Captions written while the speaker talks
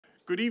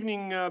Good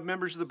evening,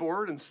 members of the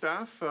board and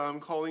staff. I'm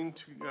calling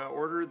to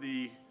order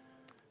the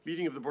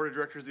meeting of the Board of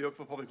Directors of the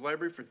Oakville Public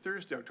Library for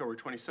Thursday, October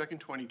 22nd,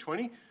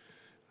 2020.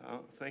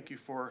 Thank you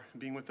for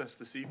being with us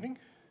this evening.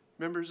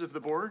 Members of the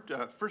board,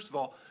 first of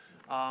all,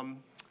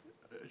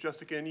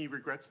 Jessica, any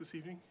regrets this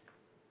evening?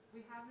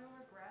 We have no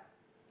regrets.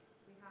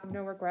 We have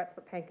no regrets,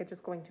 but Pankage is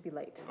going to be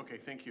late. Okay,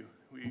 thank you.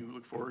 We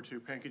look forward to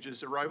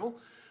Pankage's arrival.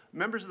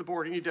 Members of the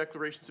board, any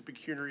declarations of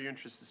pecuniary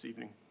interest this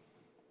evening?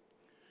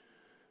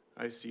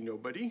 I see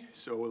nobody,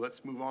 so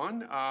let's move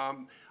on.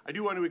 I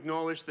do want to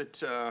acknowledge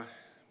that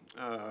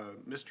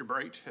Mr.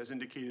 Bright has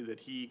indicated that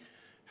he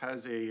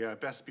has a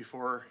best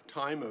before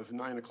time of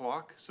 9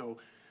 o'clock, so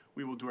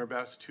we will do our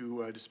best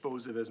to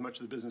dispose of as much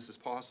of the business as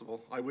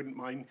possible. I wouldn't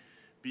mind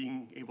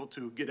being able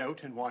to get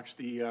out and watch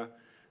the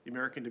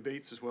American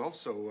debates as well,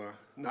 so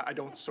no, I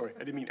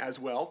didn't mean as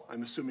well.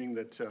 I'm assuming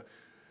that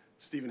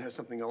Stephen has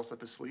something else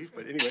up his sleeve,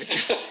 but anyway.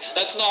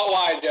 That's not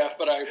why, Jeff,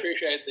 but I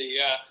appreciate the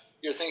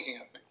your thinking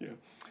of me. Yeah.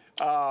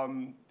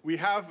 We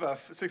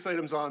have 6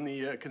 items on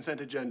the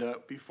consent agenda.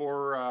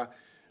 Before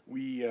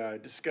we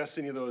discuss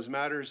any of those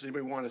matters,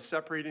 anybody want to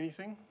separate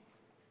anything?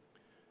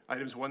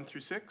 Items 1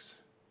 through 6.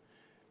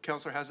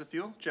 Councillor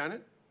Hazathiel,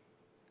 Janet?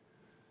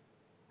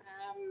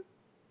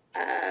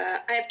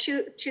 I have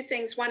two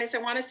things. One is I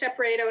want to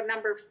separate out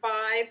number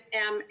 5,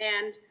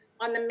 and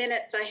on the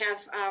minutes I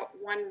have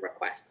one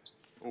request.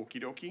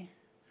 Okie dokie.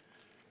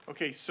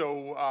 Okay,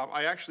 so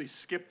I actually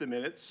skipped the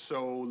minutes,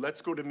 so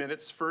let's go to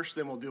minutes first,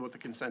 then we'll deal with the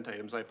consent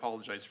items. I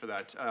apologize for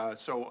that.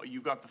 So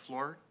you got the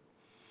floor,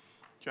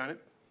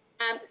 Janet?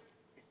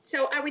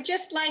 So I would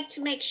just like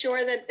to make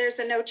sure that there's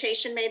a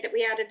notation made that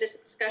we had a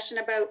discussion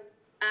about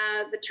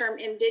the term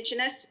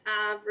Indigenous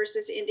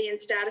versus Indian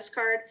status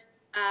card.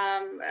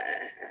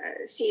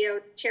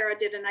 CEO Tara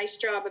did a nice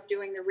job of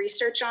doing the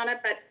research on it,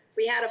 but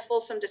we had a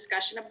fulsome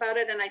discussion about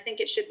it, and I think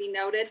it should be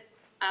noted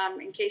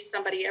in case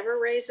somebody ever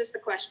raises the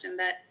question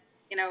that,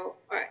 you know,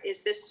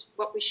 is this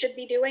what we should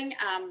be doing?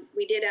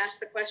 We did ask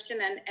the question,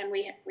 and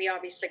we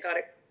obviously got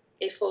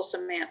a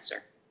fulsome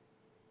answer.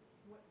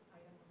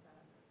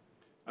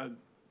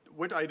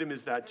 What item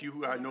is that? Do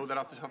you know that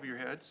off the top of your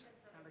heads?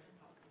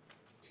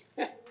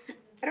 I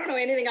don't know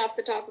anything off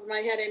the top of my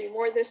head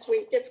anymore this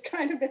week. It's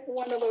kind of been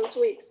one of those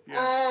weeks.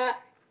 Yeah.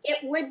 It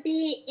would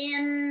be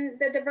in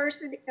the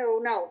diversity. Oh,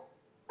 no.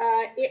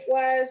 It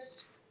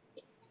was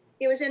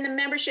in the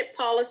membership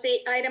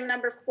policy, item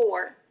number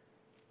 4.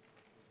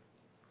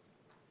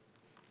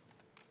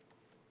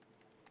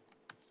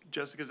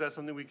 Jessica, is that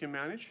something we can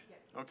manage? Yes.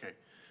 Okay.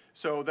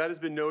 So that has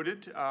been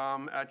noted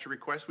at your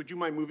request. Would you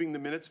mind moving the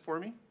minutes for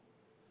me?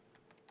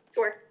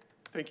 Sure.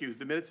 Thank you.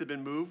 The minutes have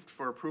been moved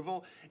for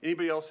approval.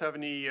 Anybody else have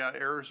any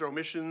errors or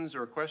omissions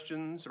or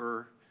questions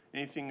or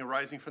anything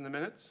arising from the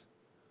minutes?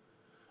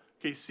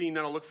 Okay, seeing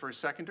none, I'll look for a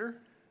seconder.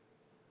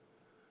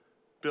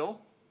 Bill,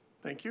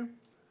 thank you.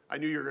 I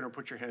knew you were going to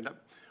put your hand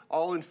up.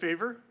 All in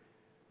favor?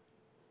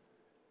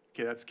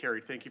 Okay, that's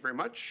carried. Thank you very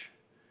much.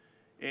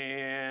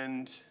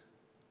 And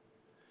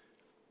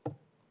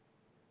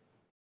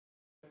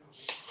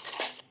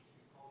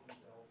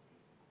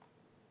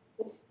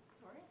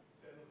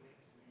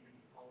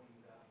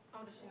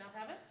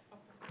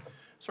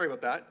sorry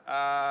about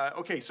that.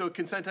 Okay, so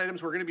consent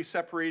items, we're going to be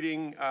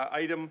separating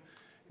item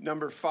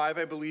number 5,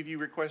 I believe you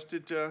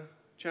requested,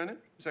 Janet.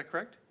 Is that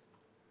correct?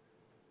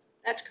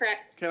 That's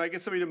correct. Can I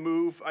get somebody to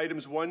move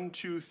items 1,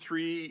 2,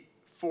 3,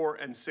 4,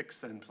 and 6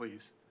 then,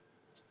 please?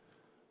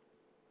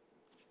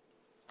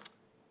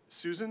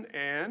 Susan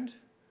and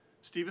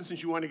Stephen,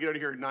 since you want to get out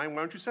of here at 9,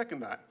 why don't you second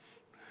that?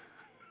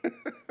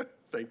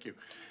 Thank you.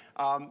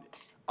 I'll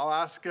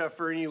ask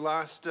for any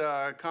last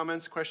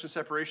comments, questions,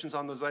 separations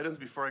on those items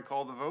before I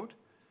call the vote.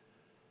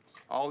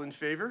 All in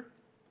favor?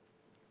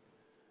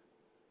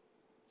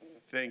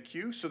 Thank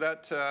you. So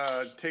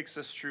that takes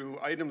us through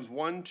items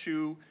 1,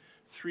 2,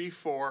 3,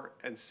 4,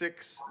 and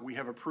 6. We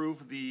have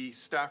approved the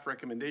staff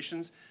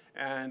recommendations,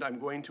 and I'm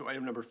going to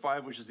item number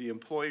 5, which is the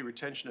employee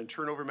retention and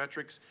turnover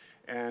metrics,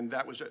 and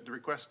that was at the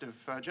request of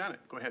Janet.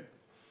 Go ahead.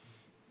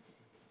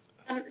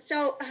 I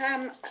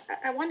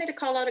wanted to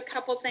call out a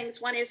couple things.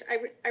 One is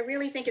I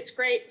really think it's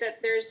great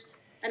that there's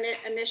an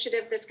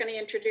initiative that's going to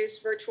introduce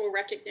virtual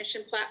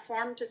recognition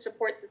platform to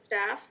support the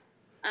staff,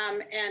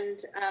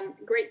 and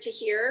great to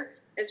hear,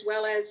 as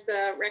well as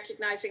the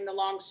recognizing the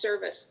long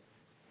service.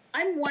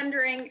 I'm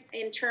wondering,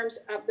 in terms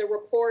of the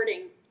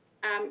reporting,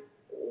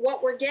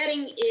 what we're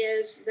getting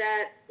is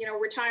that, you know,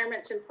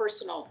 retirements and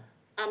personal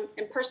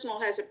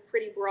has a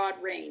pretty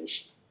broad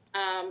range,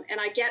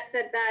 and I get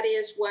that that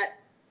is what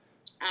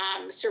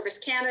Service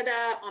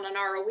Canada on an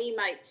ROE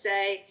might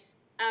say.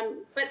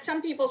 But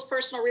some people's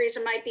personal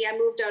reason might be I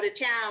moved out of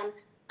town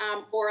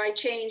or I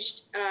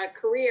changed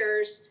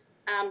careers.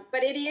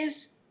 But it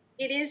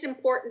is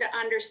important to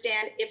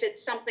understand if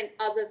it's something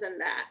other than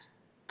that.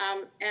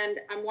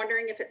 And I'm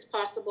wondering if it's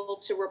possible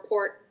to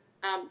report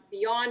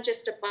beyond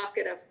just a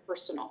bucket of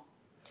personal.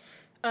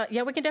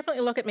 Yeah, we can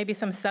definitely look at maybe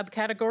some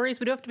subcategories.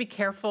 We do have to be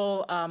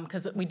careful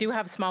because we do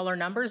have smaller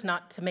numbers,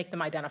 not to make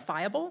them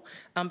identifiable.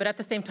 But at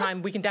the same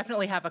time, we can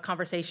definitely have a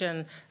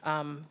conversation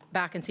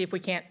back and see if we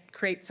can't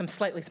create some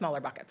slightly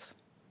smaller buckets.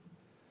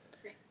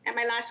 Okay. And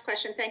my last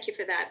question, thank you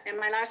for that. And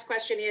my last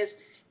question is,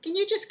 can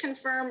you just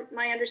confirm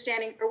my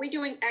understanding? Are we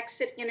doing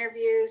exit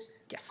interviews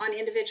Yes. on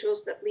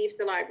individuals that leave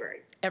the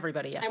library?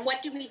 Everybody, yes. And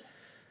what do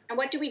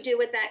we do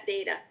with that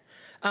data?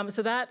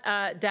 So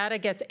that data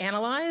gets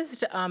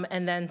analyzed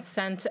and then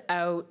sent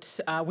out.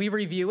 We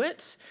review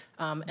it,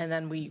 and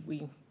then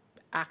we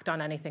act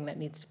on anything that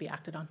needs to be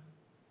acted on.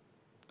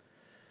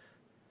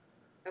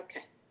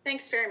 Okay,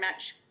 thanks very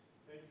much.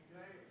 Thank you.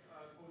 Can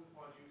I pose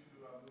upon you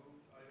to move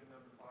item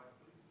number 5,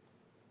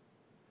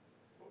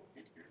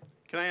 please?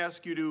 Can I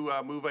ask you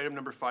to move item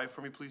number 5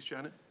 for me, please,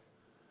 Janet?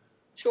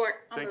 Sure,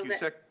 I'll Thank move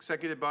you. it.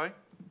 Seconded by?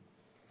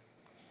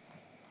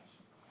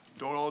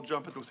 Don't all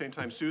jump at the same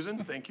time.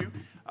 Susan, thank you.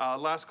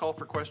 Last call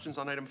for questions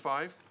on item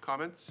 5.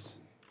 Comments?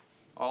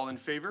 All in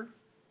favor?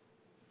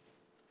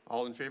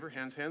 All in favor?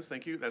 Hands,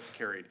 thank you. That's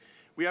carried.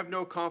 We have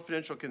no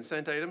confidential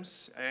consent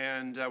items,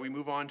 and we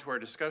move on to our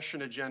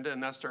discussion agenda,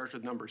 and that starts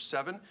with number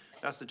 7.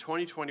 That's the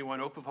 2021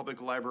 Oakville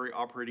Public Library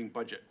operating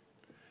budget.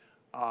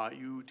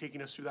 You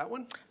taking us through that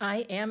one? I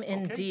am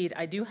indeed.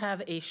 I do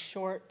have a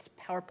short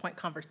PowerPoint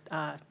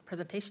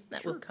presentation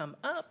that will come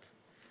up.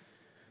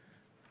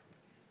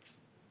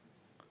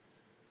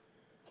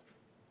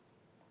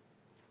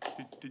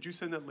 Did you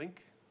send that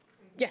link?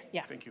 Yes,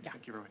 yeah. Thank you. Yeah.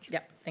 Thank you very much.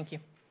 Yep, thank you.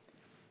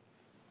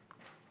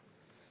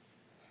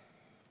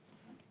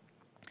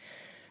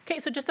 Okay,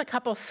 so just a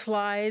couple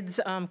slides,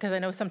 because I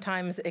know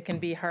sometimes it can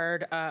be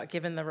hard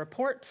given the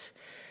report.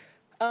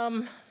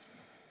 There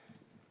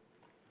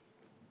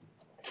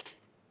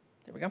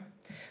we go.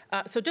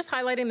 So just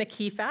highlighting the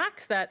key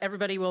facts that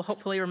everybody will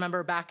hopefully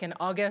remember back in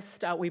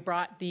August, we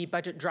brought the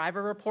budget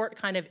driver report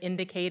kind of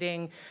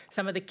indicating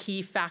some of the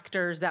key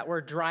factors that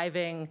were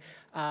driving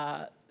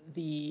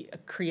the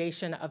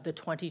creation of the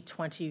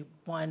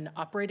 2021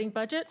 operating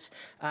budget,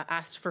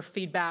 asked for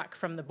feedback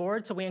from the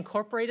board. So we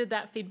incorporated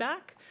that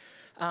feedback.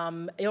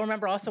 You'll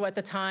remember also at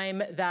the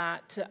time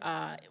that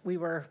we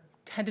were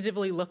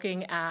tentatively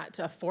looking at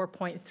a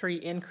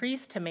 4.3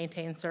 increase to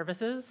maintain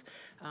services.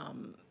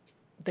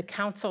 The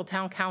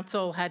town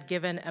council had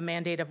given a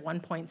mandate of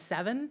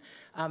 1.7,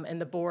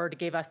 and the board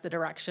gave us the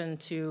direction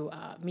to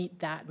meet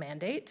that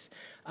mandate.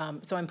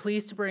 So I'm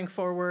pleased to bring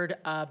forward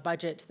a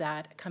budget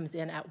that comes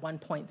in at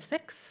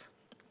 1.6.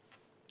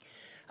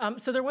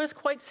 So there was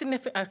quite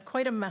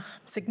a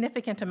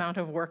significant amount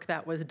of work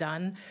that was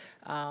done,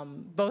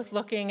 both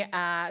looking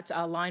at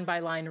a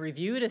line-by-line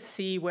review to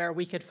see where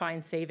we could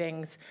find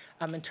savings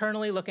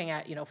internally, looking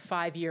at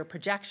 5-year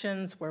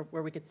projections where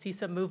we could see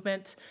some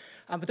movement.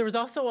 But there was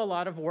also a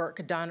lot of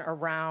work done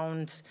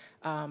around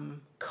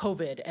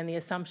COVID and the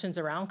assumptions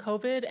around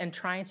COVID and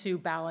trying to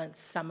balance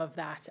some of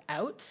that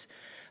out.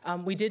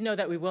 We did know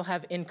that we will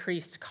have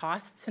increased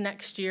costs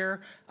next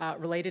year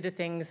related to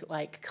things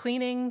like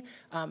cleaning.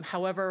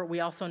 However,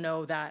 we also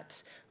know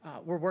that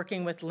we're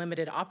working with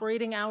limited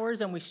operating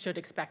hours, and we should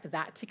expect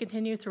that to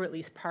continue through at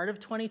least part of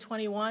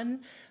 2021.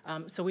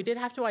 So we did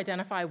have to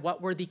identify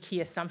what were the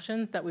key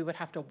assumptions that we would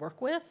have to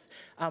work with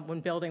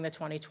when building the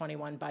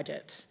 2021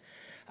 budget.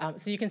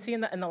 So you can see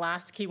in the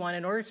last key one,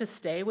 in order to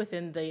stay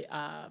within the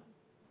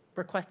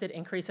requested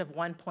increase of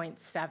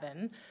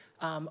 1.7,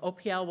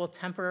 OPL will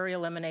temporarily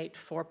eliminate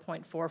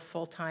 4.4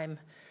 full-time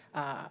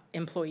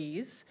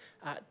employees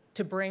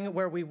to bring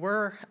where we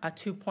were a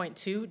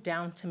 2.2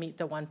 down to meet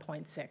the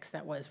 1.6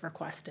 that was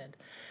requested.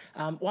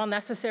 While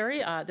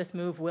necessary, this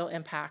move will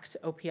impact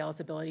OPL's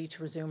ability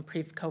to resume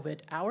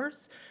pre-COVID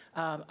hours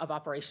of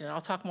operation. And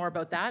I'll talk more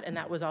about that, and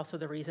that was also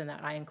the reason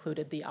that I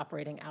included the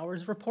operating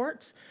hours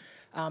report.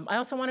 I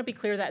also want to be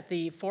clear that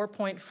the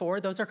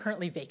 4.4, those are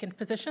currently vacant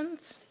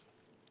positions.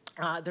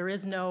 There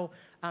is no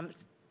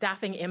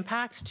staffing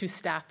impact to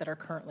staff that are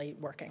currently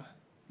working.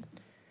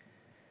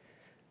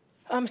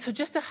 So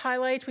just to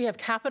highlight, we have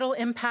capital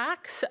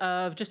impacts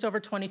of just over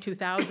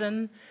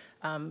 22,000.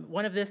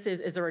 One of this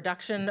is a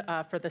reduction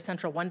for the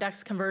Central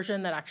One-Dex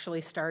conversion that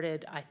actually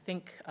started, I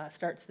think,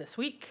 starts this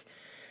week.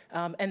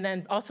 And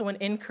then also an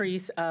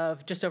increase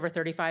of just over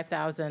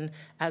 35,000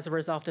 as a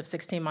result of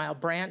 16 Mile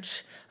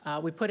Branch.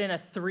 We put in a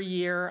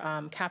 3-year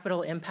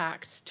capital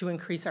impact to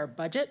increase our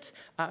budget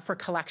for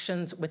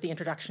collections with the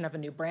introduction of a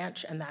new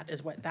branch, and that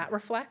is what that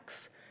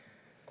reflects.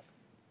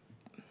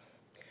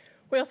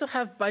 We also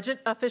have budget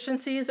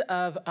efficiencies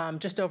of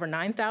just over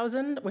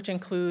 9,000, which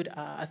include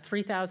a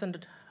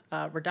 3,000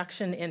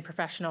 reduction in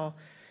professional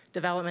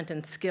development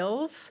and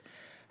skills.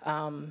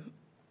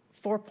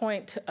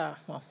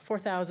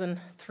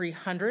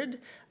 4,300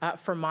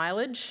 for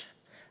mileage,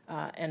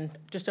 and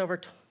just over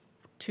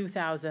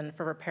 $2,000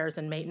 for repairs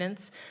and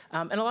maintenance.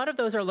 And a lot of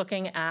those are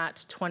looking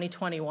at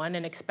 2021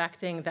 and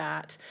expecting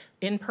that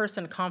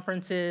in-person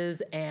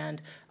conferences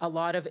and a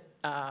lot of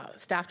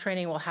staff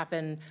training will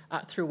happen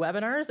through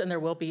webinars, and there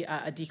will be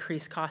a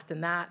decreased cost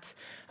in that.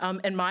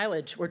 And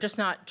mileage, we're just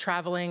not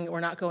traveling, we're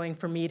not going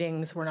for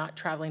meetings, we're not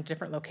traveling to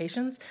different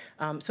locations.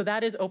 So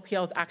that is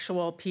OPL's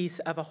actual piece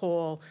of a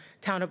whole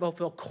Town of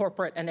Oakville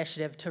corporate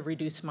initiative to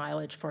reduce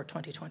mileage for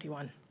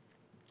 2021.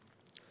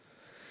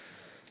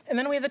 And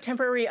then we have the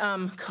temporary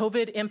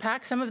COVID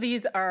impact. Some of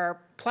these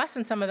are plus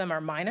and some of them are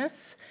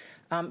minus.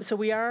 So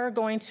we are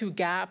going to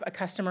gap a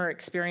customer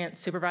experience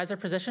supervisor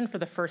position for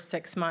the first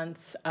 6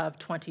 months of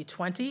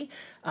 2020.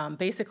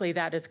 Basically,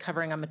 that is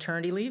covering a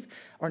maternity leave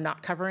or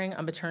not covering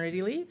a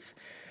maternity leave.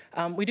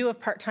 We do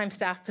have part-time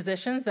staff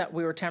positions that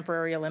we were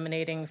temporarily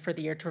eliminating for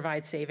the year to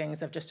provide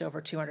savings of just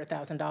over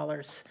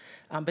 $200,000.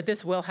 But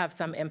this will have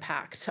some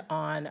impact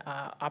on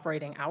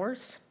operating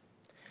hours.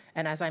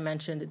 And as I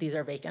mentioned, these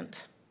are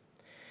vacant.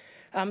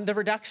 The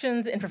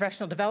reductions in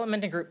professional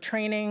development and group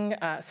training,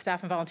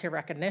 staff and volunteer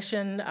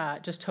recognition,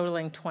 just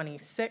totaling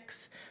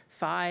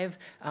 26.5.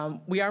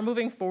 We are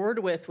moving forward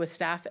with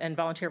staff and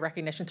volunteer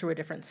recognition through a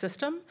different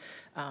system.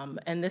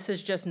 And this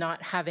is just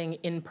not having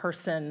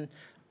in-person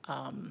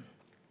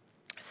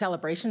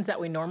celebrations that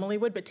we normally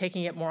would, but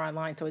taking it more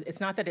online. So it's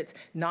not that it's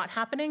not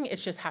happening,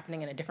 it's just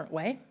happening in a different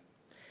way.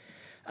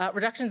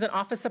 Reductions in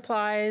office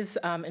supplies,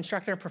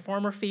 instructor and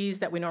performer fees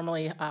that we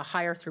normally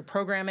hire through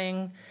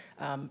programming,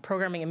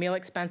 programming and meal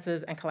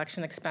expenses and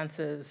collection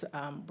expenses.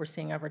 We're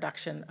seeing a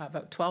reduction of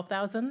about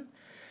 $12,000.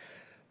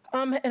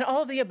 And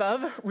all of the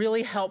above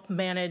really help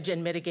manage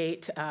and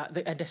mitigate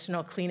the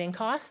additional cleaning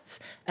costs,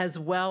 as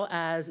well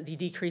as the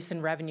decrease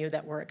in revenue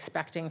that we're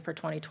expecting for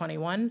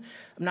 2021.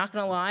 I'm not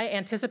going to lie,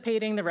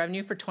 anticipating the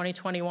revenue for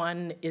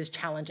 2021 is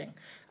challenging.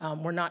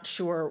 We're not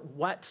sure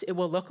what it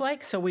will look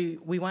like, so we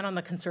went on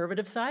the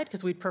conservative side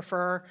because we'd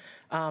prefer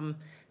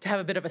to have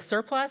a bit of a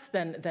surplus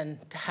than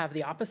to have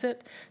the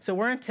opposite. So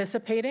we're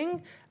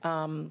anticipating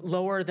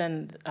lower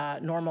than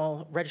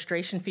normal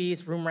registration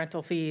fees, room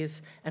rental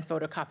fees, and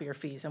photocopier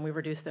fees, and we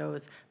reduced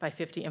those by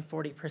 50 and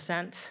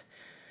 40%.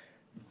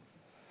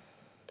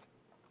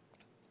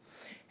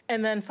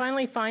 And then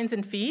finally, fines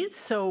and fees.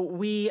 So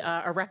we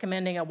are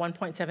recommending a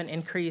 1.7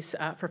 increase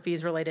for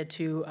fees related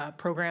to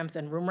programs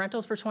and room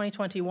rentals for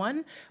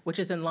 2021, which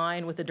is in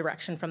line with the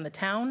direction from the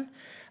town.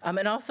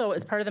 And also,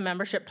 as part of the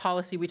membership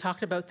policy, we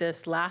talked about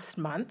this last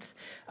month,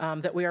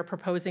 that we are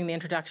proposing the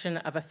introduction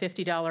of a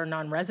 $50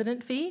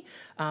 non-resident fee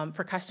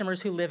for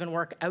customers who live and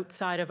work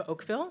outside of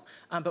Oakville,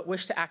 but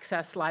wish to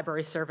access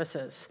library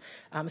services.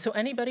 So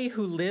anybody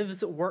who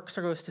lives, works,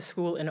 or goes to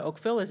school in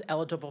Oakville is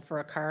eligible for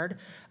a card,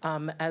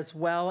 as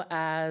well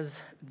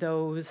as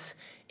those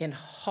in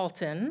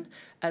Halton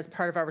as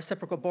part of our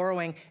reciprocal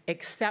borrowing,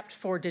 except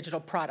for digital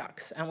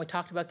products. And we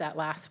talked about that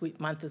last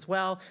month as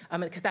well,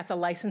 because that's a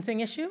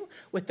licensing issue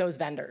with those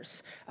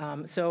vendors.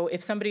 So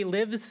if somebody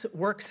lives,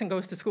 works, and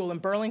goes to school in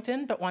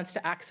Burlington, but wants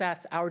to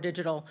access our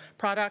digital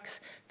products,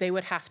 they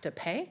would have to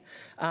pay.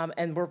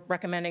 And we're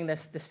recommending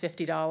this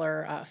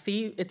 $50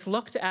 fee. It's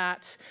looked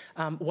at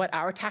what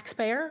our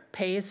taxpayer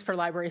pays for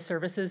library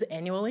services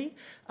annually,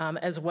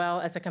 as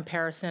well as a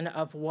comparison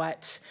of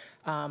what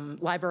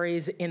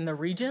libraries in the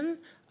region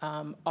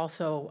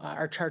also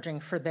are charging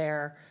for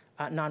their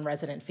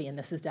non-resident fee, and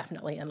this is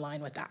definitely in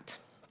line with that.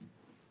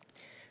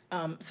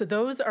 So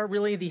those are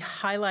really the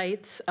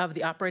highlights of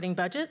the operating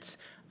budget,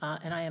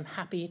 and I am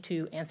happy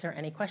to answer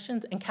any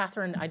questions. And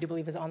Catherine, I do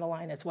believe, is on the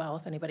line as well,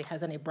 if anybody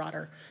has any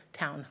broader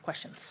town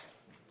questions.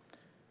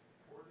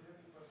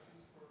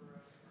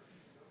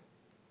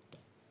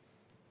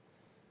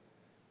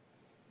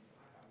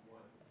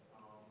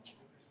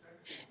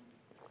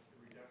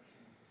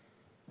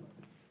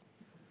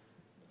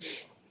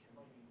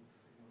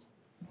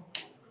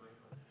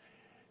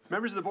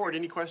 Members of the board,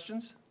 any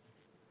questions?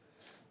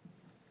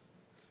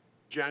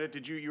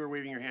 Janet, you were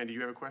waving your hand. Did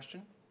you have a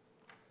question?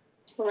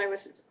 Well, I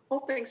was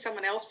hoping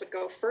someone else would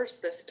go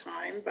first this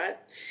time,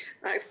 but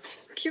I'll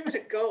give it a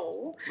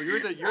go. Well, you're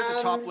the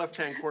top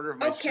left-hand corner of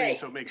my screen,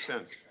 so it makes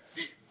sense.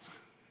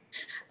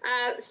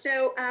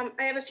 I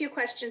have a few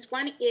questions.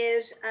 One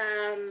is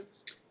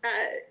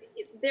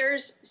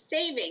there's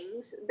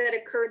savings that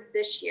occurred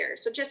this year.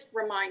 So just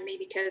remind me,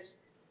 because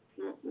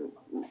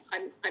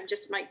I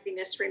just might be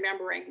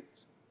misremembering.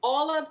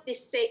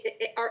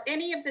 Are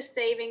any of the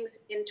savings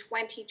in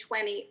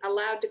 2020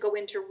 allowed to go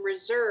into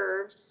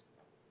reserves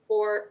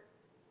for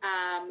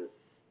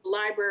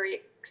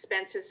library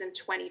expenses in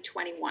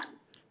 2021?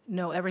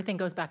 No, everything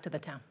goes back to the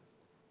town.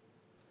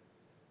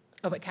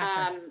 Oh, but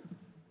Catherine.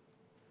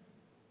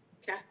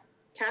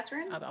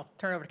 Catherine? I'll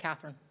turn it over to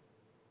Catherine.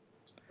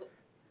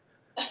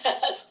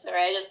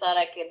 Sorry, I just thought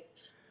I could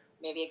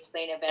maybe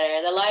explain it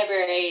better. The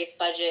library's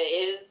budget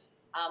is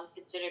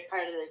considered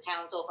part of the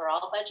town's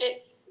overall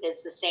budget.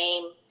 It's the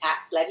same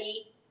tax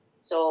levy.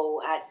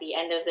 So at the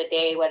end of the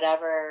day,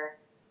 whatever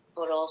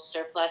total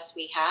surplus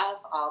we have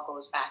all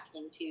goes back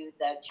into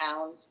the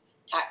town's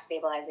tax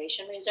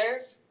stabilization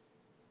reserve.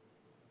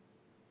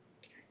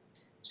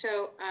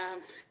 So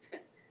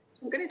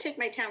I'm going to take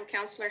my town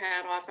councillor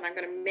hat off, and I'm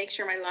going to make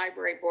sure my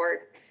library board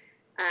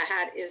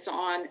hat is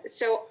on.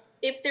 So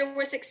if there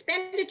was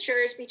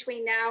expenditures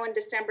between now and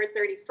December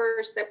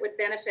 31st that would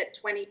benefit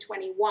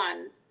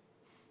 2021,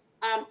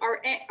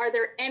 are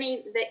there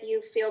any that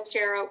you feel,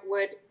 Tara,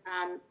 would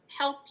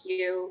help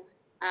you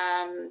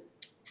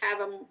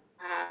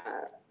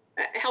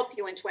help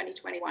you in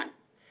 2021? Are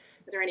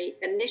there any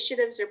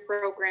initiatives or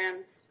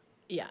programs?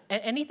 Yeah,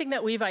 anything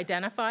that we've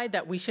identified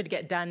that we should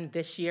get done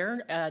this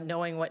year,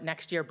 knowing what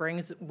next year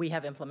brings, we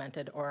have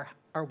implemented or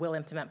will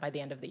implement by the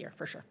end of the year,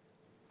 for sure.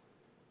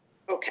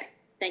 Okay,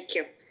 thank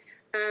you.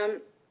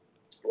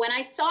 When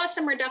I saw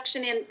some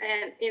reduction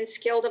in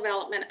skill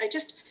development, I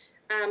just,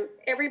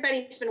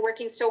 everybody's been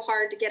working so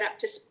hard to get up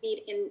to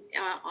speed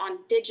on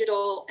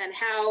digital and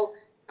how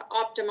to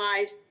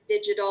optimize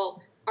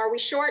digital. Are we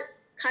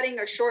short-cutting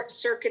or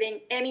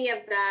short-circuiting any of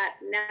that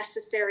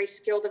necessary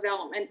skill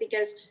development?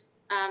 Because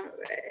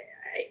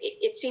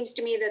it seems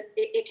to me that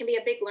it can be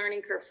a big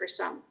learning curve for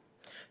some.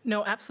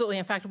 No, absolutely.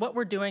 In fact, what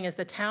we're doing is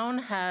the town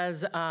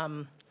has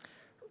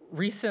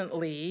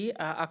recently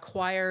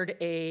acquired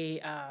a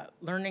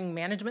learning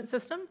management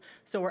system.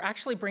 So we're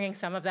actually bringing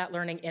some of that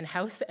learning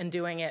in-house and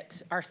doing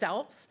it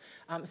ourselves.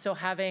 So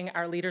having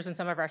our leaders and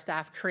some of our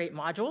staff create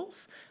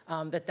modules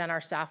that then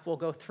our staff will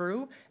go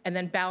through, and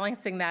then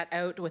balancing that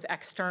out with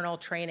external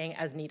training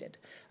as needed.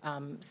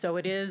 So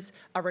it is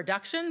a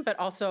reduction, but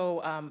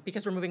also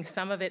because we're moving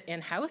some of it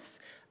in-house,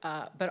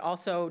 but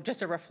also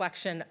just a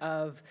reflection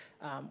of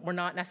we're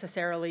not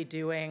necessarily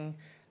doing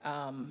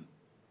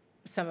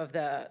some of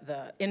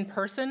the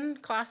in-person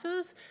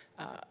classes,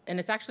 and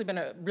it's actually been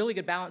a really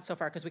good balance so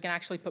far because we can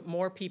actually put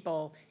more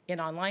people in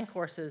online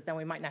courses than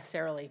we might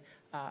necessarily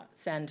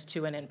send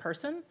to an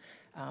in-person.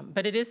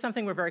 But it is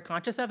something we're very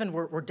conscious of, and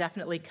we're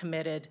definitely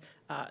committed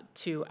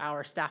to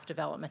our staff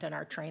development and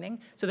our training.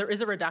 So there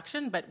is a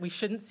reduction, but we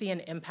shouldn't see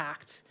an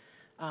impact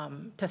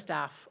to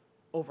staff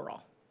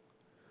overall.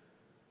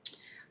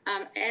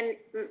 And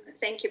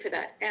thank you for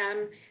that.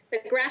 The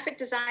graphic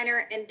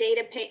designer and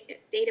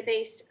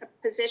database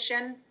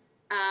position,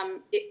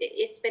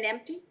 it's been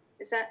empty.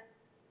 Is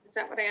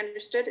that what I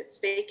understood? It's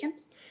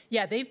vacant?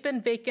 Yeah, they've been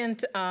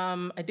vacant.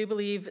 I do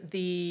believe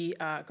the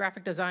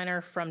graphic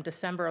designer from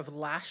December of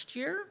last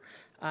year,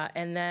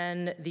 and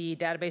then the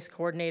database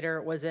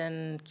coordinator was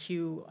in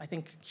I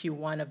think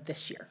Q1 of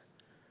this year.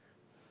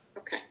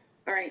 Okay,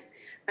 all right.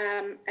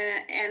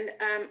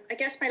 I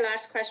guess my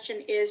last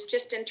question is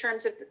just in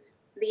terms of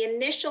the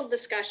initial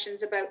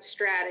discussions about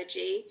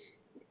strategy.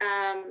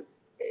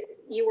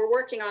 You were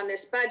working on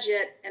this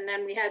budget, and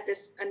then we had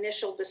this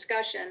initial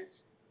discussion.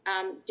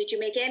 Did you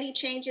make any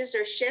changes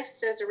or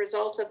shifts as a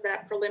result of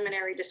that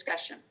preliminary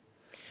discussion?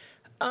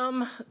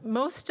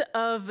 Most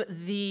of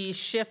the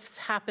shifts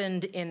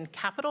happened in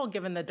capital,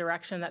 given the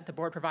direction that the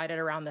board provided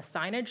around the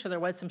signage. So there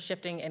was some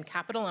shifting in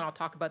capital, and I'll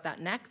talk about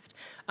that next.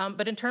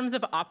 But in terms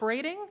of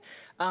operating,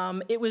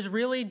 it was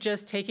really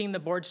just taking the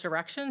board's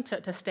direction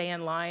to stay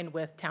in line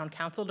with town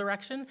council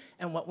direction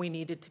and what we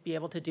needed to be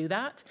able to do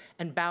that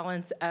and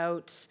balance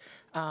out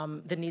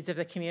the needs of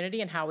the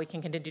community and how we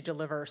can continue to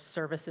deliver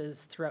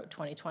services throughout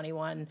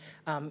 2021,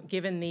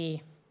 given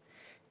the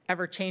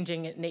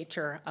ever-changing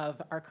nature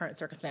of our current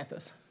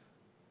circumstances.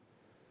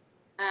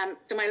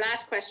 So my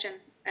last question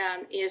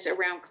is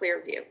around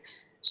Clearview.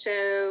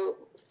 So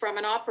from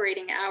an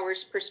operating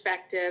hours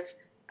perspective,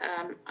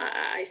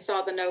 I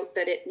saw the note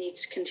that it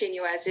needs to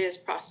continue as is,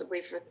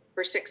 possibly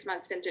for 6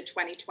 months into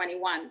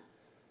 2021.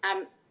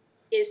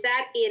 Is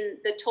that in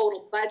the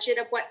total budget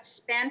of what's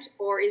spent,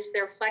 or is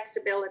there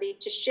flexibility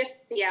to shift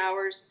the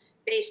hours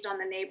based on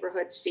the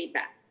neighborhood's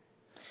feedback?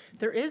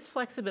 There is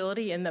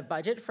flexibility in the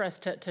budget for us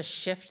to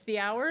shift the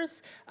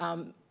hours.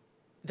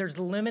 There's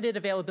limited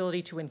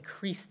availability to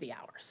increase the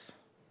hours,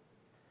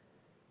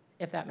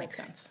 if that makes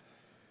sense.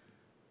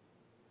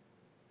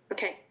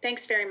 Okay,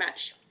 thanks very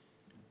much.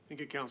 Thank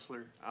you,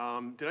 Councillor.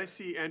 Did I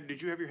see, Andrew,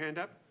 did you have your hand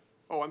up?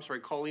 Oh, I'm sorry,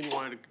 Colleen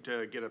wanted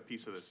to get a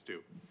piece of this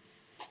too.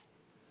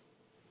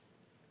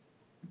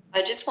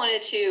 I just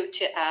wanted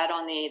to add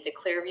on the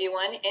Clearview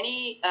one.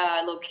 Any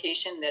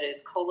location that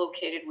is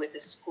co-located with a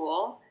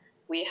school,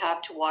 we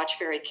have to watch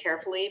very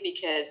carefully,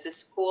 because the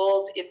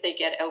schools, if they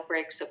get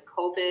outbreaks of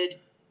COVID,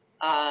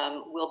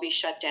 will be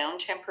shut down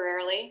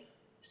temporarily.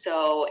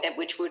 So,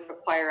 which would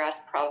require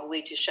us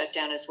probably to shut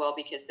down as well,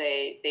 because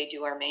they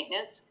do our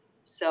maintenance.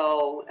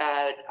 So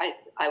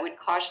I would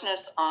caution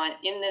us on,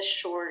 in the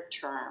short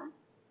term,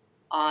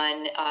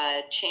 on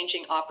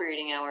changing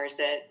operating hours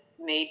that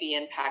may be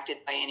impacted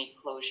by any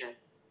closure.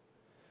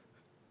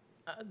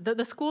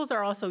 The schools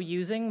are also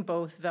using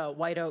both the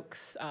White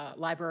Oaks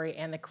Library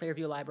and the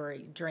Clearview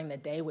Library during the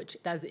day, which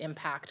does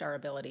impact our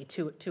ability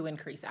to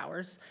increase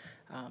hours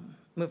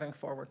moving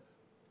forward.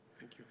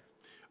 Thank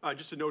you.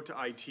 Just a note to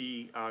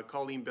IT,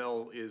 Colleen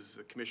Bell is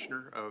a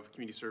Commissioner of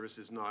Community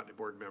Services, not a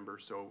board member,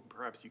 so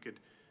perhaps you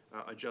could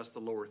adjust the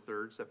lower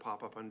thirds that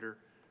pop up under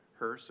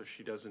her so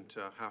she doesn't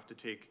have to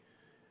take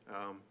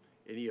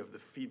any of the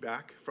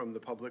feedback from the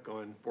public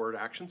on board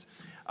actions.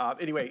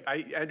 Anyway,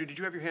 Andrew, did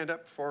you have your hand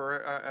up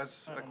for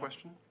as a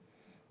question?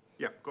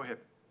 Yeah, go ahead.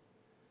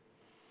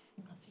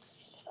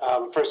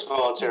 First of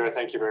all, Tara,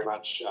 thank you very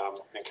much,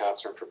 and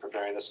Catherine, for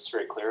preparing this. It's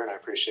very clear, and I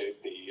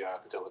appreciate the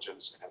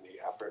diligence and the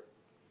effort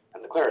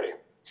and the clarity.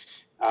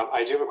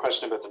 I do have a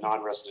question about the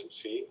non-resident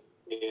fee.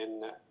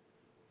 In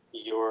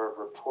your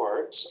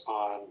report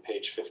on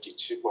page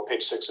 52, well,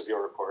 page 6 of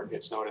your report,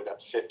 it's noted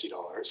at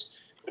 $50,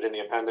 but in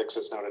the appendix,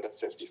 it's noted at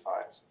 $55.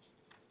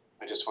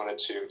 I just wanted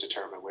to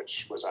determine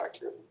which was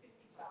accurate.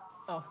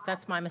 Oh,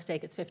 that's my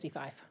mistake. It's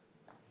 55.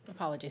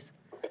 Apologies.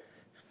 Okay.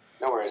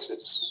 No worries.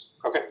 It's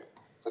okay.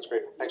 That's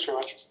great. Thanks very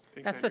much.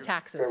 Thanks, That's the Andrew.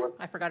 taxes.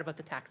 I forgot about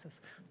the taxes.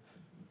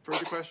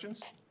 Further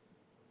questions?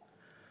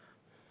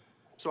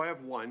 So I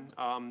have one.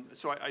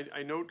 So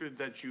I noted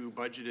that you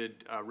budgeted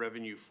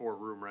revenue for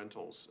room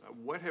rentals.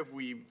 What have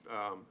we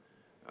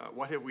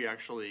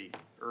actually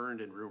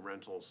earned in room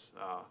rentals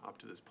up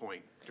to this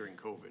point during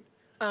COVID?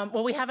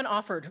 Well, we haven't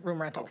offered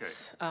room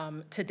rentals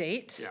to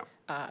date.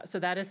 Yeah. So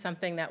that is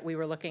something that we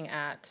were looking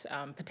at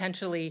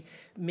potentially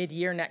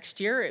mid-year next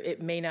year.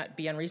 It may not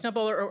be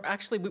unreasonable, or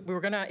actually we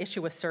were going to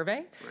issue a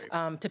survey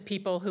to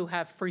people who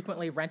have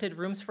frequently rented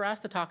rooms for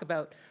us to talk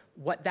about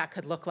what that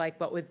could look like,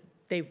 what would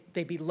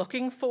they be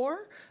looking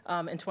for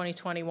in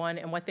 2021,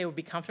 and what they would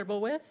be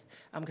comfortable with.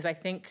 Because I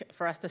think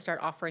for us to start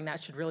offering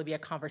that should really be a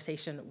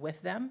conversation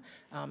with them.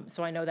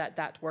 So I know that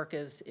that work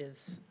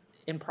is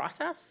in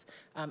process,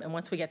 and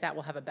once we get that,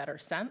 we'll have a better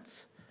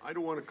sense. I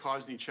don't want to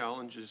cause any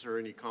challenges or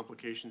any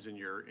complications in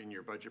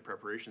your budget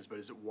preparations, but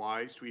is it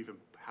wise to even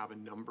have a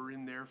number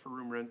in there for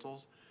room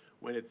rentals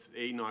when it's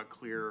A, not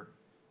clear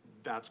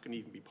that's going to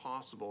even be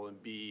possible,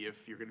 and B,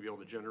 if you're going to be able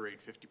to generate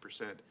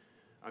 50%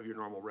 of your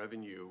normal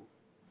revenue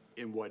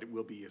in what it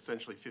will be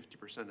essentially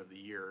 50% of the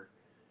year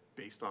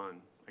based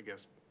on, I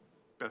guess,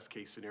 best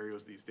case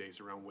scenarios these days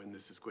around when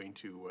this is going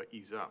to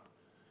ease up?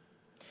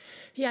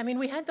 Yeah, I mean,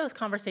 we had those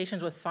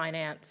conversations with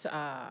finance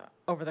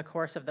over the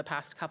course of the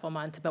past couple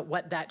months about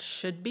what that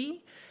should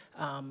be.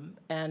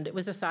 And it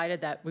was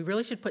decided that we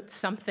really should put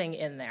something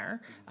in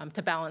there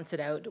to balance it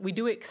out. We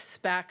do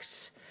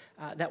expect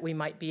that we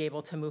might be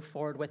able to move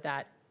forward with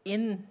that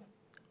in,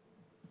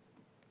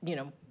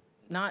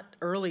 not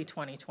early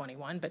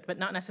 2021, but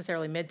not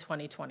necessarily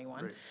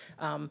mid-2021.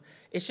 Right.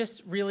 It's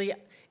just really,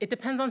 it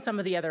depends on some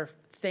of the other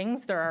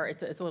things.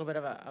 It's a little bit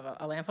of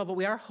a landfill, but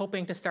we are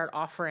hoping to start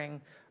offering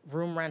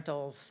room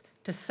rentals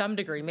to some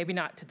degree, maybe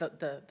not to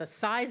the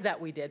size that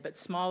we did, but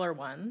smaller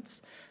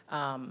ones,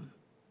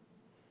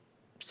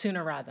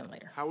 sooner rather than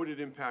later. How would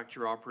it impact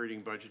your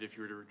operating budget if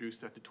you were to reduce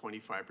that to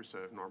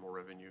 25% of normal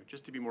revenue,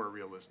 just to be more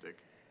realistic?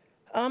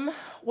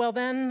 Well,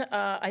 then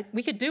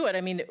we could do it.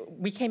 I mean,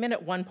 we came in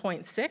at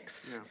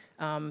 1.6.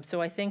 Yeah.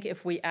 So I think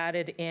if we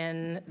added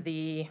in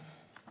the,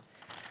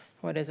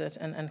 what is it?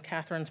 And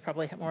Catherine's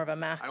probably more of a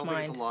math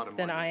mind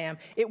than I am.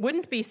 It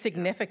wouldn't be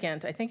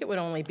significant. I think it would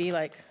only be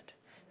like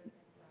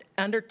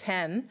under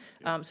 10.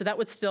 So that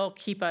would still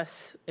keep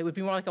us, it would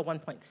be more like a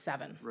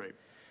 1.7. Right.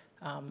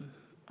 I'm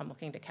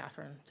looking to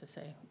Catherine to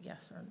say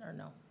yes or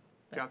no.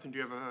 Catherine, do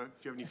you have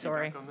any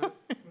feedback on that?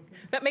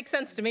 That makes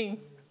sense to me.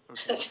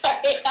 Okay.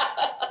 Sorry,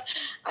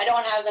 I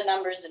don't have the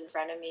numbers in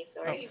front of me.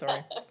 Sorry. Oh,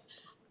 sorry.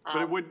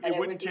 But it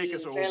wouldn't take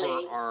us over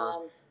fairly,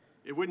 our.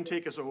 It wouldn't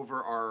take us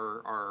over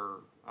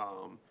our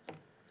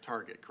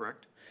target,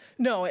 correct?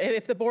 No,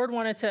 if the board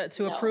wanted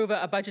to approve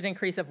a budget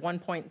increase of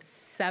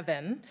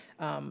 1.7,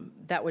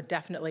 that would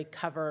definitely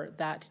cover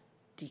that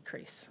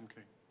decrease.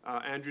 Okay.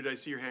 Andrew, did I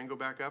see your hand go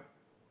back up?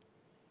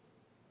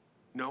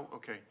 No?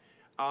 Okay.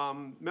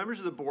 Members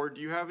of the board,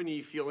 do you have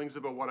any feelings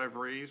about what I've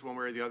raised one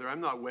way or the other? I'm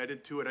not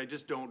wedded to it. I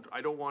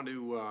don't want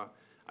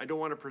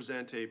to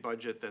present a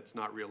budget that's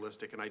not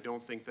realistic, and I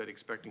don't think that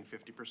expecting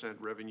 50%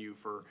 revenue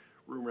for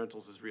room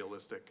rentals is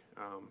realistic.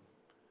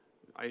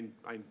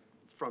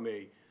 From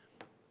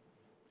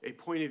a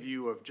point of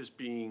view of just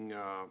being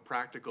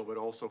practical, but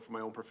also from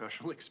my own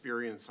professional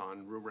experience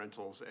on room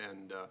rentals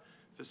and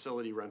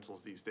facility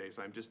rentals these days,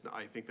 I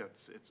think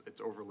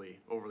it's overly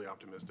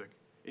optimistic.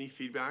 Any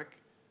feedback?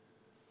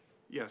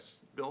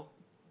 Yes, Bill?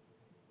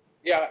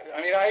 Yeah,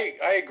 I mean,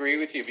 I agree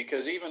with you,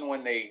 because even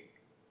when they,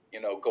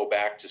 go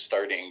back to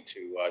starting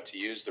to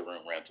use the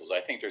room rentals,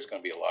 I think there's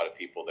going to be a lot of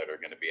people that are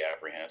going to be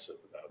apprehensive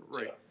about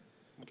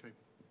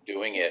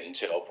doing it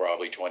until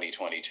probably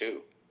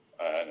 2022.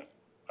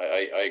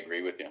 I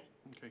agree with you.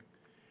 Okay.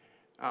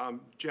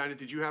 Janet,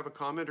 did you have a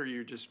comment, or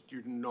you're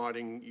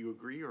nodding, you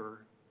agree,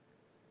 or?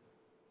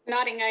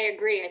 Nodding, I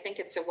agree. I think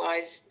it's a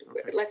wise,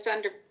 okay. Let's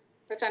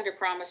under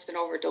promise and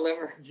over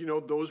deliver.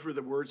 Those were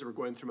the words that were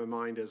going through my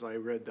mind as I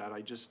read that.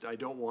 I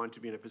don't want to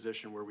be in a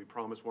position where we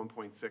promise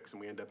 1.6 and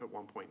we end up at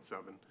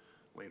 1.7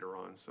 later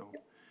on. So,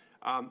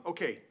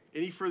 okay.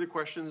 Any further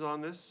questions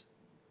on this?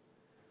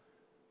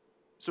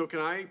 So, can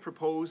I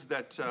propose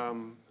that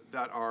the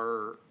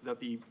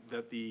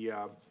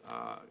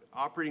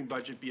operating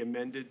budget be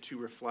amended to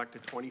reflect a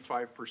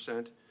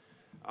 25%?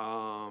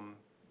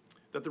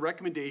 That the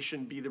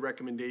recommendation be the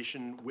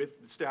recommendation with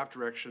the staff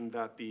direction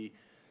that the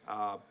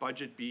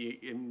budget be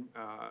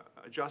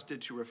adjusted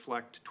to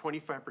reflect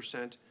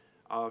 25%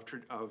 of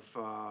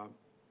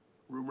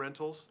room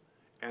rentals,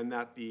 and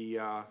that the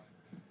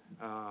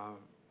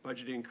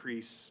budget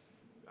increase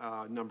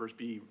numbers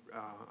be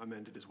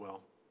amended as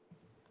well.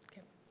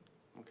 Okay.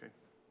 Okay.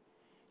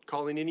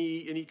 Colleen,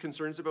 any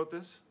concerns about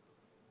this?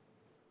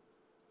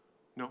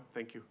 No,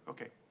 thank you.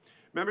 Okay.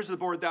 Members of the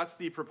board, that's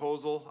the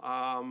proposal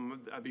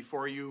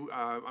before you.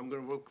 I'm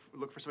going to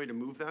look for somebody to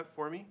move that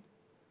for me.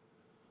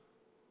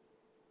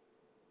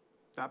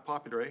 That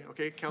popular, eh?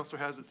 Okay, Councillor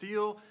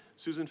Hazard-Thiel,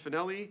 Susan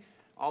Finelli,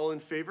 all in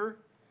favor?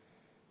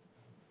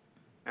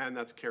 And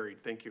that's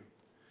carried. Thank you.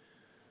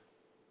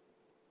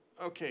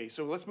 Okay,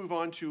 so let's move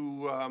on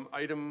to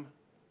item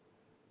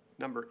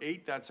number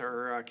 8. That's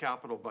our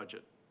capital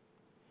budget.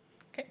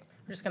 Okay,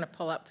 we're just going to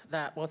pull up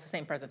that. Well, it's the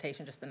same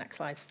presentation, just the next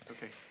slides.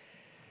 Okay.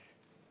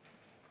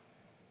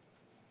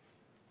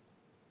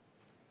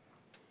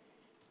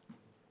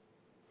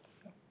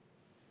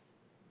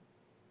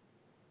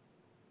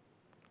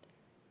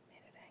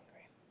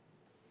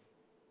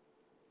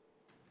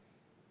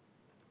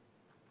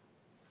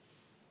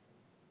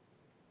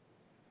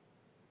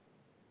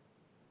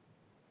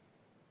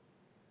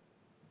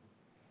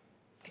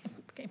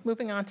 Okay,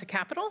 moving on to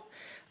capital.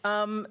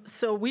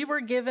 So we were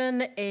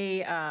given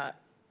a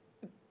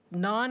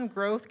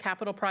non-growth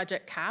capital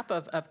project cap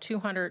of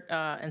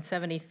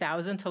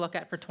 270,000 to look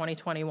at for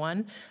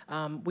 2021.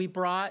 We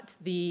brought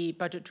the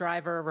budget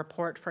driver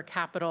report for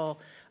capital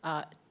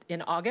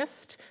in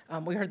August.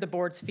 We heard the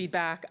board's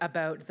feedback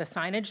about the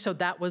signage, so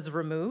that was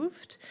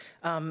removed.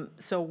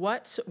 So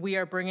what we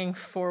are bringing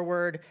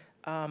forward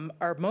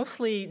are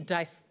mostly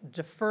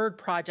deferred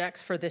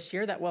projects for this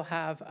year that will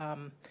have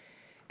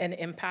an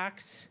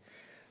impact.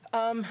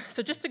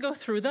 So just to go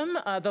through them,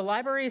 the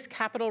library's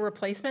capital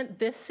replacement,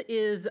 this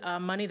is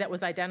money that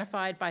was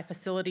identified by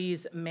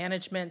facilities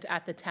management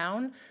at the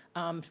town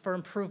for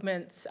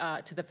improvements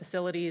to the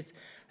facilities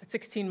at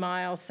 16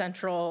 Mile,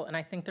 Central, and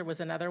I think there was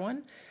another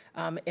one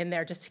in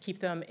there just to keep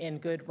them in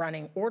good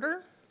running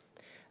order.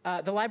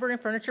 The library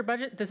and furniture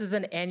budget, this is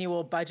an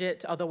annual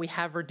budget, although we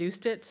have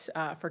reduced it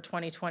for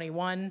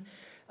 2021.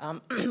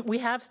 We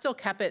have still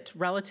kept it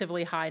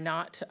relatively high,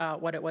 not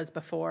what it was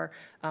before,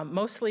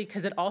 mostly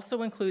because it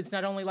also includes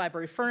not only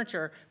library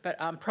furniture, but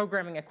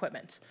programming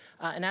equipment.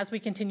 And as we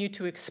continue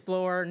to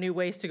explore new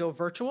ways to go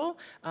virtual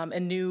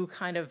and new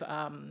kind of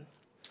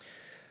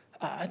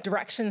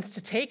directions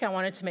to take, I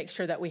wanted to make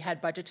sure that we had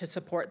budget to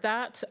support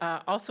that.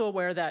 Also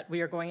aware that we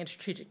are going into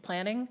strategic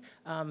planning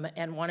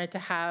and wanted to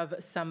have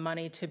some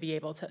money to be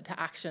able to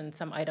action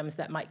some items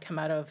that might come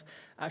out of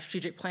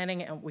strategic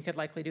planning, and we could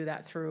likely do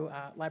that through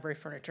library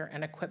furniture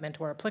and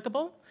equipment where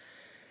applicable.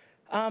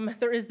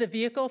 There is the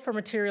vehicle for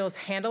materials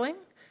handling.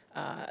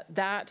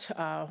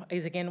 That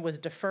is again was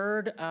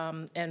deferred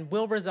and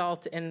will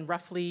result in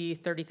roughly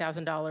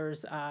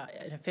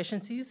 $30,000 in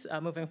efficiencies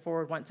moving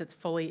forward once it's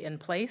fully in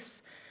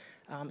place.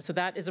 So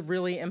that is a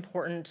really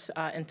important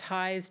and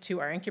ties to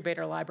our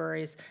incubator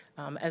libraries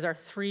as our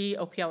 3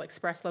 OPL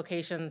Express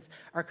locations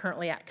are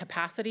currently at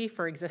capacity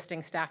for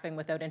existing staffing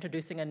without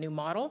introducing a new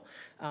model.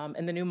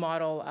 And the new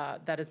model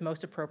that is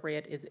most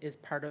appropriate is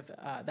part of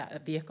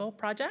that vehicle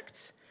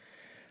project.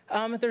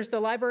 There's the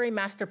library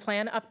master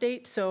plan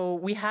update. So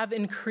we have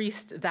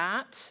increased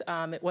that.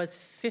 It was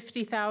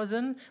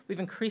 50,000. We've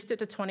increased it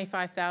to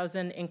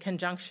 25,000 in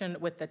conjunction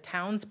with the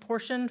town's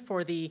portion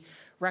for the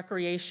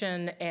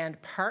recreation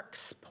and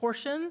parks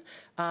portion.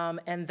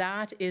 And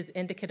that is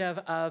indicative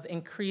of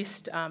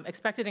increased,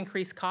 expected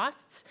increased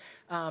costs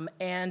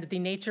and the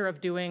nature of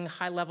doing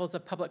high levels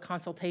of public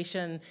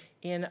consultation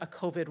in a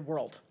COVID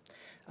world.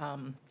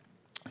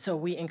 So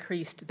we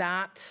increased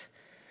that.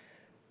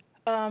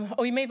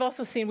 Oh, you may have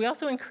also seen, we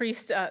also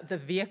increased the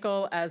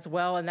vehicle as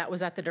well, and that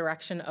was at the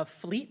direction of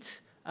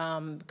fleet.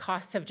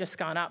 Costs have just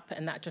gone up,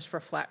 and that just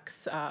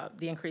reflects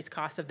the increased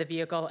cost of the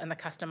vehicle and the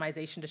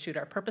customization to suit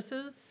our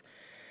purposes.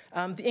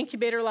 The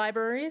incubator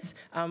libraries,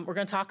 we're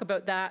going to talk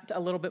about that a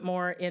little bit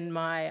more in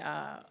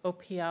my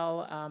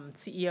OPL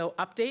CEO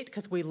update,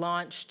 because we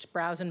launched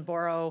Browse and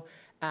Borrow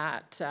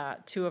at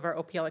 2 of our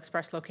OPL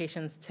Express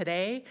locations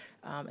today,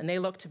 and they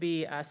look to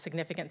be a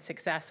significant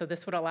success. So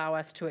this would allow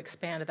us to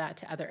expand that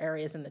to other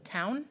areas in the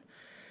town.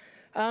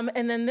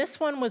 And then this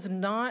one was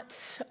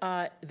not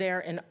there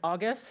in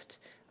August,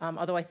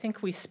 although I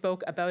think we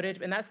spoke about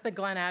it, and that's the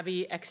Glen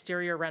Abbey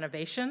exterior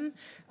renovation.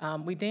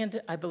 We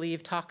did, I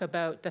believe, talk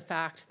about the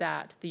fact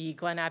that the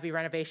Glen Abbey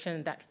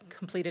renovation that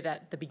completed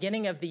at the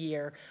beginning of the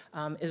year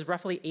is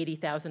roughly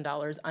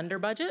 $80,000 under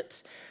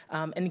budget.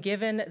 And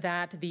given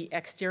that the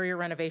exterior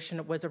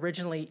renovation was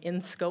originally in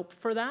scope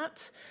for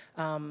that,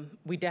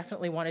 we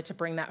definitely wanted to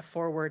bring that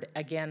forward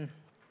again,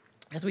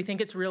 as we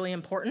think it's really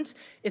important.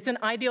 It's an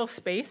ideal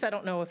space. I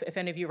don't know if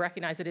any of you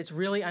recognize it. It's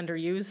really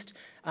underused.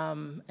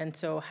 And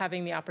so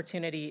having the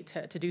opportunity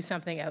to do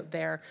something out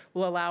there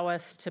will allow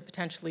us to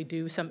potentially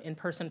do some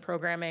in-person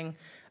programming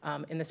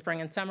in the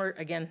spring and summer,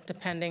 again,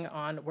 depending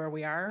on where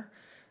we are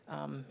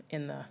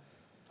in the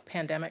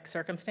pandemic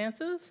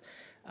circumstances.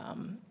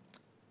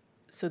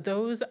 So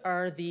those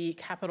are the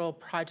capital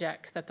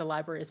projects that the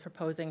library is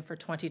proposing for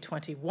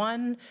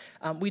 2021.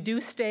 We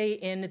do stay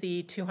in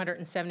the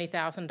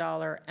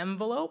 $270,000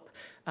 envelope,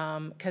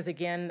 Because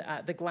again,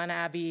 the Glen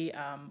Abbey,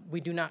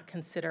 we do not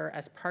consider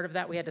as part of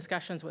that. We had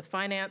discussions with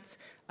finance.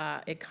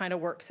 It kind of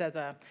works as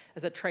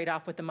a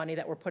trade-off with the money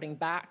that we're putting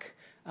back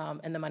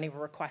and the money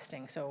we're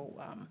requesting. So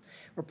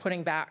we're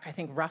putting back, I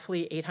think,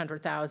 roughly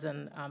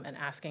 800,000 and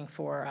asking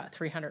for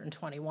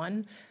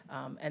 321.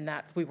 And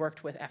that we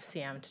worked with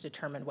FCM to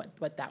determine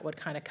what that would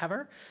kind of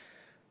cover.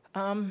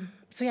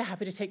 So yeah,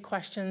 happy to take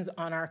questions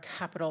on our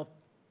capital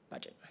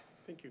budget.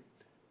 Thank you.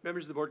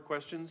 Members of the board,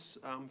 questions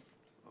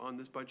on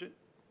this budget?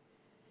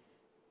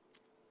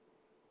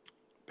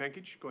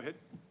 Pankaj, go ahead.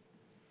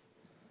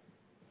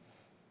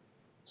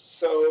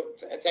 So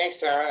thanks,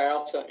 Tara. I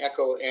also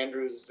echo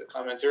Andrew's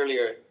comments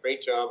earlier.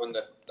 Great job on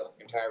the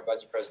entire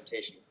budget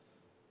presentation.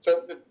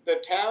 So the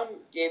town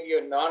gave you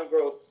a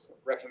non-growth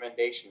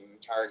recommendation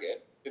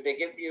target. Did they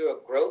give you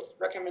a growth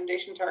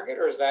recommendation target,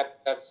 or is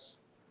that's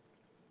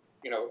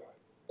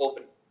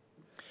open?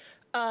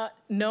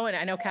 No, and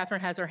I know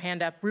Catherine has her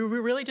hand up. We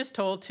were really just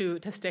told to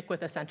stick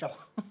with essential.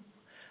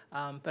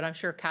 But I'm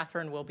sure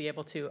Catherine will be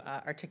able to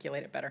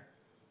articulate it better.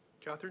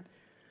 Catherine?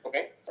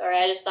 Okay. Sorry,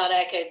 I just thought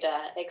I could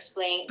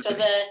explain. So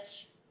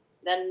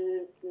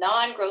the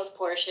non-growth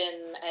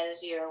portion,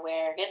 as you're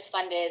aware, gets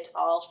funded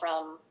all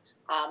from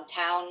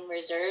town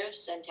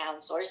reserves and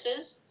town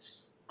sources.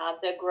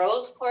 The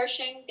growth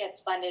portion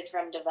gets funded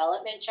from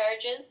development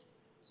charges.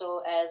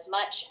 So as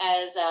much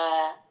as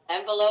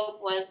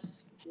envelope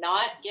was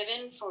not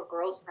given for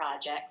growth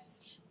projects,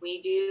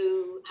 we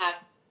do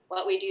have,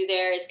 what we do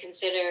there is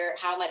consider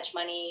how much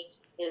money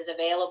is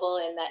available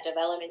in that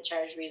development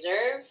charge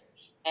reserve,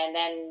 and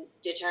then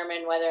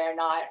determine whether or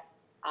not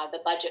the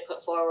budget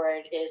put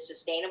forward is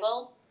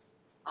sustainable.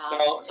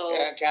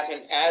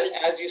 Catherine,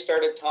 as you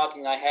started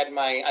talking,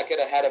 I could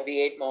have had a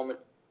V8 moment,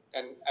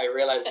 and I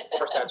realized, of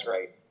course, that's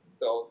right.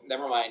 So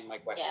never mind my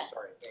question. Yeah.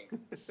 Sorry.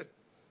 Thanks.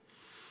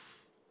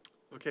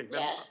 Okay.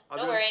 Yeah,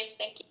 no worries.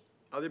 Thank you.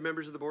 Other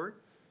members of the board?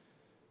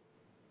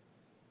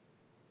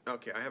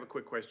 Okay, I have a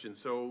quick question.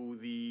 So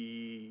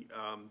the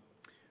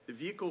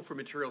vehicle for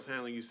materials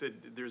handling, you said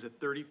there's a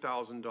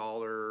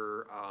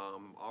 $30,000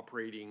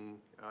 operating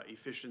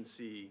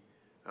efficiency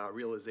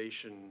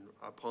realization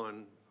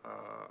upon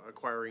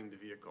acquiring the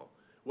vehicle.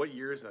 What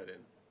year is that in?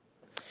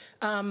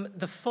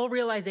 The full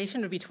realization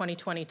would be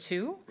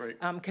 2022. Right.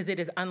 Because it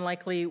is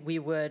unlikely we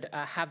would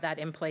have that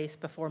in place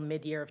before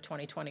mid-year of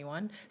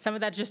 2021. Some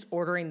of that's just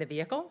ordering the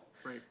vehicle.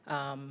 Right.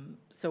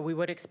 So we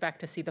would expect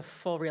to see the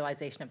full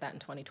realization of that in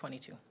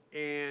 2022.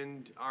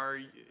 And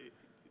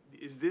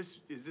is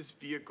this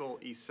vehicle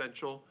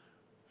essential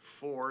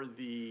for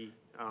the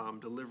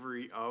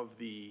delivery of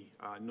the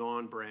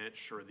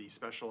non-branch or the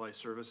specialized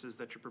services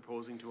that you're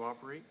proposing to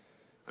operate?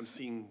 I'm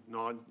seeing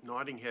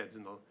nodding heads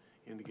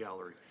in the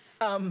gallery.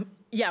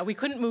 Yeah, we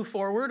couldn't move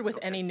forward with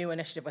any new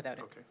initiative without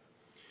it. Okay.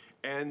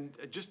 And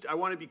I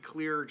want to be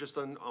clear just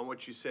on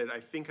what you said. I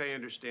think I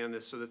understand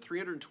this. So the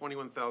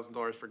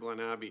 $321,000 for Glen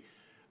Abbey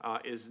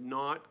is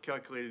not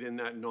calculated in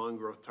that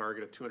non-growth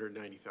target of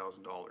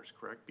 $290,000,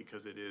 correct?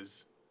 Because it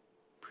is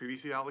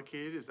previously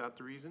allocated. Is that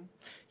the reason?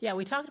 Yeah,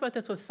 we talked about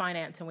this with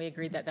finance, and we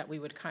agreed that we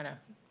would kind of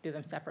do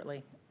them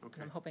separately.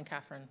 Okay. I'm hoping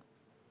Catherine,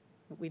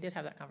 we did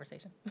have that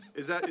conversation.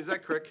 Is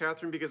that correct,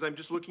 Catherine? Because I'm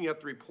just looking at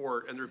the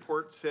report, and the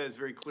report says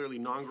very clearly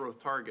non-growth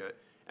target,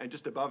 and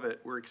just above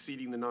it, we're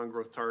exceeding the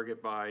non-growth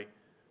target by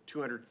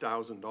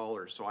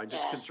 $200,000. So I'm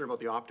just concerned about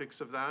the optics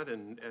of that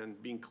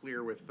and being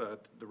clear with the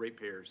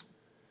ratepayers.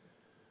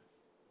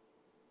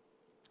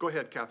 Go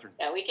ahead, Catherine.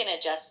 Yeah, we can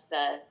adjust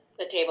the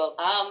table.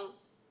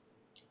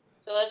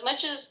 So as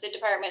much as the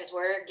departments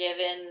were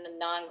given the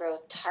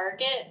non-growth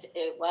target,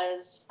 it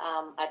was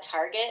a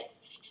target.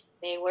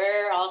 They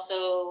were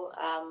also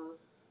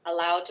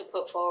allowed to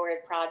put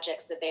forward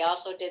projects that they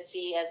also did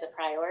see as a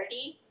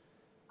priority.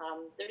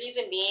 The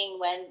reason being,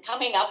 when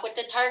coming up with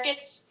the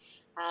targets,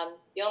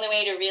 the only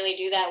way to really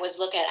do that was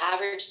look at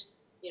average,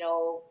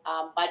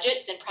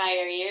 budgets in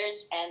prior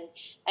years. And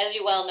as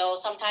you well know,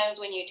 sometimes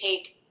when you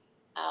take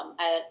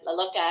a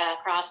look at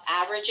across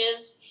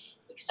averages,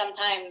 it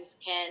sometimes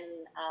can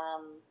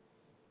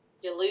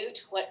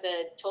dilute what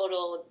the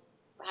total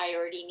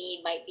priority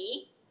need might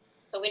be.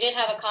 So we did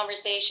have a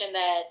conversation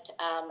that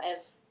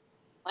as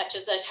much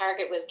as a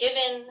target was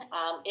given,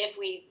 if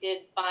we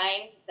did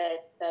find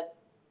that the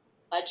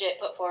budget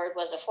put forward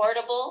was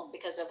affordable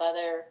because of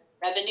other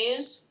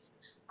revenues,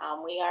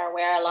 we are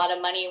aware a lot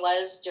of money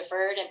was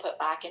deferred and put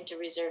back into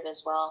reserve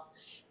as well.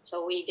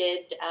 So we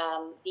did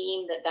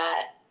deem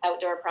that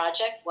outdoor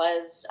project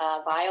was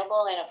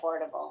viable and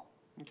affordable.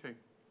 Okay.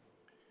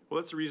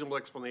 Well, that's a reasonable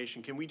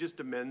explanation. Can we just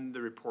amend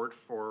the report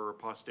for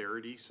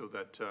posterity so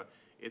that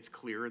it's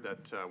clear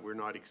that we're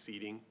not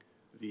exceeding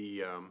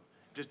the,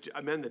 just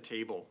amend the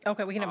table?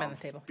 Okay, we can amend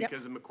the table.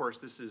 Because of course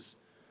this is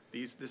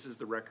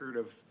the record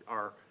of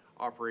our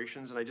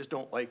operations, and I just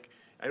don't like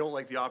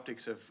the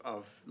optics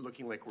of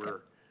looking like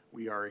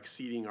we are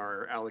exceeding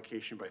our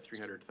allocation by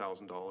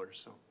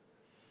 $300,000. So,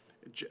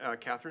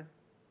 Catherine,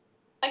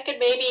 I could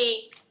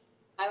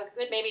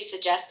maybe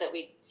suggest that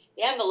the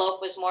envelope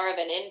was more of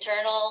an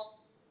internal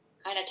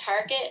kind of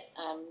target.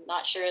 I'm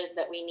not sure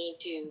that we need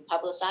to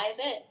publicize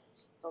it.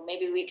 So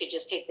maybe we could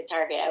just take the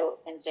target out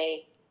and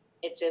say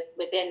it's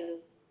within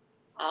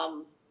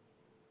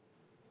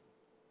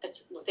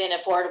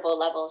affordable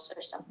levels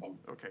or something.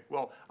 Okay,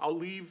 well, I'll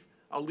leave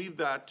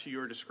that to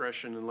your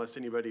discretion unless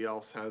anybody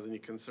else has any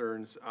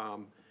concerns,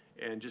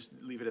 and just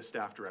leave it as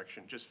staff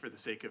direction, just for the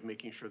sake of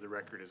making sure the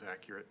record is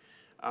accurate.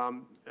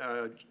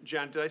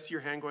 Jan, did I see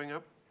your hand going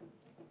up?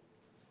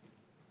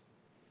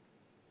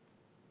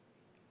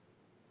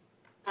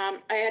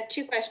 I had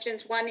two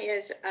questions. One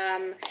is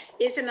an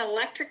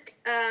electric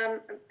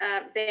van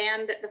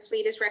that the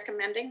fleet is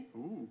recommending?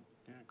 Ooh,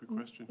 yeah, good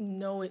question.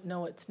 No,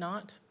 it's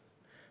not.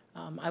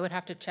 I would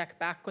have to check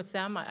back with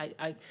them.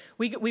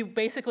 We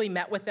basically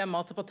met with them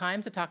multiple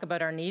times to talk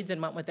about our needs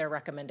and went with their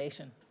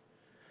recommendation.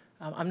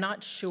 I'm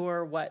not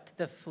sure what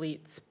the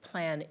fleet's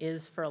plan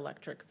is for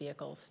electric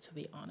vehicles, to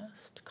be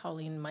honest.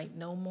 Colleen might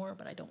know more,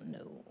 but I don't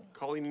know.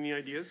 Colleen, any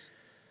ideas?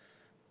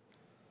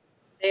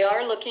 They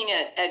are looking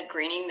at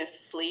greening the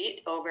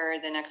fleet over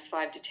the next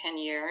 5 to 10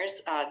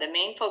 years. The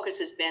main focus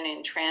has been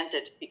in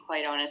transit, to be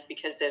quite honest,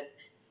 because of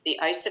the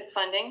ISIP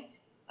funding,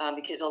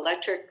 because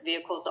electric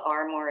vehicles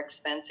are more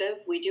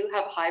expensive. We do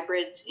have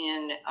hybrids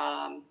in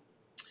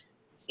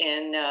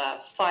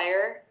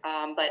fire,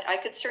 but I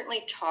could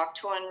certainly talk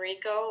to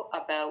Enrico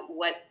about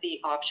what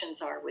the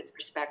options are with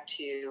respect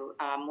to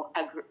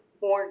a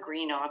more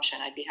green option.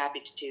 I'd be happy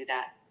to do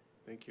that.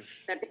 Thank you.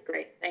 That'd be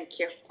great. Thank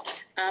you.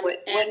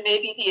 What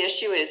maybe the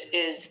issue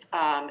is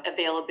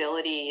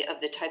availability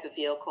of the type of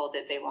vehicle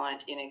that they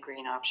want in a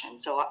green option.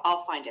 So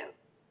I'll find out.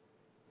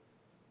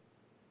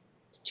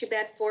 It's too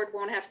bad Ford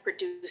won't have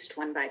produced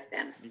one by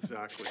then.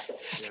 Exactly.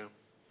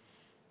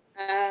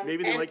 Yeah.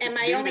 Maybe they like to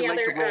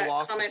roll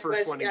off the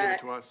first one and give it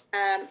to us.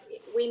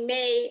 We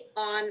may,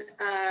 on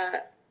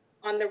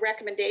the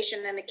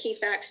recommendation and the key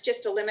facts,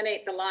 just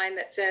eliminate the line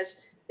that says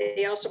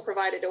they also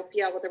provided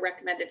OPL with a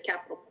recommended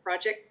capital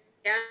project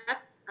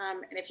gap.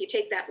 And if you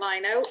take that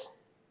line out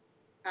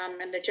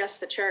and adjust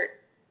the chart,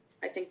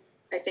 I think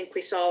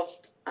we solve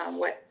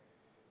what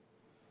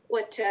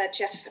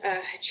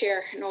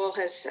Chair Noel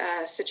has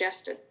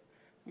suggested.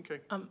 Okay.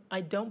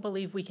 I don't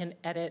believe we can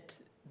edit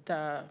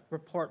the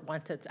report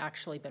once it's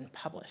actually been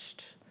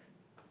published.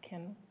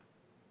 Can?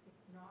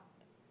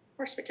 Of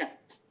course we can.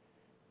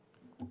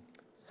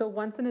 So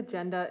once an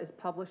agenda is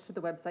published to the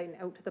website and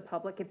out to the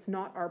public, it's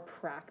not our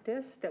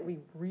practice that we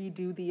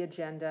redo the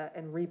agenda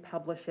and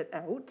republish it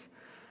out.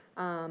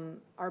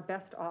 Our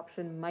best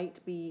option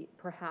might be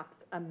perhaps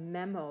a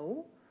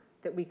memo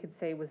that we could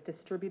say was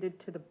distributed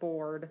to the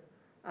board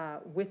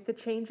with the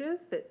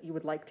changes that you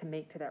would like to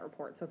make to that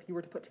report. So if you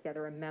were to put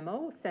together a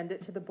memo, send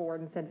it to the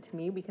board and send it to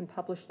me, we can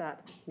publish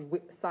that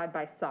side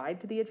by side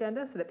to the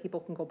agenda so that people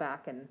can go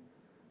back and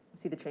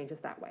see the changes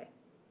that way.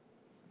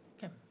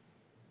 Okay.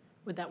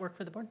 Would that work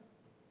for the board?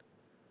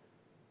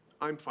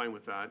 I'm fine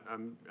with that.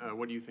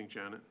 What do you think,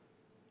 Janet?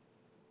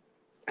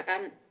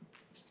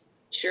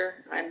 Sure.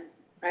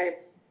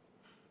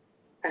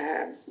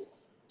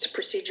 It's a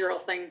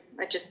procedural thing.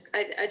 I just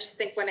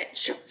think when it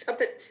shows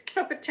up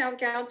at town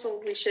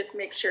council, we should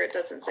make sure it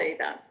doesn't say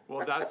that.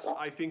 Well,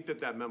 I think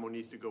that memo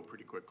needs to go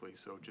pretty quickly.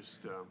 So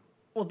just.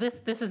 Well,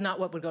 this is not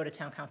what would go to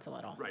town council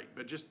at all. Right,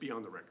 but just be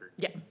on the record.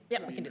 Yeah,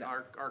 we can do that.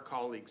 Our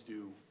colleagues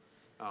do,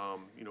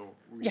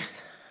 read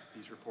yes.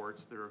 these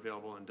reports. They're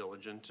available and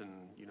diligent,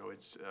 and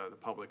it's the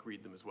public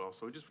read them as well.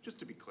 So just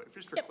to be clear,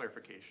 just for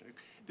clarification,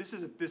 this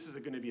is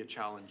going to be a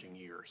challenging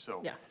year.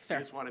 So fair. I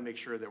just want to make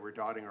sure that we're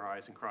dotting our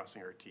I's and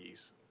crossing our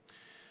T's.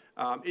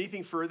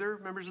 Anything further,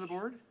 members of the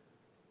board?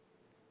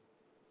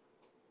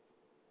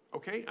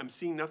 Okay, I'm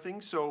seeing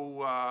nothing.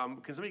 So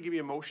can somebody give me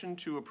a motion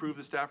to approve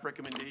the staff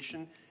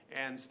recommendation?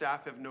 And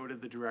staff have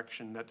noted the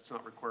direction that's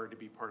not required to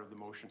be part of the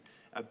motion.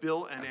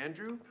 Bill and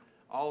Andrew,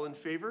 all in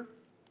favor?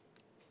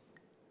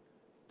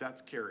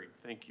 That's carried.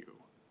 Thank you.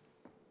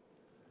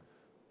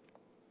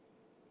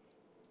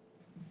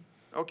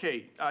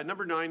 Okay,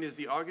 number 9 is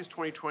the August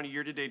 2020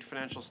 year-to-date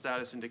financial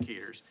status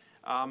indicators.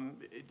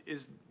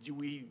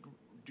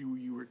 Do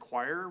you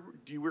require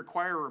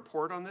a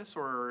report on this,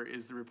 or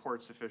is the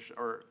report sufficient?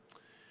 Or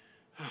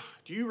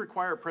do you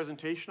require a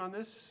presentation on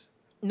this?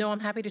 No, I'm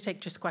happy to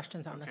take just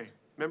questions on this.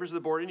 Members of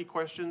the board, any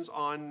questions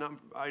on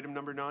item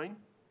number 9?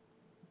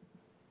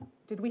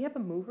 Did we have a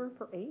mover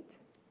for 8?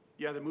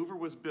 Yeah, the mover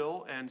was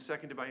Bill and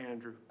seconded by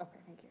Andrew. Okay,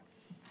 thank you.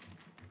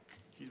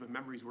 Geez, my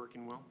memory's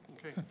working well.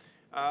 Okay.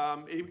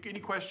 Any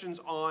questions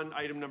on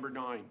item number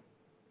 9?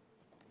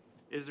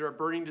 Is there a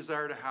burning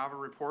desire to have a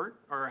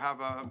report or have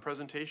a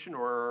presentation,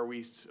 or are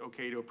we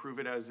okay to approve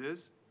it as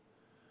is?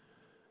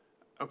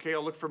 Okay,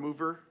 I'll look for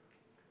mover.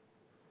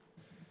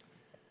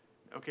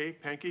 Okay,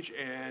 Pankage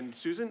and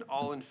Susan,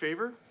 all in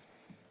favor?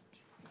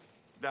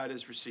 That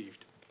is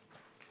received.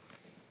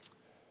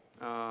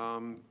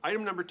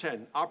 Item number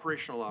 10,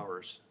 operational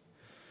hours.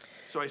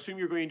 So I assume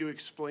you're going to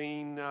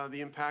explain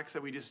the impacts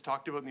that we just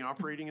talked about in the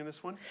operating in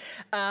this one?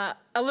 A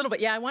little bit,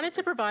 yeah. I wanted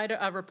to provide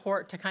a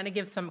report to kind of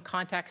give some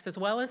context as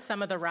well as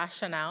some of the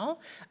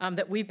rationale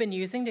that we've been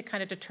using to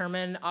kind of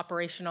determine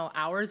operational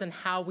hours and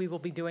how we will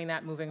be doing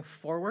that moving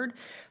forward.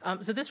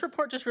 So this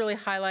report just really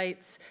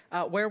highlights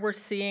where we're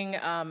seeing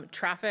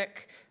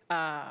traffic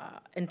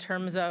in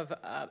terms of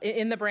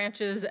in the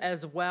branches,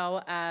 as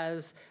well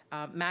as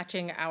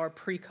matching our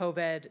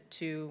pre-COVID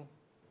to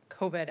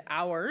COVID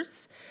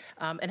hours,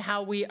 and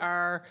how we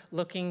are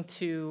looking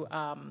to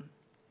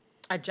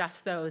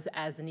adjust those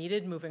as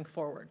needed moving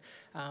forward.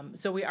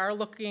 So we are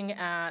looking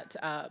at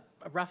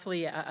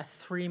roughly a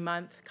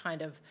 3-month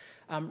kind of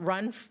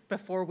run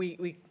before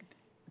we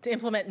to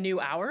implement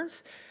new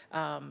hours.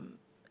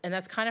 And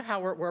that's kind of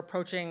how we're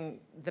approaching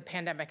the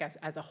pandemic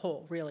as a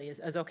whole, really,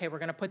 as okay, we're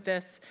going to put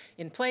this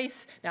in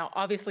place. Now,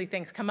 obviously,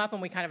 things come up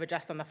and we kind of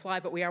adjust on the fly,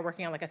 but we are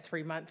working on like a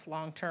 3-month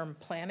long-term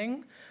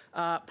planning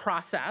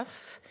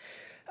process.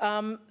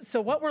 So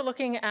what we're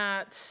looking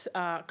at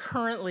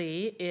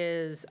currently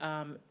is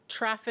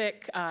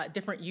traffic,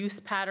 different use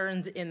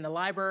patterns in the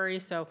library.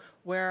 So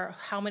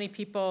how many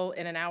people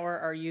in an hour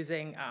are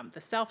using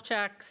the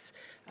self-checks,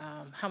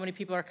 how many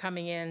people are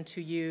coming in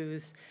to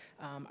use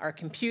our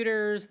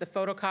computers, the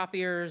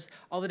photocopiers,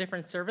 all the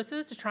different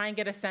services to try and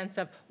get a sense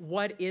of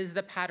what is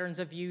the patterns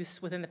of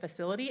use within the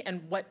facility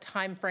and what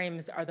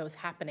timeframes are those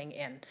happening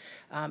in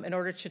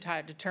order to try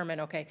to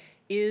determine, okay,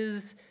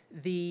 is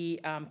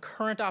the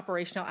current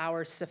operational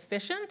hours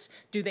sufficient?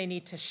 Do they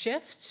need to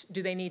shift?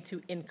 Do they need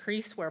to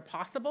increase where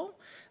possible?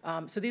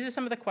 So these are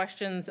some of the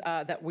questions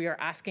that we are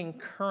asking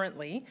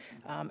currently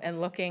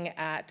and looking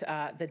at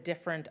the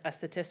different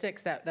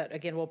statistics that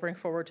again, we'll bring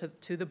forward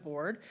to the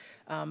board.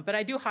 But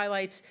I do highlight,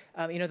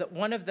 that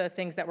one of the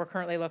things that we're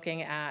currently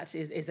looking at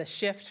is a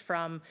shift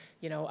from,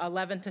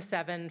 11 to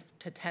 7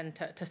 to 10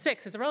 to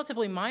 6. It's a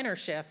relatively minor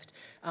shift,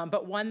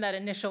 but one that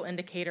initial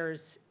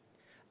indicators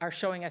are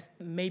showing us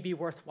may be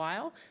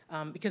worthwhile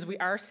because we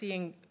are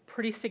seeing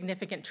pretty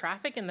significant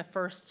traffic in the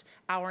first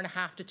hour and a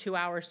half to 2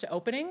 hours to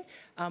opening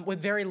with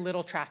very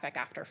little traffic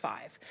after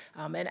 5.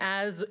 And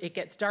as it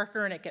gets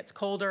darker and it gets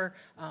colder,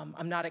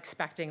 I'm not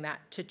expecting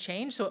that to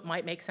change. So it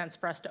might make sense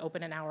for us to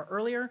open an hour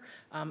earlier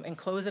and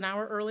close an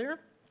hour earlier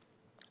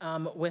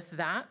with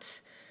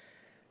that.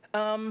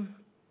 But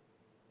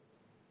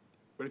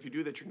if you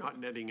do that, you're not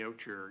netting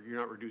out you're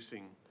not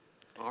reducing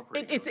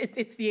operating hours.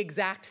 It's the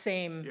exact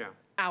same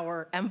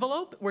hour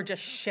envelope. We're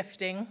just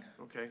shifting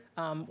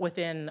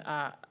within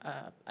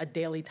a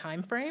daily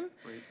time frame.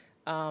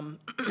 Right.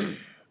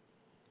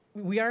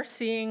 We are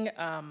seeing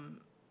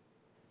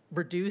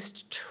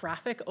reduced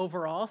traffic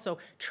overall. So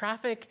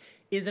traffic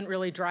isn't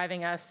really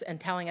driving us and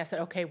telling us that,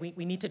 okay,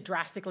 we need to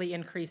drastically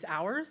increase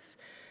hours.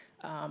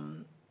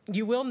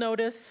 You will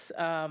notice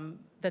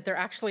that there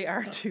actually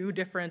are two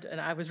different, and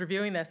I was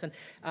reviewing this, and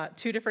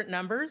two different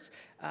numbers.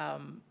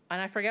 And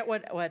I forget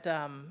what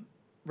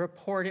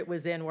report it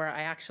was in where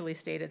I actually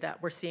stated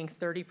that we're seeing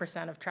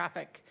 30% of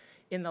traffic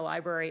in the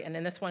library, and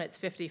in this one it's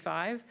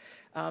 55.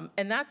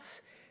 And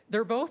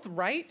they're both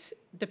right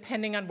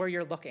depending on where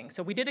you're looking.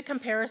 So we did a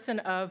comparison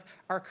of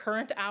our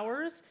current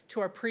hours to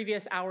our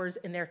previous hours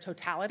in their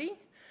totality.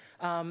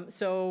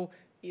 So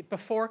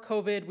before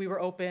COVID, we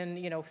were open,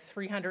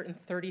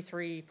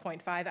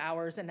 333.5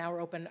 hours, and now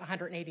we're open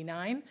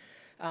 189.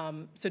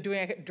 So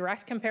doing a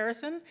direct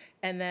comparison,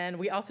 and then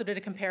we also did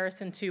a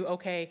comparison to,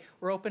 okay,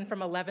 we're open from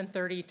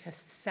 11:30 to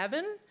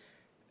 7,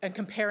 and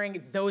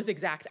comparing those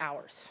exact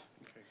hours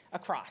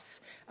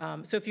across.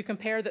 So if you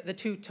compare the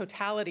two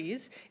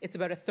totalities, it's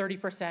about a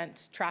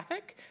 30%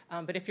 traffic,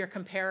 but if you're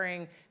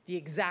comparing the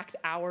exact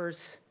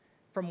hours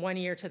from one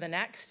year to the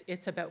next,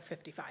 it's about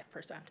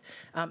 55%.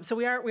 So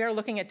we are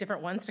looking at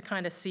different ones to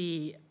kind of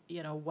see,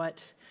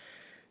 what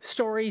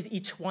stories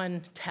each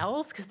one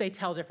tells, because they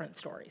tell different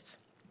stories.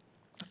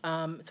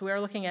 So we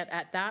are looking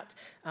at that.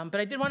 But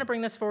I did want to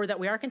bring this forward that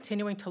we are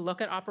continuing to look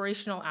at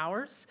operational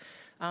hours.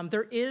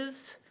 There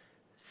is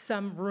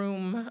some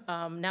room,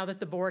 now that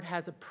the board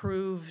has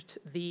approved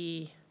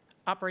the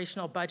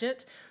operational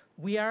budget,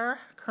 we are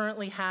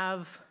currently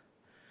have,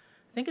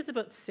 I think it's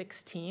about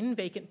 16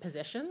 vacant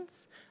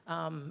positions,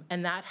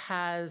 and that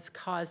has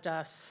caused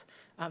us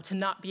to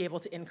not be able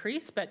to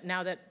increase. But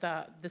now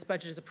that this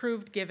budget is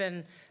approved,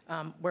 given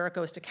where it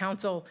goes to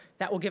council,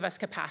 that will give us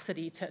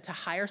capacity to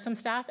hire some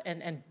staff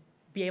and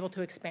be able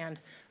to expand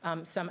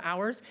some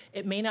hours.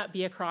 It may not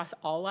be across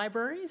all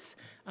libraries.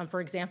 For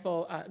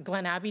example,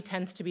 Glen Abbey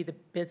tends to be the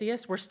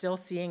busiest. We're still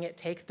seeing it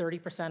take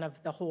 30% of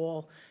the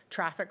whole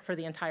traffic for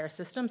the entire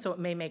system, so it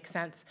may make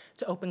sense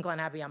to open Glen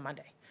Abbey on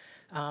Monday.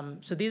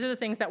 So these are the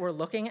things that we're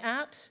looking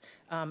at,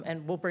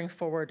 and we'll bring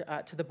forward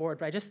to the board.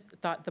 But I just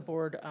thought the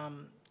board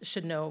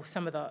should know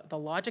some of the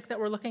logic that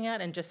we're looking at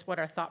and just what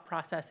our thought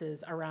process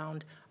is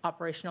around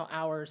operational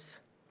hours.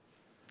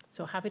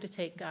 So happy to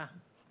take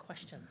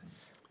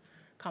questions,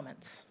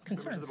 comments,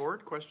 concerns. Members of the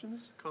board,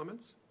 questions,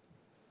 comments?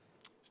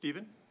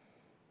 Stephen?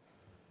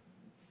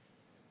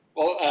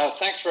 Well,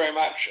 thanks very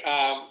much.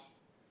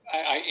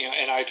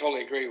 and I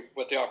totally agree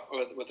with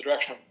the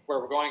direction of where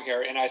we're going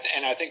here. And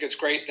I think it's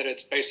great that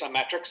it's based on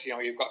metrics. You know,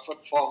 you've got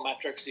footfall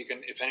metrics. You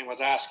can, if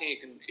anyone's asking,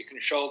 you can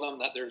show them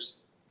that there's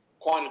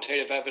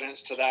quantitative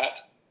evidence to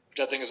that, which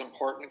I think is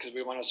important because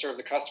we want to serve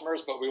the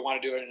customers, but we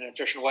want to do it in an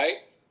efficient way.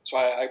 So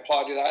I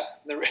applaud you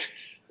that. The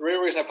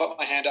real reason I put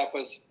my hand up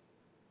was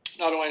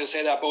not only to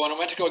say that, but when I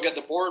went to go get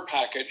the board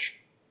package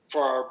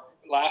for our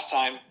last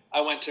time,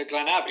 I went to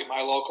Glen Abbey,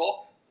 my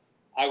local.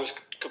 I was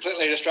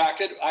completely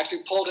distracted. I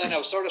actually pulled in. I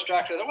was so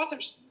distracted. Well,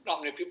 there's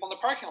not many people in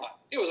the parking lot.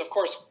 It was, of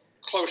course,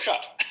 closed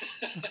shut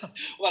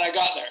when I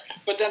got there.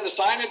 But then the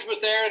signage was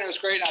there, and it was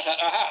great. And I thought,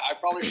 aha, I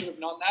probably should have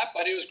known that,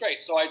 but it was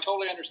great. So I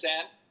totally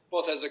understand,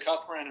 both as a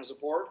customer and as a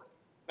board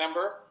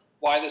member,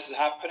 why this is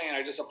happening. And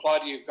I just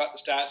applaud you. You've got the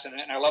stats, and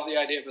I love the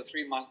idea of the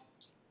 3-month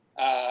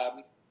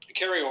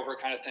carryover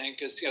kind of thing,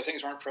 because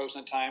things aren't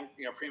frozen in time.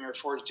 Premier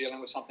Ford's dealing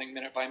with something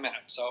minute by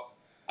minute. So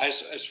I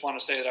just want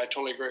to say that I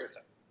totally agree with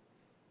it.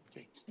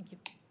 Okay. Thank you.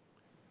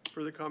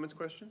 Further comments,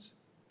 questions?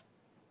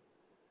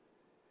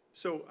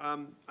 So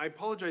I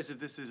apologize if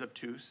this is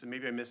obtuse, and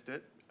maybe I missed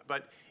it,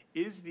 but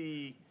is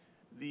the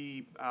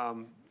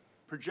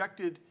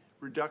projected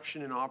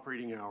reduction in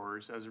operating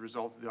hours as a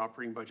result of the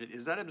operating budget,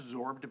 is that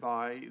absorbed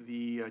by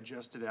the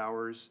adjusted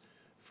hours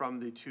from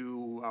the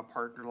two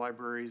partner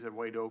libraries at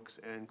White Oaks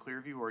and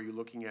Clearview, or are you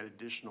looking at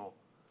additional?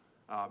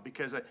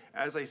 Because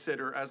as I said,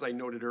 or as I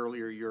noted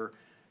earlier, your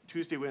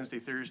Tuesday, Wednesday,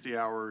 Thursday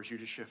hours, you're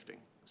just shifting.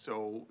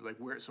 So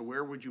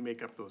where would you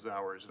make up those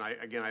hours? And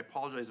I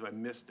apologize if I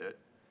missed it.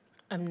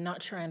 I'm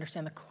not sure I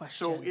understand the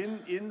question. So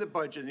in the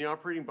budget, in the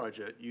operating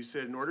budget, you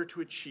said in order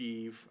to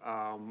achieve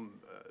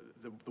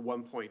the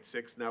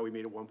 1.6, now we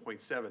made it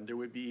 1.7, there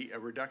would be a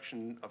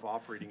reduction of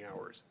operating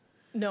hours.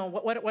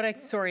 No,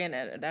 sorry,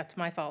 and that's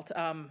my fault.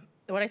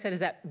 What I said is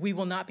that we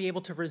will not be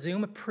able to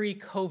resume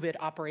pre-COVID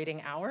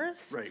operating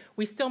hours. Right.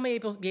 We still may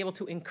be able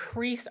to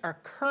increase our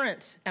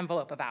current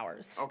envelope of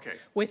hours. Okay.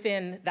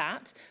 Within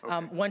that,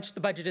 Okay. Once the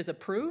budget is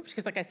approved,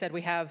 because like I said,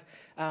 we have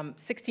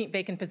 16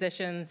 vacant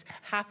positions,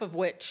 half of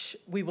which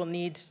we will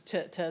need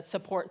to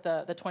support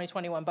the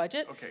 2021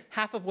 budget. Okay.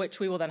 Half of which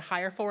we will then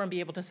hire for and be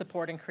able to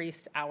support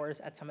increased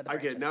hours at some of the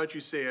branches. I get it. Now that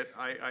you say it,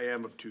 I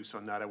am obtuse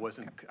on that. I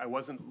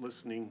wasn't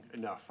listening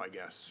enough, I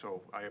guess.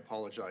 So I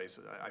apologize.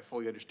 I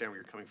fully understand where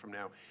you're coming from now.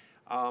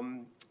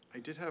 I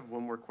did have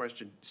one more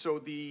question. So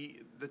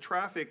the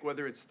traffic,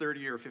 whether it's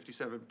 30 or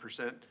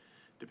 57%,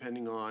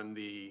 depending on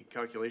the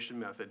calculation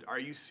method, are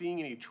you seeing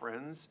any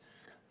trends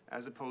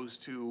as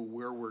opposed to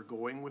where we're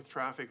going with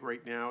traffic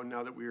right now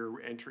that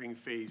we're entering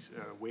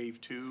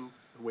wave 2,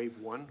 wave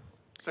 1,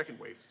 second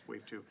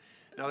wave 2?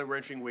 Now that we're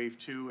entering wave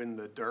 2 and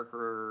the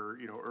darker,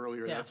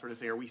 earlier, Yeah. that sort of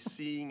thing, are we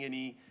seeing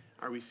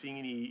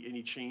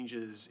any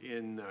changes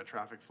in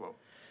traffic flow?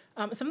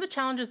 Some of the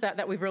challenges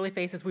that we've really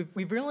faced is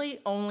we've really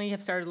only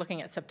have started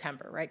looking at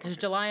September, right? Because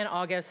July and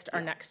August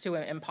are next to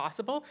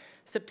impossible.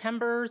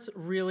 September's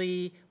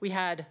really, we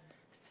had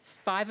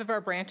 5 of our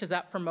branches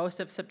up for most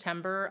of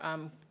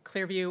September.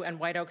 Clearview and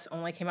White Oaks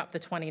only came up the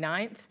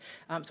 29th.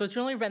 So it's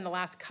really been the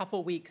last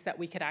couple weeks that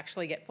we could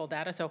actually get full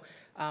data. So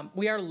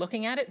we are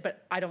looking at it,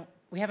 but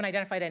we haven't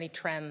identified any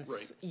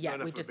trends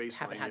yet. We just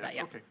haven't had that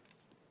yet.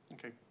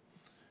 Okay.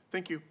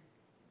 Thank you.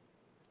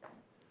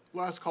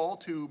 Last call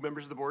to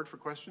members of the board for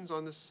questions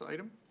on this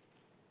item.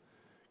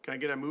 Can I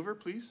get a mover,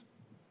 please?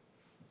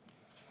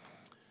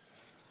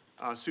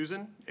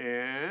 Susan,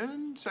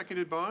 and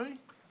seconded by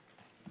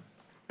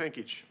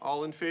Pankage.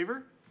 All in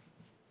favor?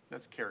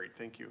 That's carried.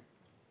 Thank you.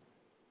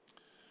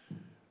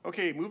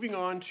 Okay, moving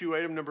on to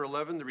item number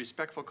 11, the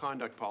respectful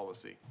conduct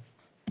policy.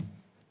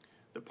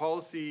 The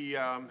policy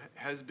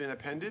has been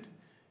appended,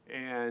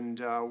 and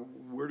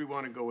where do we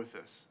want to go with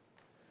this?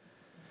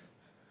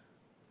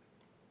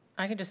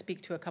 I can just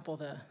speak to a couple of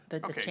the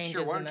changes. Okay,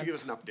 sure. Why don't you give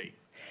us an update?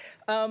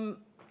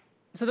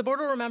 So the board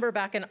will remember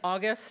back in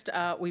August,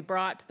 we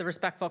brought the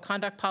respectful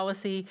conduct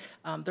policy.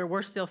 There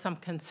were still some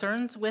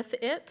concerns with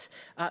it,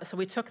 so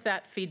we took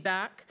that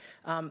feedback.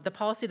 The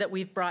policy that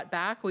we've brought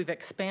back, we've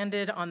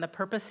expanded on the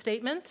purpose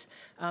statement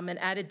and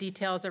added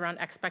details around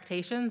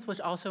expectations, which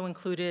also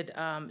included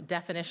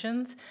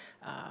definitions.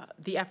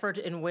 The effort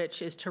in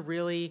which is to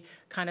really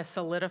kind of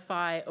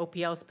solidify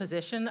OPL's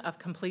position of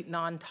complete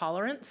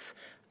non-tolerance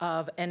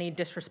of any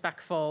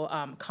disrespectful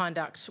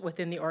conduct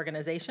within the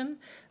organization.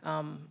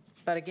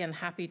 But again,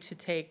 happy to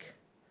take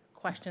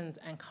questions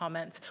and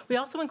comments. We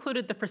also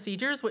included the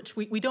procedures, which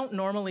we don't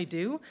normally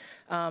do,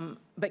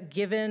 but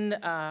given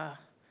the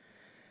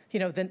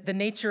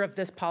nature of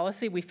this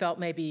policy, we felt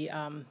maybe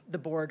the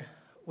board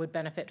would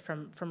benefit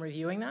from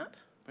reviewing that.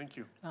 Thank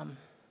you.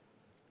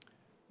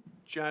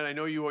 Jan, I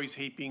know you always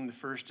hate being the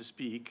first to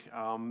speak,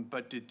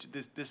 but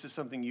this is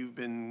something you've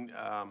been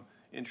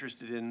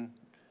interested in.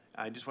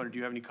 I just wondered, do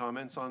you have any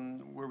comments on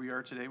where we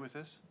are today with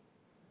this?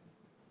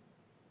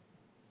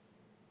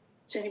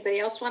 Does anybody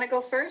else want to go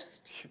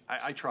first?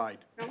 I tried.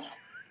 No?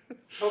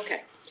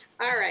 Okay.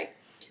 All right.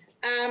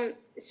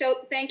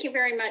 So thank you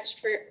very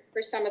much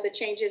for some of the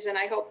changes, and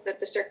I hope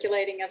that the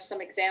circulating of some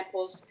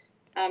examples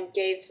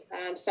gave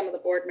some of the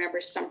board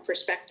members some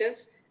perspective.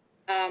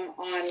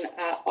 on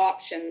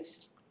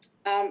options.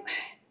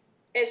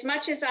 As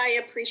much as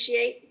I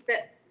appreciate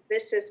that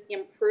this has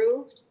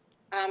improved,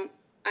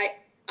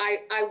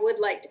 I would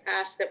like to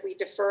ask that we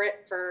defer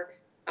it for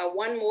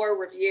one more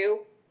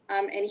review,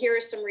 and here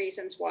are some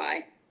reasons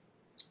why.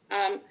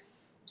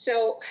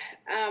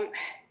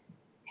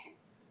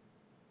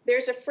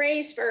 There's a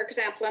phrase, for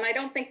example, and I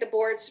don't think the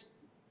boards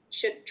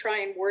should try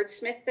and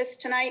wordsmith this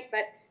tonight,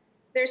 but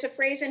there's a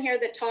phrase in here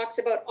that talks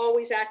about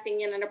always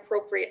acting in an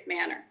appropriate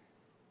manner.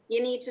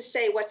 You need to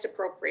say what's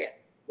appropriate.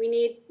 We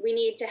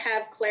need to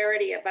have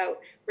clarity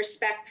about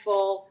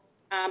respectful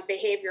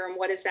behavior and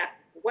what is that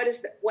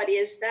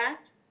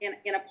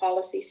in a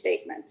policy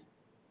statement.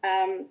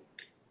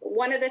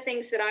 One of the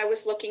things that I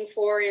was looking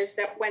for is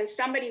that when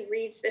somebody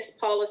reads this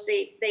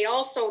policy, they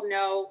also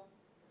know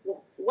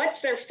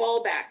what's their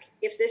fallback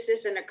if this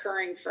isn't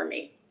occurring for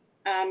me.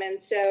 And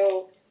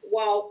so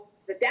while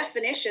the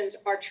definitions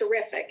are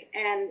terrific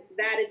and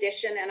that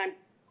addition, and I'm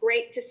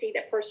great to see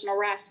that personal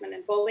harassment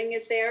and bullying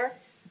is there,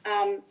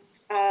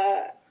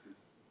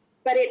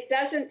 but it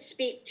doesn't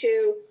speak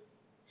to,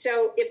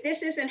 so if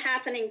this isn't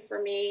happening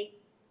for me,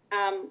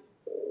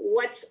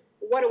 what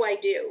do I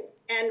do?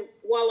 And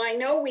while I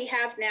know we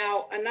have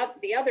now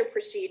the other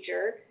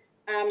procedure,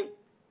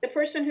 the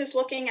person who's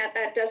looking at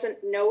that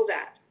doesn't know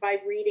that by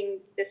reading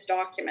this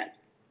document.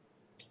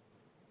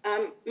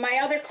 My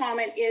other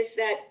comment is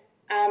that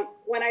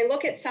when I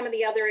look at some of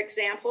the other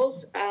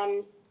examples,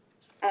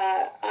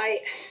 I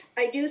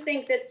do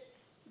think that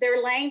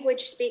their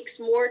language speaks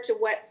more to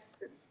what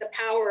the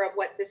power of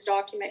what this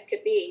document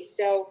could be.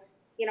 So,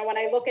 you know, when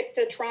I look at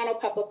the Toronto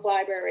Public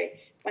Library,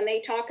 when they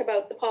talk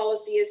about the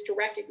policy is to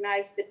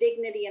recognize the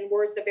dignity and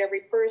worth of every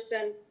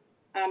person,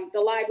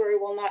 the library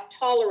will not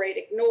tolerate,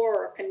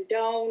 ignore, or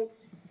condone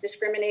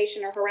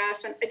discrimination or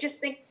harassment. I just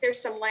think there's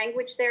some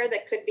language there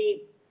that could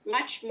be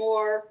much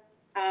more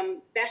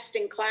best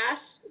in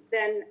class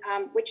than,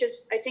 which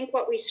is, I think,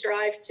 what we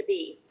strive to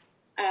be.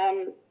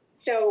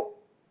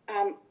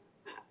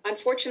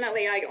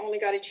 Unfortunately, I only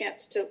got a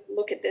chance to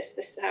look at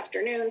this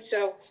afternoon,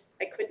 so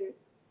I couldn't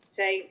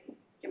say,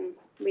 can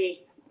we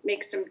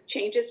make some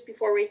changes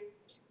before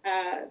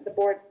the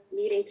board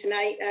meeting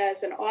tonight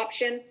as an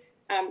option.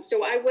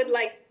 So I would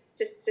like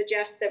to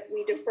suggest that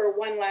we defer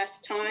one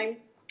last time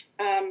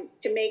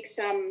to make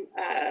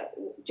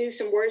do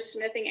some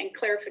wordsmithing and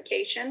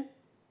clarification.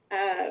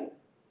 And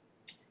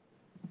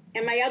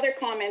my other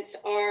comments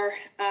are,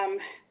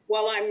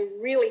 while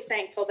I'm really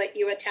thankful that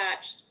you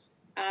attached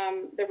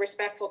the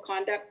respectful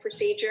conduct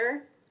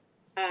procedure,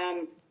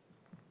 I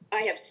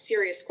have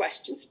serious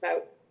questions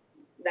about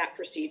that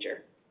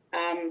procedure.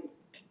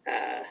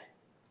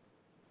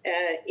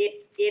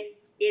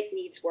 It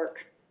needs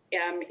work.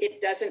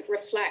 It doesn't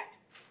reflect.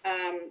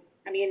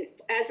 I mean,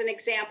 as an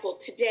example,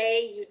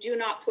 today you do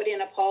not put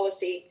in a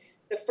policy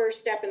the first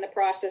step in the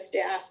process to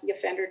ask the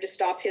offender to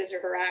stop his or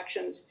her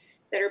actions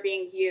that are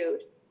being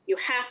viewed. You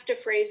have to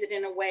phrase it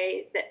in a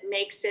way that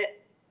makes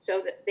it so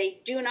that they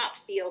do not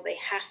feel they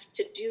have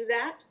to do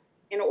that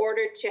in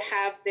order to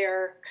have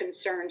their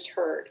concerns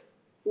heard.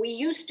 We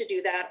used to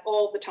do that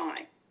all the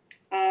time.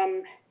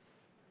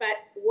 But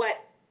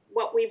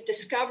what we've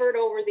discovered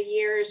over the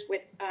years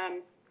with,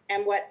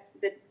 and what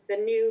the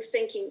new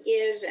thinking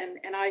is,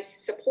 and I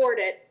support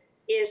it,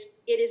 is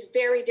it is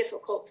very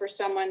difficult for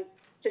someone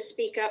to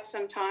speak up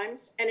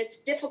sometimes. And it's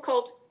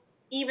difficult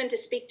even to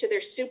speak to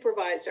their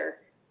supervisor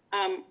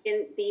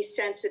in these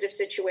sensitive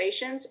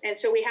situations. And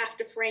so we have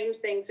to frame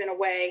things in a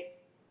way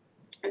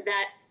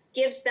that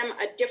gives them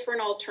a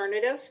different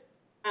alternative,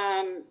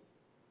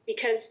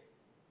 because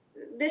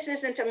this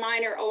isn't a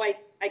minor, oh,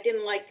 I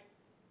didn't like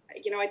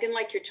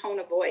your tone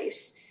of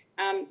voice.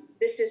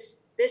 This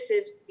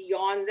is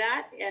beyond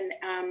that.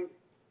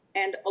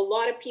 And a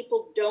lot of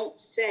people don't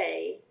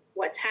say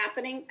what's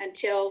happening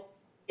until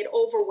it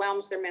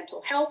overwhelms their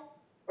mental health,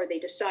 or they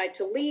decide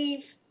to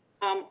leave,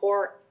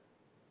 or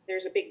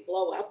there's a big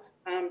blow up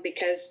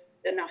because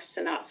enough's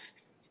enough.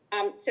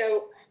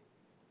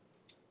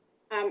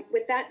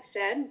 With that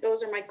said,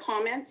 those are my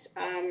comments,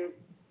 and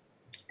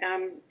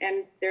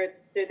they're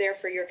there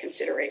for your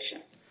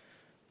consideration.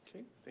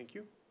 Okay, thank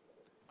you.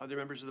 Other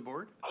members of the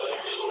board?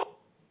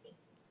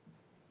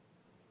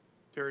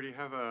 Tara, do you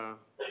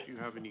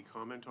have any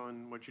comment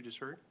on what you just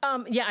heard?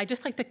 Yeah, I'd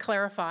just like to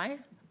clarify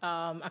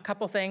a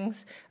couple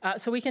things.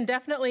 So we can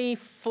definitely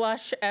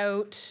flush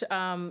out,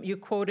 you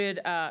quoted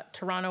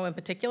Toronto in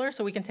particular,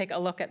 so we can take a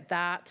look at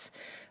that.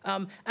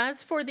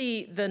 As for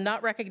the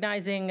not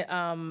recognizing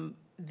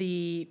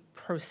the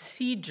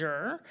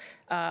procedure,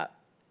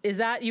 is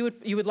that you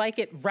would like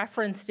it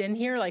referenced in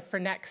here, like for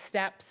next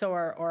steps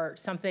or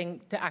something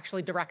to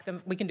actually direct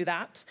them? We can do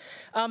that.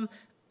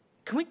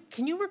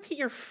 Can you repeat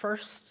your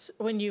first,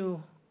 when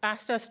you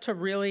asked us to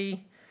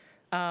really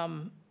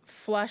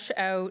flush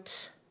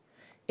out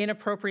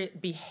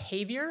inappropriate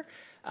behavior?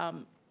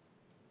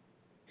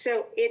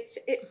 So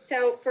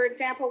so for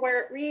example,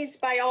 where it reads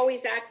by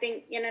always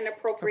acting in an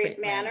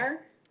appropriate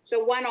manner.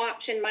 So one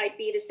option might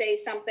be to say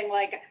something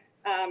like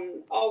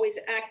always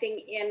acting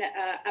in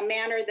a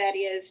manner that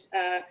is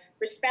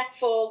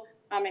respectful,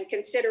 and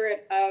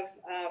considerate of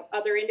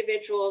other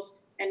individuals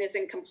and is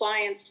in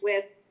compliance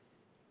with,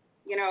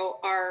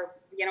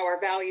 our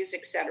values,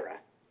 et cetera.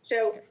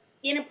 So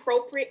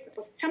inappropriate,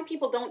 some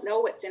people don't know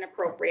what's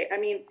inappropriate. I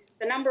mean,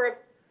 the number of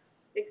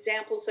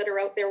examples that are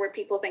out there where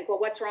people think, well,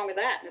 what's wrong with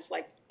that? And it's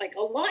like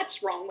a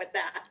lot's wrong with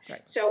that.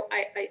 Right. So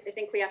I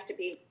think we have to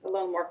be a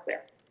little more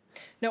clear.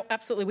 No,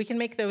 absolutely. We can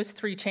make those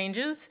 3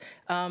 changes.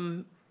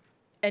 And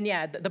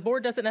yeah, the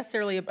board doesn't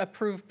necessarily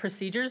approve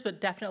procedures,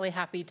 but definitely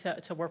happy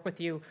to work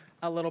with you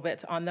a little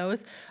bit on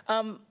those.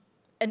 And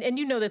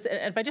you know this,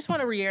 but I just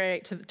want to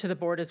reiterate to the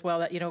board as well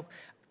that,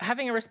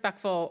 having a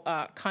respectful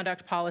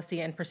conduct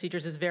policy and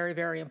procedures is very,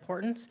 very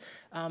important.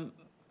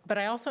 But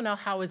I also know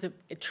how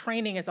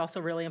training is also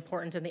really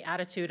important, and the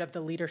attitude of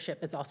the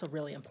leadership is also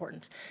really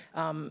important.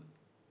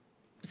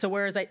 So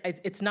whereas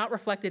it's not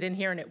reflected in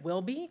here, and it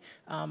will be,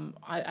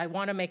 I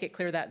want to make it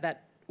clear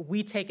that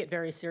we take it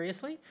very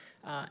seriously,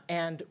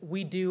 and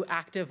we do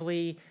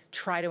actively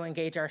try to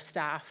engage our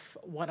staff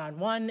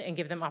one-on-one and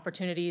give them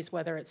opportunities,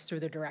 whether it's through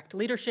the direct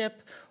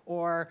leadership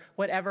or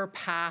whatever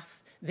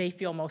path they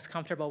feel most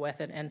comfortable with.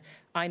 And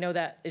I know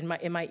that in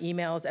my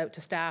emails out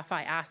to staff,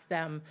 I ask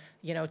them,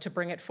 to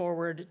bring it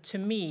forward to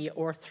me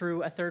or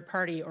through a third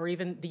party or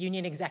even the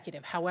union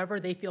executive, however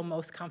they feel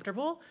most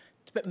comfortable,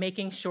 but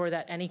making sure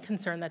that any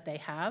concern that they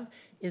have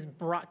is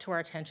brought to our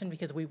attention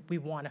because we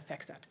want to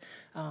fix it.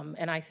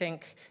 And I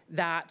think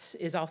that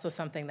is also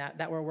something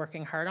that we're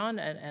working hard on,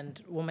 and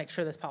we'll make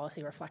sure this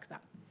policy reflects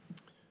that.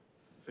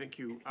 Thank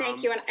you.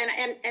 Thank you.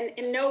 And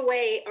in no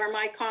way are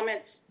my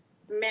comments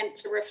meant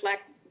to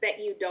reflect that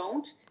you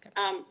don't.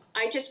 Okay.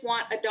 I just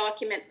want a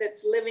document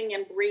that's living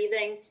and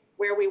breathing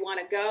where we want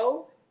to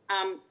go,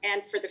 and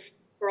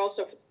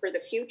also for the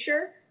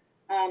future.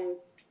 And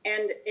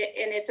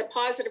it's a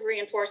positive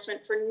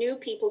reinforcement for new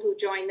people who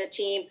join the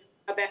team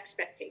of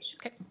expectation.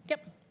 Okay.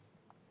 Yep.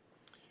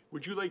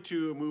 Would you like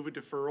to move a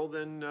deferral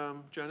then,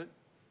 Janet?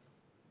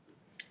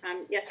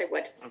 Yes, I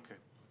would. Okay.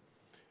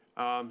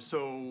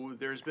 So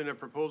there's been a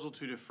proposal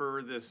to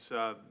defer this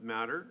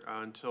matter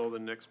until the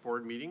next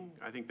board meeting.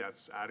 I think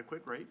that's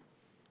adequate, right?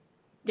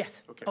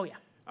 Yes. Okay. Oh,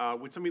 yeah.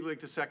 Would somebody like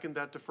to second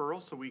that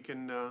deferral so we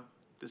can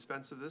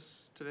dispense of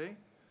this today?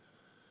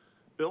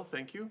 Bill,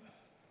 thank you.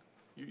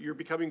 You're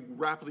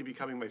rapidly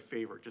becoming my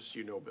favorite, just so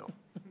you know, Bill,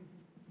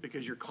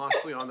 because you're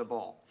constantly on the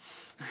ball.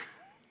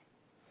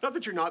 Not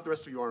that you're not, the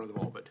rest of you aren't on the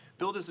ball, but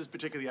Bill is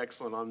particularly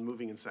excellent on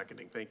moving and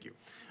seconding. Thank you.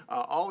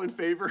 All in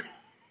favor?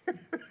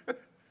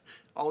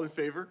 All in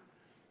favor?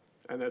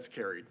 And that's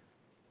carried.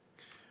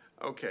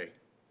 Okay.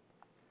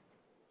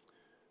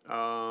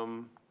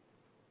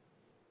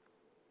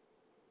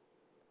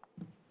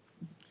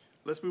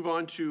 Let's move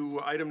on to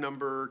item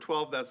number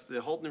 12. That's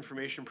the Halton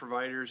Information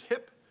Providers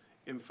HIP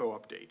info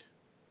update.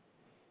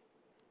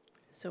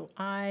 So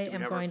I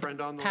am going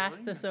to pass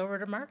this over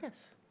to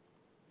Marcus.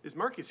 Is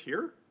Marcus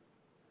here?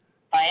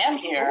 I am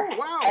here. Oh,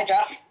 wow. Hi,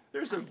 Jeff.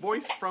 There's a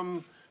voice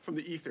from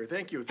the ether.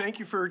 Thank you. Thank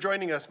you for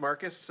joining us,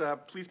 Marcus.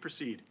 Please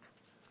proceed.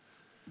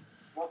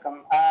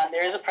 Welcome.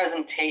 There is a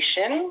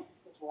presentation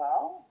as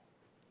well.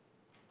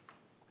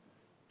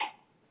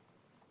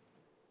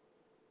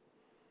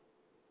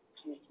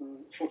 So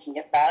if we can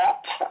get that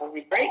up, that would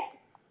be great.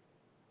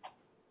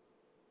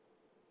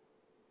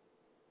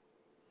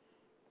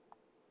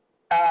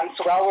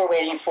 So while we're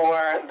waiting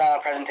for the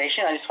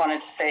presentation, I just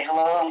wanted to say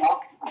hello and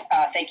welcome.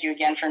 Thank you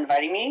again for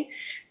inviting me.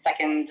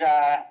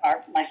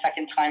 My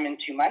second time in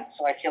 2 months,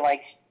 so I feel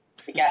like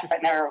the guest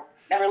that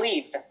never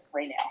leaves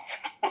right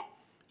now.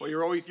 Well,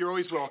 you're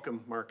always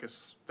welcome,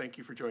 Marcus. Thank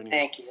you for joining us.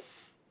 Thank you.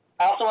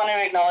 I also want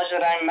to acknowledge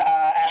that I'm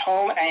at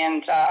home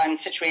and I'm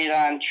situated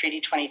on Treaty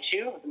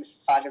 22 with the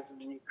Mississaugas of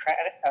the New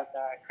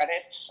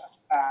Credit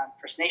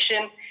First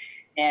Nation,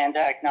 and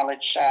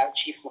acknowledge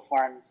Chief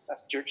LaForme's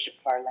stewardship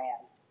of our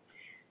land.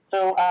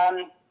 So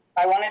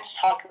I wanted to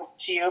talk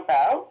to you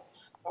about.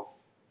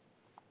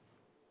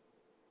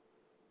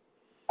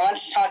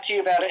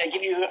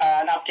 Give you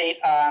an update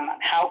on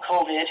how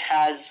COVID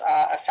has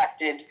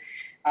affected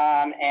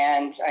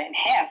and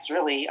enhanced,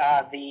 really,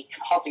 the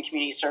Halton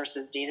Community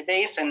Services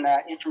database and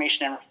the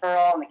information and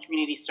referral and the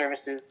community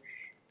services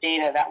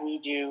data that we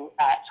do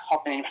at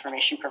Halton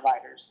Information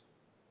Providers.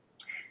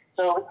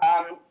 So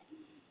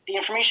the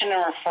information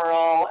and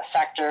referral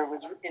sector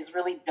is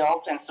really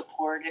built and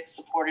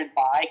supported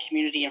by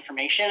community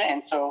information.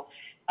 And so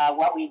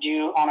what we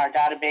do on our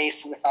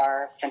database with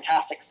our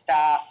fantastic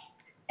staff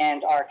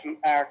and our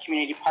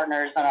community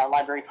partners and our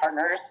library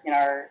partners in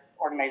our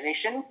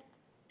organization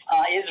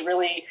is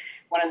really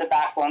one of the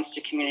backbones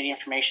to community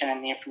information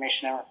and the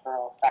information and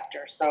referral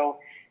sector. So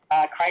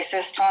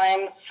crisis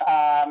times,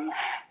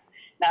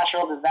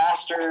 natural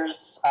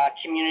disasters,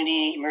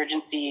 community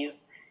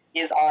emergencies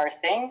is our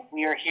thing.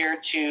 We are here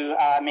to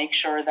make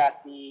sure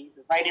that the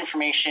right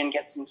information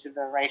gets into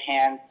the right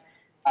hands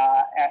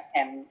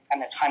and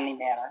in a timely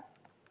manner.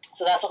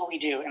 So that's what we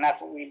do, and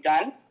that's what we've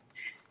done.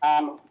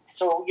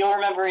 So you'll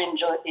remember in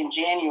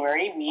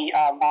January, we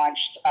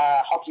launched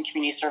Halton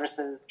Community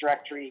Services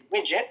Directory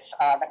widget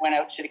that went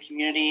out to the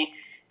community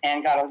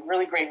and got a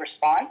really great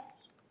response.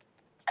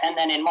 And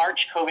then in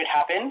March, COVID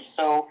happened.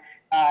 So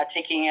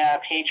taking a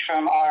page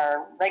from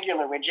our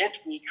regular widget,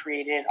 we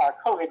created our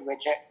COVID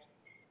widget.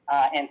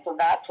 And so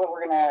that's what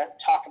we're going to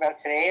talk about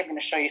today. I'm going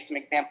to show you some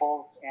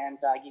examples and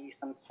give you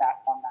some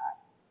stats on that.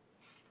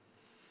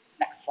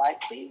 Next slide,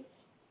 please.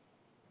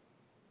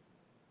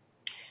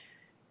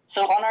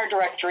 So on our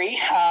directory,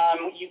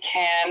 you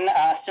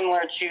can,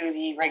 similar to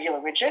the regular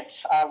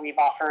widget, we've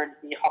offered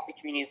the Oakville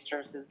Community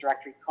Services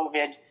Directory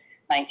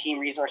COVID-19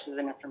 Resources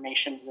and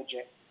Information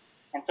widget.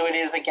 And so it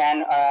is,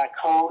 again, a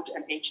code,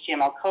 an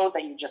HTML code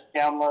that you just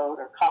download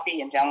or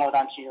copy and download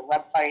onto your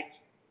website.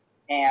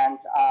 And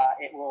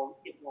it will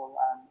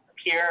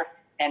appear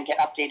and get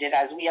updated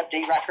as we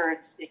update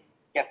records. It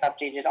gets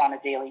updated on a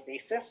daily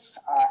basis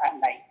at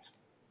night.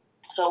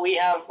 So we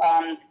have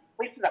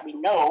places that we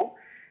know,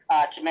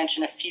 to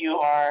mention a few,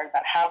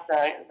 that have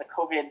the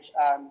COVID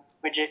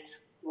widget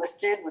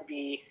listed would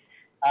be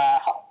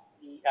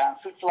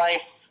Food for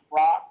Life,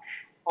 ROC,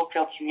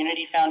 Oakville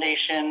Community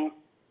Foundation,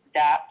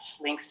 DAPT,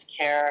 Links to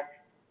Care,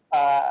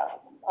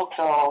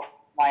 Oakville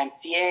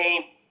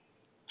YMCA,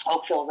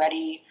 Oakville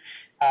Ready.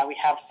 We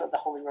have the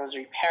Holy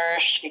Rosary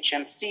Parish,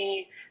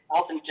 HMC,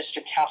 Halton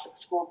District Catholic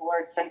School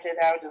Board sent it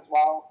out as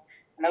well.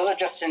 And those are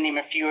just to name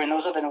a few, and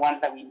those are the ones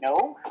that we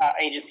know,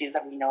 agencies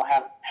that we know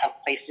have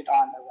placed it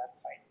on their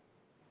website.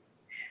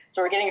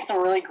 So we're getting some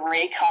really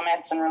great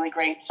comments and really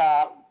great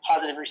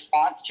positive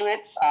response to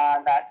it,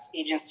 that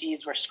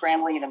agencies were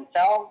scrambling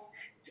themselves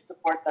to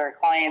support their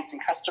clients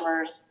and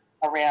customers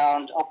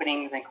around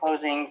openings and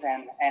closings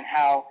and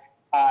how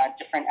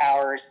different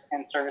hours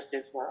and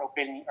services were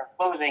opening or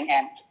closing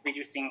and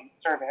reducing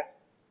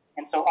service.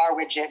 And so our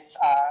widget,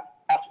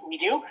 that's what we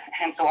do.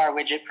 And so our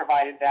widget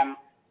provided them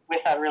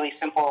with a really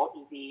simple,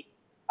 easy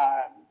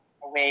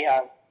way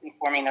of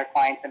informing their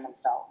clients and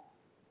themselves.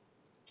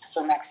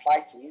 So next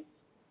slide, please.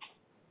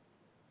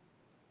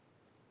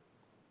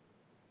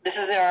 This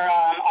is our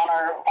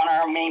on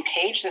our main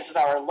page. This is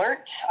our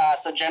alert.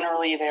 So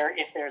generally,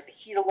 if there's a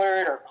heat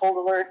alert or cold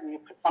alert, we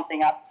put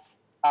something up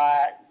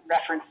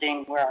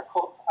referencing where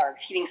our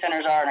heating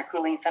centers are and our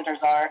cooling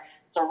centers are.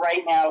 So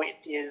right now,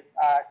 it is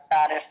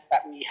status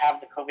that we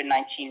have the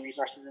COVID-19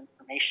 resources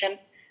information,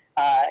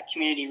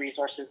 community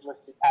resources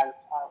listed as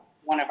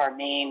one of our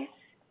main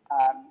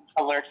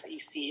alerts that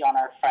you see on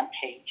our front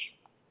page.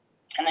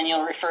 And then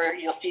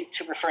you'll see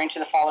referring to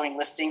the following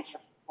listings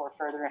for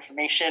further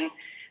information.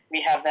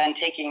 We have then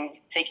taken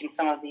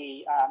some of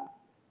the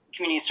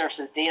community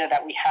services data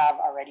that we have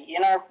already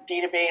in our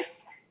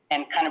database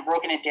and kind of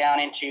broken it down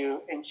into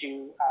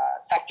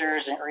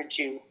sectors or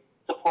into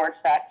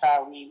supports that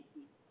we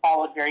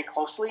followed very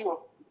closely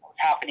what's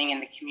happening in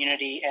the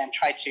community and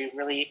try to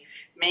really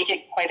make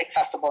it quite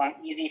accessible and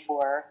easy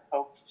for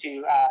folks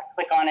to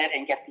click on it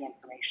and get the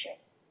information.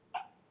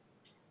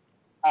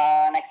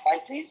 Next slide,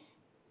 please.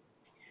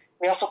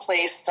 We also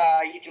placed,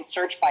 you can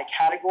search by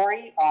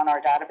category on our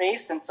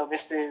database. And so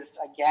this is,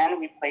 again,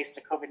 we placed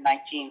a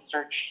COVID-19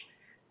 search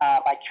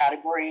by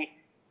category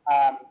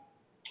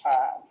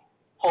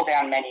pull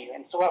down menu.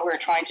 And so what we're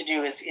trying to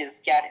do is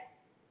get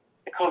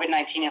the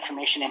COVID-19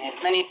 information in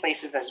as many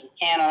places as we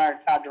can on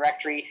our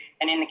directory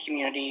and in the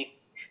community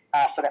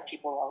so that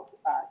people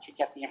could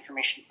get the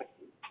information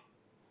quickly.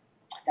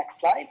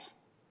 Next slide.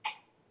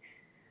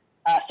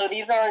 So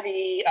these are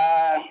the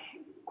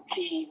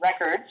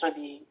records or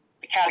the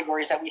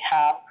categories that we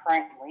have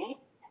currently,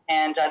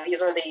 and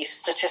these are the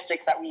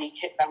statistics that we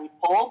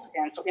pulled.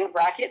 And so in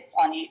brackets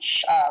on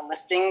each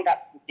listing,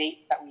 that's the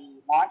date that we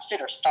launched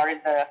it or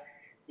started the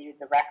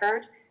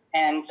record.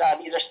 And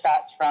these are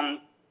stats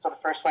from, so the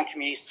first one,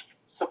 community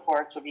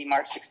supports, would be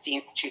March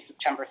 16th to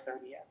September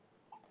 30th.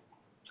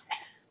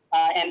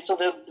 And so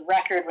the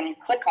record, when you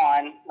click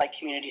on like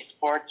community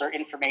supports or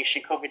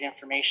information, COVID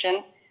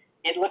information,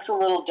 it looks a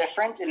little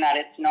different in that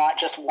it's not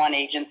just one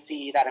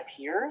agency that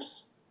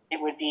appears. It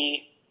would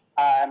be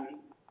a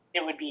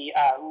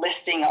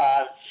listing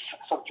of,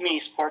 so community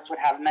supports would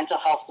have mental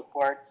health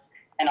supports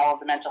and all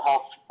of the mental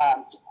health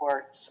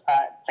supports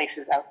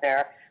places out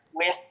there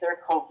with their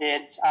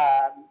COVID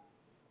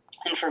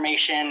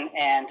information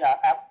and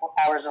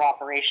hours of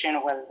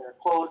operation, whether they're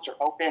closed or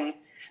open.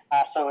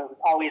 So it was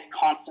always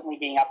constantly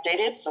being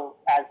updated. So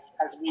as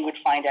we would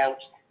find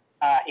out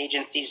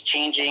agencies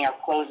changing or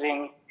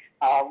closing,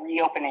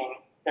 reopening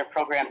their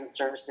programs and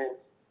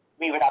services,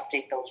 we would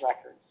update those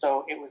records.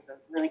 So it was a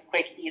really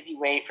quick, easy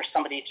way for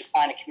somebody to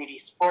find a community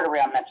support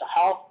around mental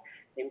health.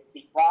 They would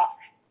see ROC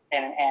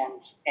and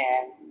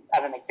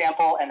as an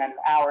example, and then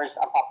the hours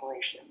of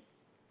operation.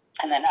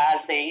 And then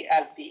as the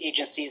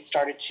agencies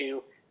started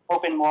to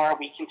open more,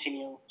 we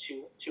continue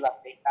to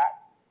update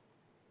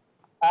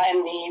that.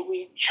 And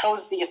we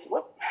chose these,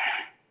 can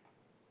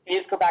you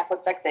just go back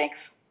one sec,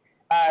 thanks.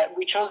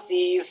 We chose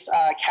these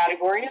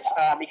categories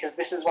because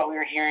this is what we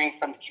were hearing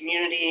from the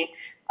community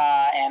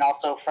and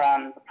also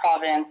from the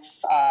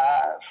province,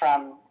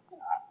 from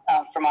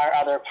our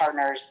other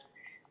partners.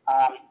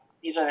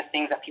 These are the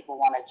things that people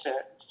wanted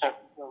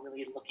were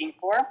really looking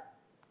for.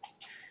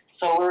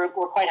 So we're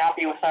quite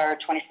happy with our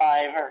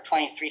 25 or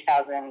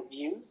 23,000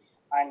 views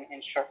in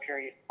a short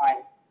period of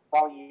time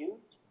well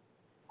used.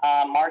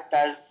 Mark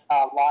does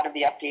a lot of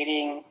the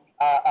updating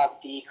of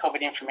the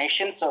COVID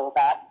information, so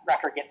that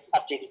record gets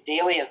updated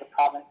daily as the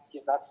province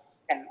gives us,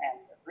 and the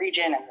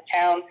region and the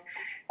town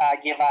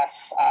give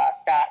us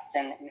stats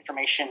and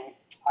information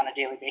on a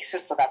daily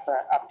basis. So that's an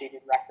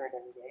updated record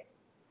every day.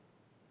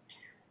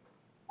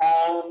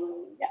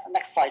 Yeah,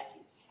 next slide,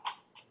 please.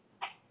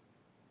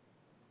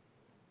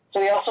 So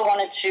we also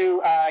wanted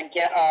to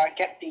get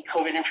the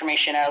COVID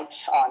information out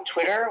on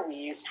Twitter. We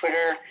use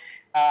Twitter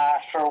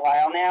for a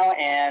while now,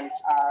 and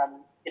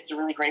it's a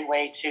really great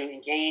way to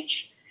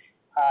engage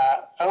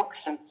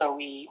folks. And so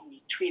we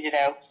tweeted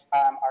out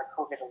our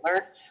COVID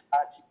alert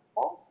to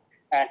people,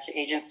 to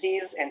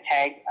agencies, and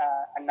tagged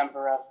a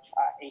number of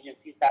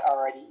agencies that are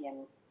already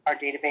in our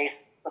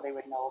database so they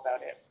would know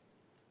about it.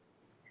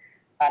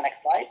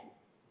 Next slide.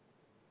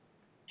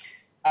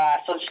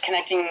 So just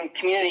connecting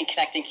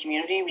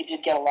community. We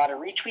did get a lot of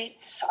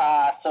retweets.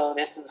 So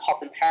this is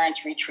Halton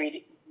parents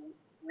retweeting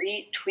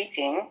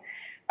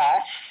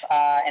us.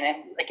 And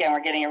again,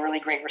 we're getting a really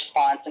great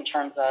response in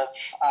terms of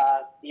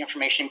the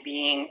information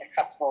being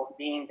accessible,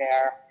 being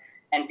there,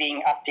 and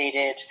being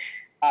updated.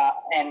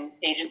 And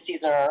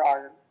agencies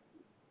are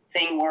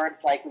saying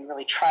words like, we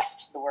really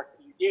trust the work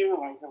that you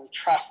do, and we really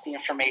trust the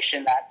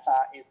information that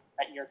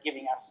you're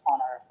giving us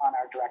on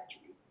our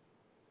directory.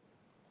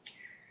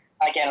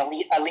 Again,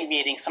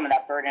 alleviating some of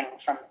that burden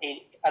from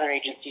other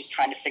agencies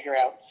trying to figure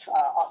out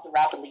the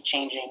rapidly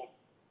changing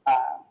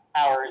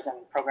hours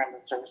and programs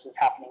and services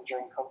happening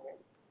during COVID.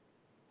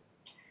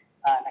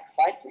 Next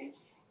slide,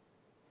 please.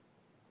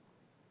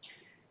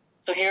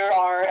 So here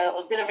are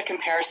a bit of a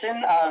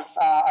comparison of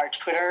our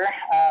Twitter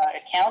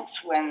account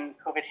when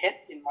COVID hit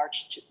in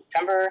March to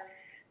September.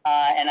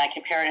 And I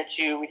compared it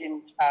to, we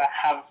didn't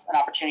have an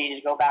opportunity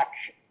to go back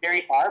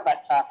very far,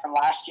 but from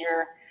last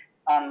year,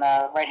 on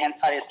the right-hand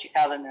side is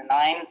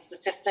 2009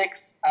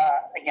 statistics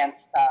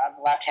against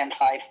the left-hand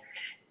side,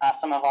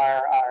 some of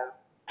our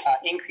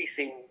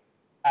increasing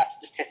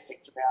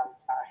statistics around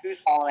who's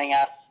following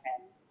us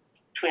and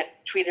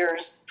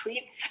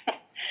tweets,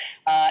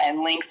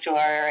 and links to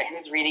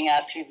who's reading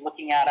us, who's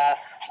looking at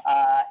us,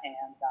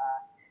 and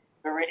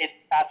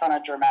that's on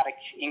a dramatic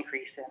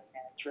increase, and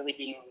it's really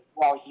being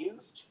well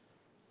used,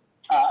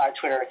 our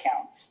Twitter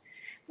account.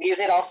 We use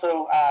it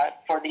also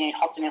for the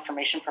Halton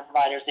information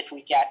providers. If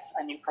we get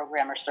a new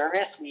program or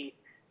service, we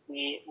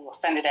will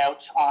send it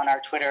out on our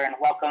Twitter and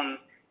welcome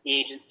the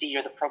agency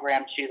or the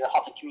program to the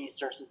Halton Community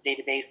Services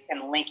database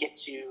and link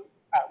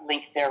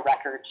their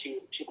record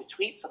to the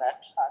tweet, so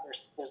that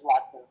there's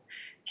lots of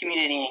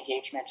community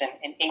engagement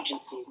and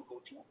agency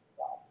engagement as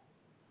well.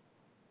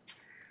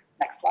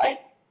 Next slide.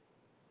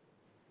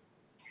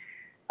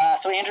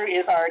 So Andrew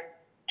is our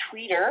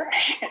tweeter,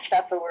 if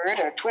that's a word,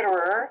 or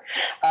Twitterer,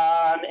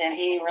 and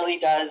he really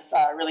does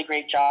a really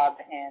great job,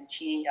 and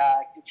he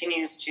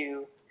continues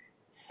to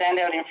send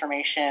out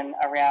information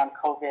around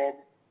COVID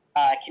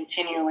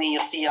continually.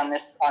 You'll see on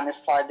this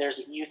slide there's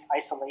a youth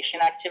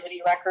isolation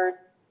activity record,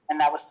 and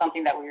that was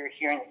something that we were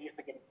hearing, that youth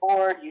are getting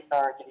bored,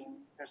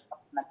 there's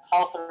lots of mental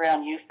health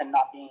around youth and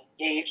not being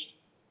engaged,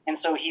 and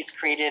so he's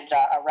created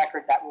a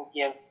record that will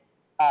give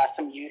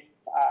some youth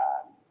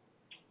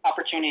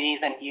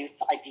opportunities and youth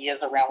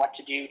ideas around what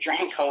to do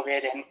during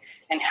COVID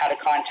and how to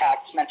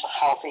contact mental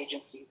health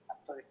agencies,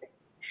 that sort of thing.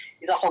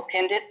 He's also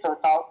pinned it, so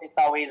it's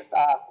always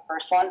the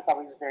first one. It's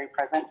always very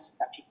present,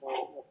 that people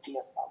will see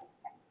us all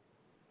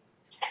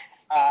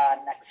the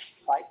time.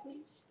 Next slide,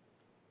 please.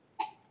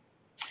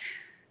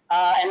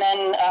 And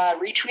then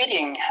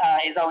retweeting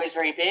is always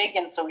very big,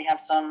 and so we have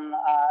some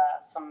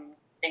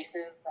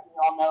faces that we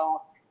all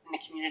know in the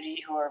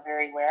community who are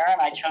very aware,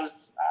 and I chose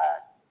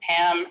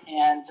Pam,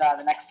 and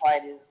the next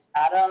slide is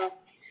Adam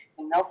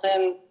and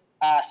Milton,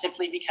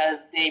 simply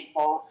because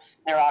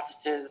their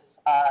offices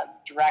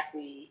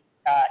directly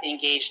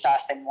engaged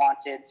us and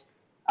wanted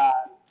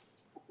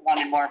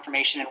more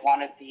information and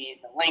wanted the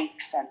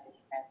links and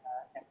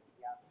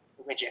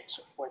the widget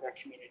for their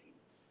community.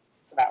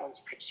 So that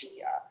was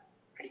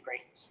pretty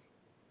great.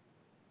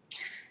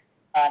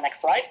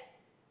 Next slide.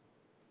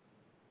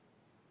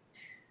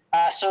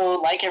 So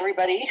like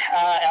everybody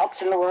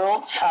else in the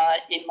world,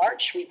 in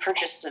March, we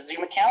purchased a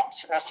Zoom account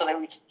so that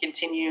we could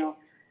continue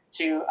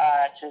to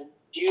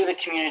do the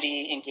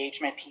community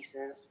engagement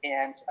pieces.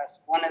 And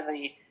one of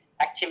the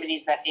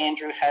activities that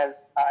Andrew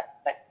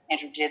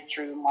did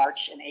through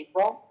March and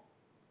April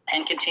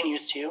and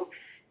continues to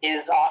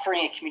is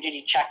offering a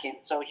community check-in.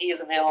 So he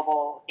is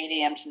available 8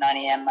 a.m. to 9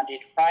 a.m. Monday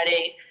to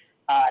Friday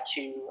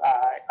to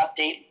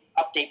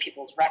update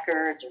people's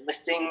records or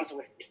listings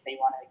if they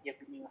want to give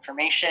new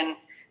information.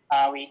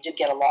 We did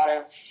get a lot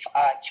of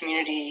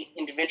community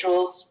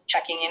individuals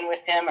checking in with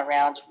him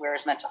around where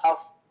his mental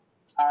health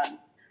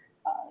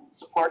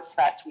supports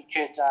that we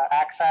could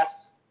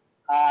access,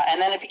 and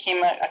then it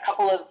became a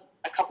couple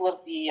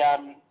of the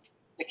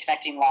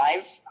Connecting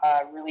Live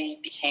really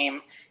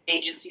became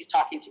agencies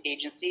talking to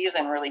agencies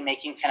and really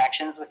making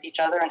connections with each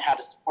other and how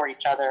to support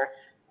each other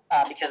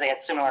because they had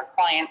similar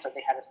clients or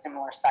they had a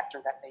similar sector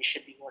that they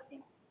should be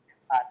working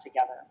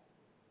together.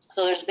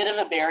 So there's a bit of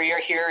a barrier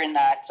here in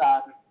that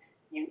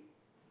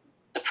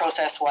the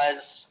process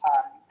was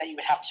that you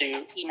would have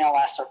to email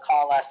us or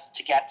call us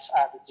to get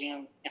the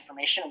Zoom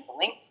information, the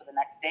link for the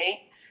next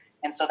day.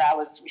 And so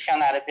we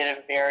found that a bit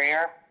of a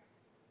barrier.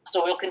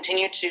 So we'll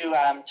continue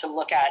to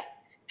look at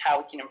how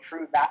we can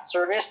improve that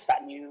service,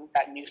 that new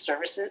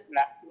service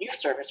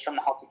from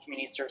the Health and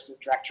Community Services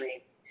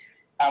Directory.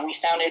 We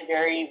found it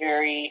very,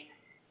 very,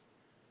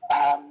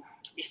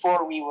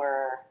 before we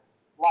were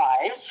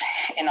live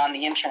and on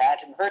the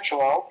internet and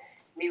virtual,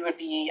 we would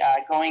be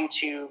going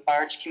to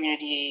large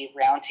community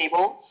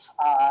roundtables,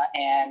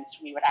 and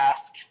we would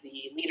ask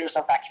the leaders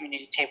of that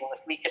community table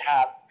if we could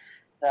have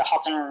the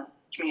Halton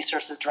Community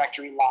Services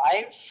Directory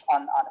live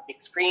on a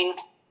big screen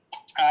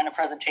in a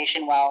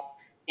presentation while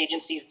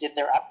agencies did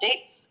their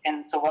updates.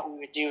 And so what we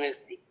would do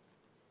is,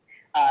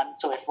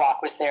 so if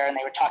ROC was there and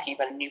they were talking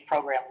about a new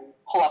program, we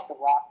would pull up the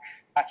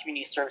ROC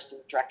Community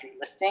Services Directory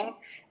listing,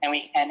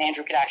 and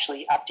Andrew could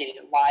actually update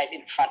it live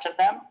in front of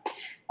them.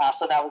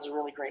 So that was a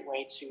really great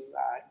way to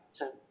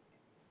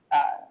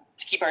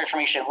keep our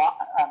information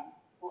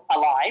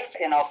alive,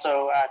 and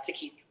also to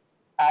keep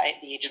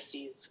the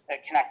agencies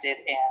connected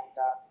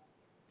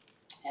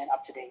and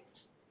up to date.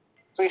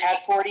 So we've had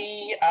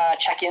 40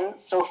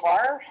 check-ins so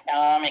far.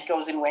 It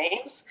goes in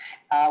waves.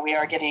 We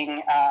are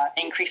getting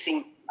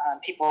increasing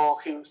people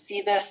who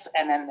see this,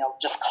 and then they'll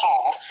just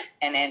call,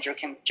 and Andrew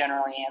can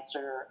generally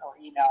answer or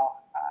email,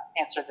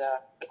 answer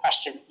the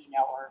question,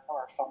 email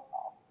or phone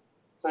call.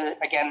 So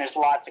again, there's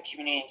lots of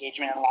community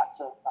engagement and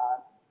lots of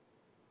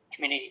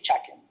community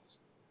check-ins.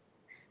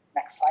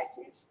 Next slide,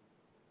 please.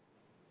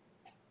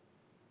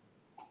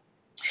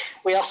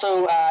 We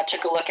also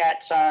took a look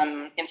at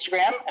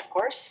Instagram, of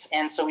course,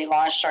 and so we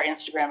launched our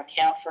Instagram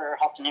account for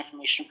Halton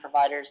Information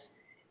Providers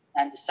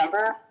in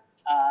December.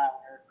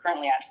 We're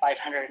currently at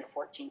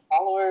 514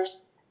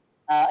 followers.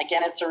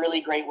 Again, it's a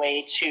really great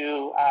way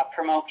to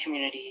promote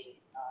community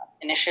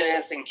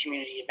initiatives and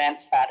community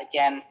events that,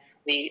 again,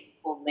 we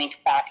will link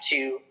back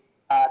to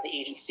the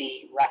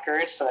agency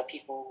record so that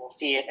people will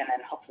see it and then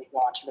hopefully go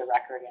onto the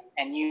record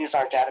and use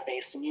our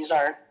database and use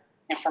our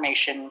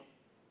information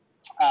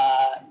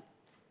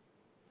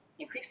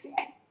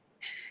increasingly.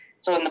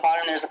 So in the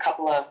bottom, there's a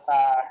couple of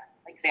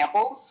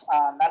examples.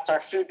 That's our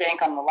food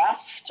bank on the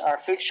left, our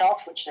food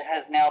shelf, which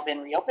has now been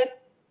reopened.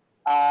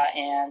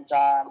 And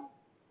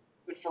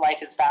Food for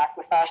Life is back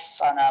with us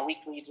on a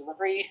weekly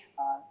delivery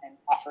and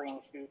offering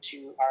food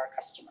to our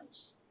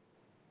customers.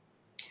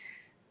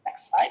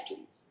 Next slide,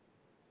 please.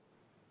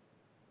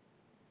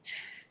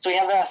 So we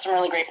have some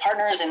really great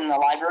partners in the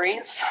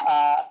libraries,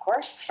 of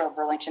course, for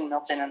Burlington,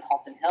 Milton, and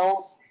Halton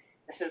Hills.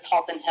 This is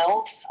Halton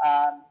Hills,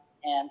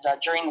 and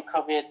during the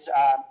COVID,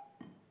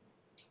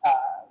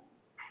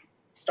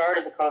 start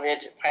of the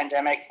COVID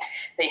pandemic,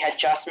 they had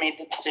just made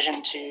the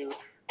decision to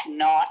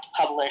not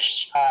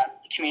publish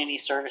community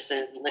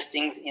services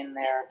listings in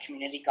their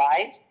community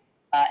guide.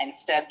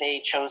 Instead, they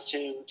chose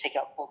to take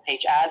out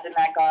full-page ads in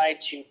that guide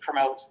to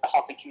promote the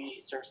Halton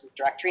Community Services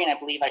Directory, and I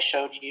believe I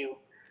showed you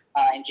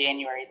in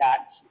January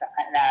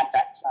an ad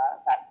that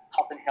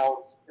Halton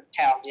Hills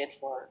town did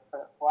for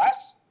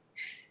us.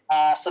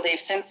 So they've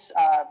since,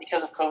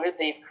 because of COVID,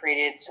 they've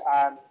created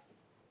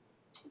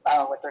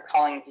what they're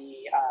calling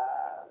the,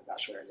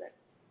 gosh, where is it?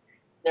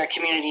 Their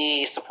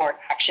community support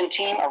action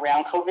team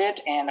around COVID,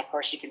 and of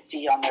course you can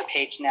see on their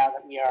page now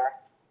that we are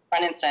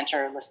front and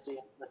center listed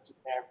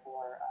there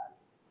for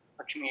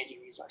community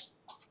resources.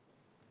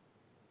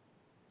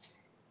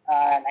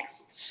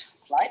 Next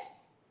slide.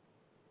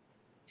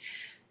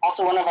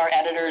 Also, one of our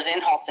editors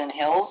in Halton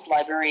Hills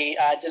Library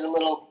did a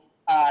little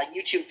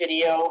YouTube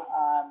video,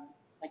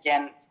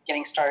 again,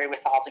 getting started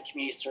with the Halton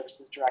Community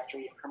Services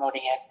Directory and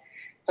promoting it.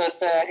 So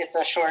it's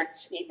a short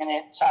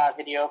 8-minute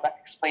video about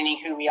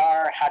explaining who we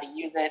are, how to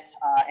use it,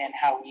 and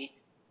how we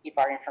keep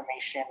our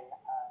information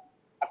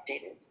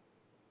updated.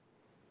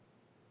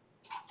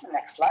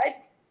 Next slide.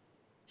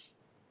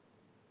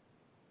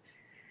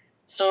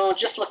 So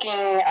just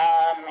looking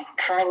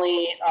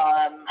currently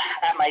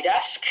at my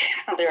desk,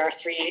 there are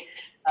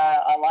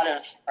a lot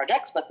of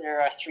projects, but there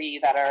are 3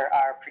 that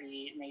are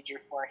pretty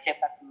major for HIP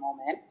at the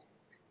moment.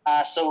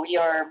 So we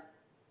are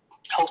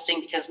hosting,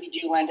 because we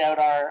do lend out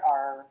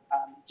our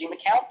Zoom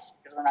account,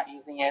 because we're not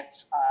using it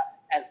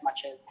as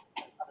much as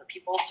other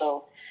people.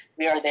 So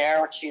we are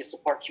there to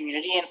support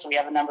community, and so we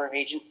have a number of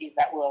agencies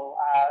that will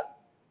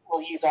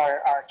use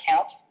our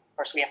account. Of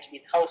course, we have to be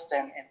the host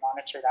and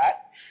monitor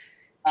that.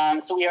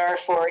 So we are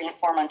for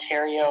Inform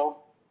Ontario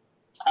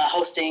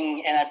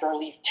hosting, and I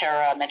believe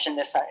Tara mentioned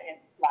this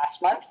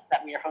last month,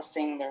 that we are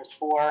hosting. There's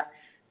 4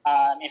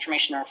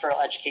 information and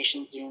referral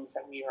education Zooms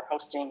that we are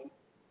hosting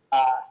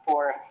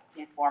for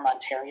Inform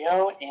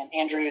Ontario, and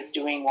Andrew is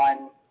doing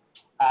one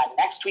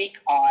next week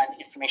on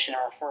Information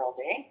and Referral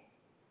Day.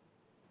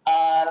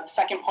 The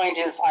second point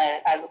is,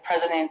 as the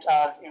president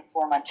of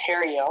Inform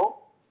Ontario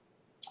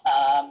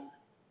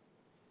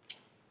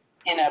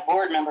and a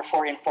board member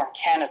for Inform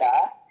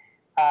Canada,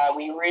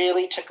 we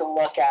really took a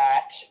look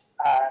at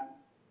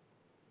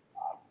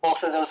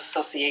both of those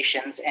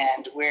associations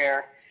and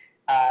where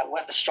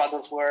what the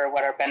struggles were,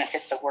 what our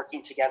benefits of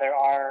working together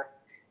are.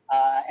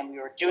 And we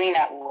were doing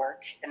that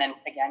work. And then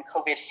again,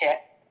 COVID hit,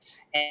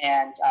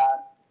 and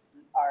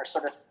our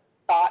sort of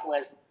thought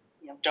was,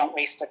 don't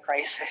waste a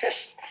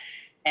crisis.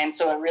 And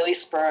so it really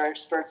spurred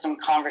some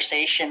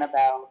conversation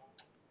about,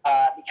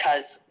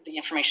 because the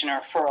information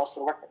and referral,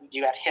 so the work that we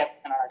do at HIP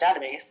and our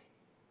database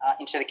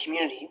into the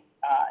community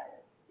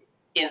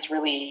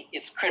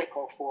is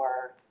critical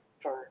for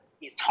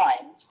these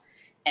times.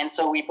 And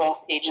so we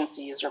both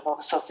agencies or both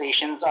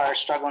associations are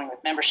struggling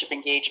with membership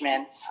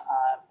engagement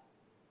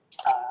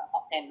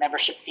and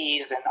membership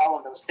fees and all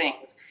of those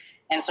things.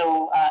 And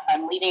so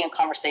I'm leading a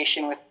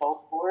conversation with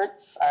both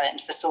boards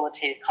and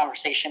facilitated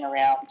conversation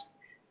around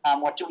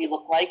what do we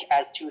look like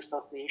as two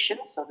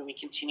associations? So do we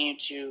continue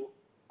to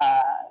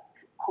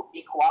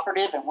be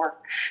cooperative and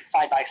work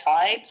side by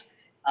side?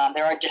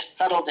 There are just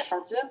subtle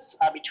differences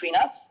between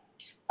us.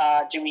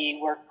 Do we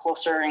work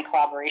closer in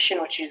collaboration,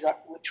 which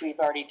we've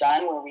already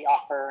done, where we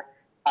offer,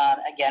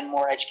 again,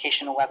 more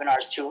educational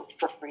webinars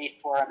for free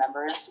for our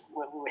members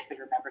with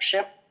your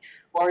membership?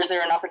 Or is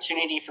there an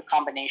opportunity for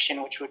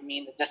combination, which would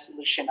mean the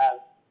dissolution of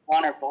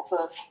one or both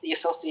of the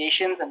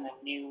associations and a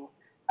new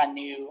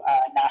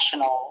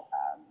national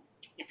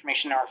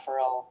information and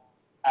referral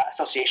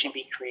association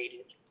be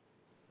created?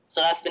 So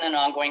that's been an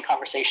ongoing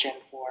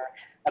conversation for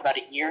about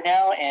a year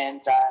now,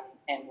 and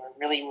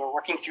we're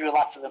working through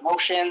lots of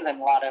emotions and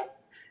a lot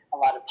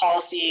of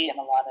policy and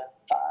a lot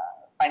of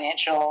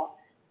financial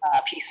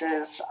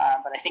pieces,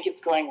 but I think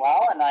it's going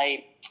well, and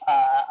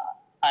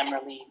I'm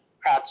really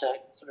proud to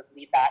sort of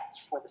lead that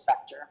for the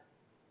sector.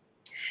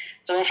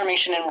 So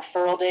Information and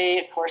Referral Day,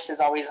 of course,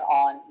 is always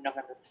on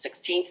November the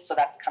 16th, so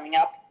that's coming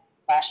up.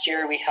 Last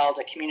year, we held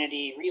a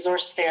community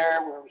resource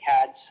fair where we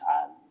had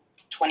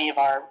 20 of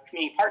our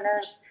community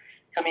partners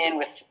come in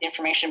with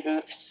information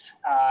booths,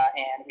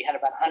 and we had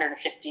about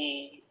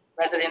 150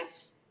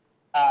 residents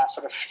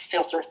sort of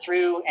filter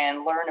through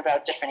and learn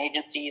about different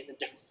agencies and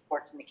different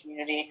supports in the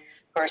community.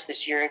 Of course,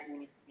 this year, we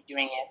need to be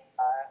doing it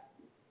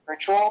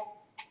virtual.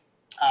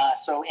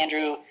 So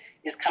Andrew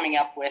is coming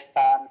up with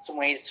some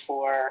ways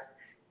for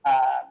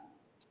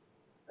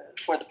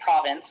the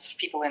province,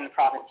 people in the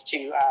province,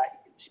 to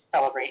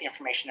celebrate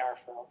Information and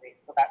Referral Day.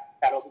 So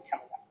that'll be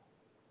coming up.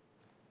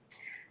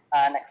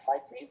 Next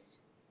slide, please.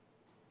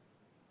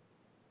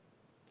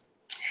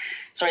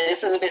 Sorry,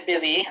 this is a bit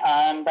busy,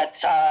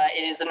 but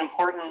it is an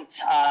important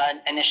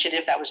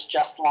initiative that was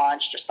just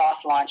launched or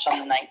soft launched on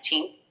the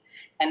 19th.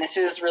 And this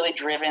is really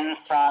driven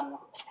from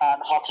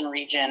the Halton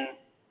Region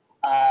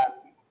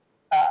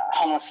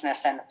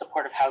Homelessness and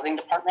Supportive Housing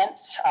Department,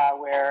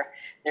 where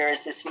there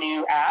is this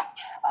new app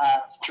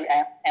through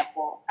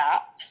Ample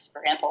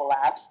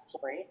Labs,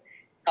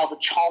 called the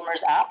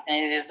Chalmers app,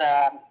 and it is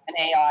an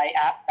AI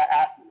app that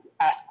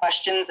asks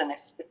questions and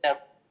it spits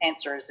out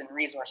answers and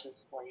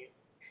resources for you.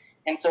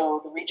 And so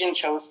the region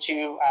chose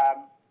to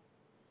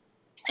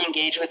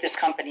engage with this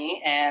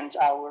company, and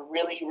we're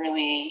really,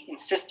 really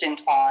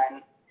insistent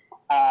on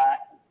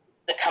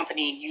the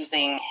company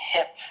using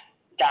HIP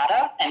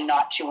data and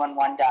not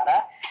 211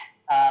 data.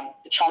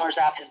 The Chalmers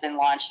app has been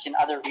launched in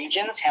other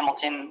regions.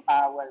 Hamilton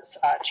was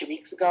 2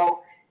 weeks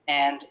ago,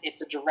 and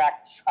it's a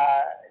direct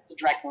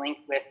link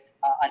with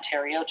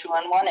Ontario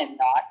 211 and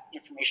not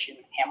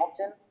Information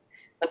Hamilton.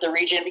 But the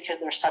region, because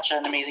they're such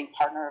an amazing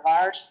partner of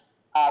ours,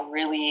 we're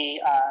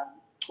really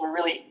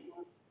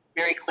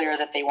very clear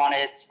that they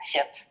wanted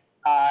HIP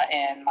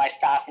and my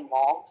staff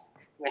involved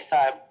with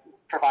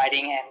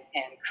providing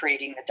and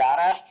creating the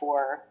data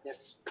for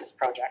this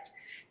project.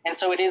 And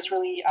so it is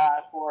really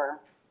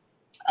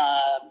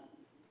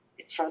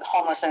it's for the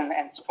homeless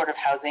and supportive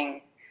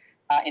housing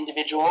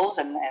individuals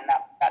and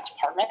that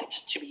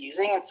department to be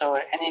using. And so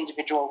an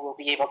individual will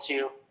be able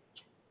to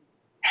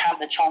have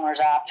the Chalmers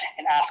app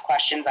and ask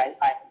questions. I'm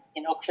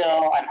in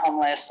Oakville, I'm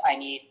homeless, I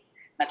need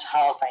mental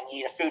health, I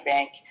need a food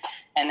bank.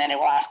 And then it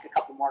will ask a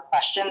couple more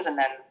questions, and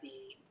then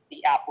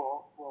the app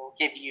will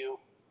give you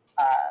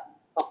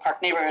Oak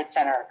Park Neighborhood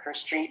Center, Kerr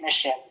Street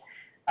Mission,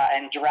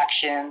 and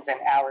directions and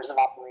hours of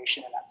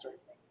operation and that sort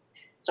of thing.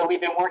 So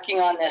we've been working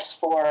on this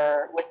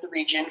with the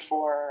region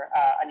for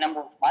a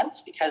number of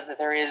months, because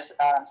there is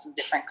some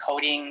different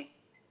coding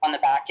on the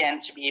back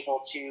end to be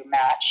able to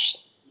match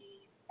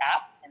the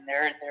app and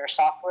their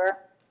software.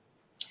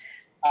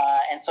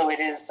 And so it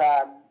is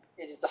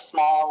a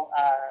small,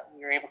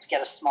 we were able to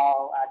get a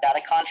small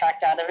data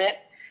contract out of it,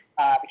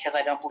 because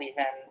I don't believe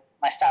in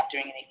my staff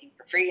doing anything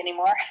for free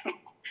anymore,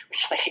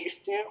 which they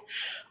used to.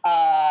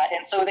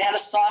 And so they had a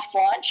soft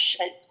launch.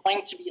 It's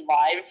going to be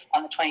live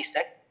on the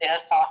 26th. They had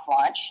a soft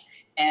launch,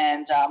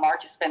 and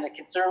Mark has spent a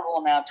considerable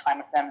amount of time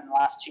with them in the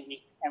last 2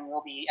 weeks, and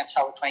will be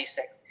until the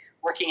 26th,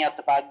 working out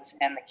the bugs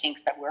and the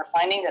kinks that we're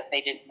finding that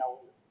they didn't know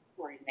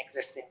were even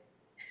existing.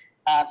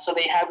 So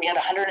we had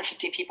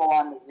 150 people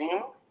on the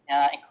Zoom,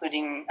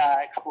 including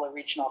a couple of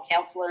regional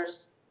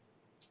councillors,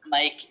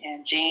 Mike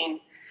and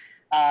Jane.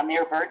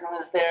 Mayor Burton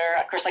was there.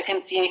 Of course, I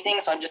couldn't see anything,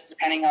 so I'm just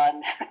depending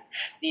on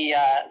the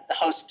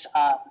host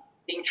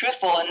being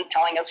truthful and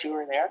telling us who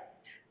were there.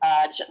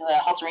 The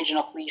Halton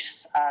Regional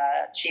Police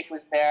Chief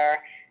was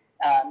there.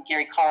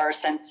 Gary Carr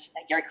and the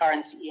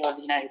CEO of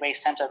the United Way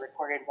sent a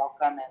recorded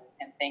welcome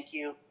and thank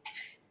you.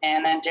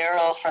 And then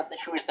Daryl,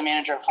 who is the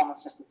manager of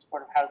homelessness and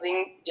supportive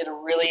housing, did a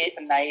really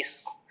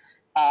nice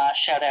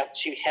shout out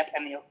to HIP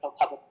and the Oakville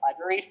Public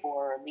Library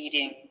for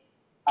leading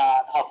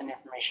the Halton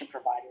information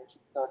providers.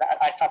 So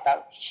I thought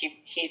that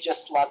he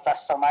just loves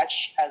us so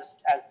much, as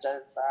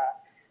does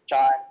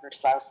John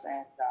Verslaus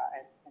and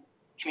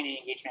community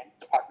engagement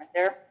department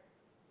there.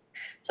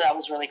 So that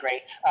was really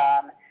great.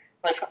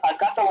 But I've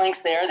got the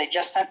links there. They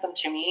just sent them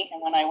to me,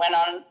 and when I went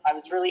on, I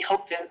was really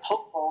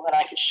hopeful that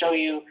I could show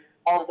you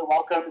all of the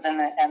welcomes and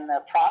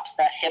the props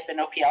that HIP and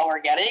OPL were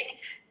getting.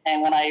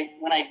 And when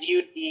I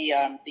viewed the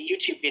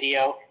YouTube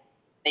video,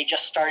 they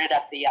just started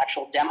at the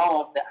actual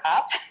demo of the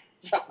app.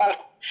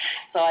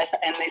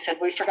 And they said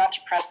we forgot to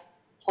press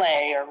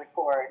play or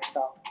record.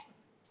 So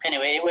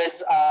anyway, it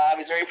was I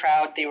was very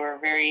proud. They were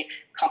very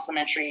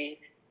complimentary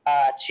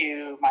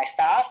to my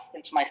staff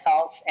and to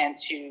myself and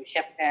to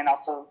HIP and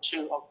also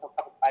to Oakville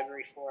Public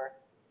Library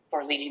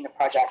for leading the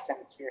project and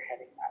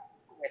spearheading that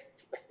with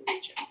the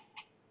region.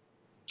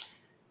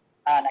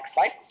 Next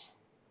slide.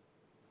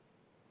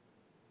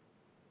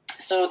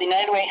 So the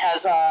United Way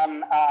has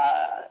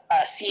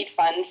a seed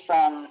funding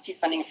from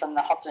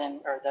the Halton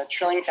or the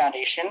Trilling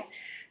Foundation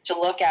to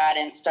look at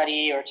and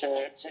study or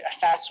to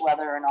assess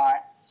whether or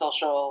not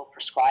social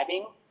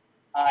prescribing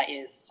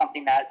is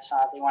something that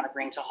they want to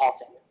bring to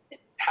Halton.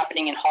 It's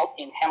happening in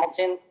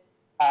Hamilton,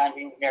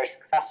 being very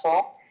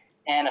successful.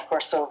 And of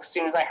course, so as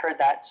soon as I heard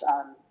that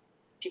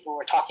people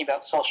were talking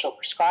about social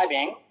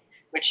prescribing,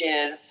 which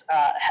is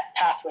a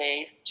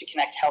pathway to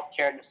connect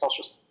healthcare and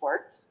social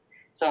supports.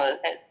 So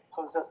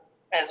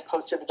as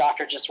opposed to the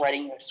doctor just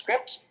writing you a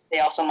script, they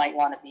also might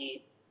want to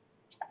be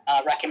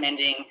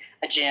recommending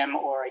a gym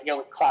or a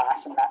yoga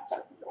class, and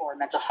or a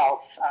mental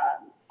health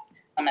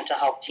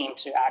team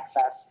to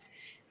access.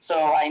 So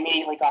I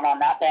immediately got on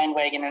that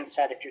bandwagon and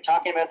said, if you're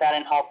talking about that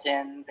in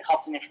Halton, the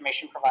Halton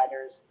information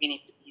providers, we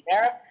need to be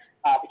there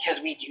because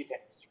we do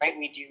this, right?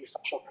 We do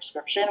social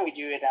prescription. We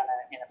do it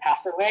in a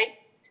passive way,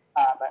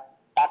 but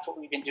that's what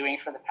we've been doing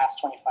for the past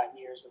 25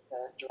 years with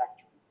the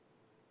directory.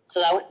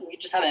 So we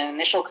just had an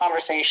initial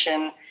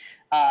conversation.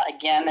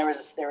 Again, there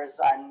was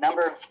a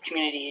number of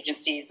community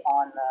agencies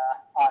on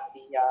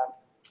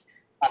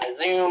the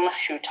Zoom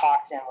who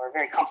talked and were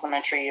very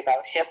complimentary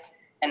about HIP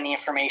and the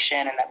information,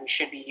 and that we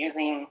should be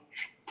using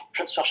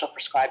social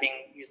prescribing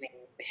using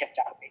the HIP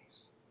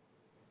database.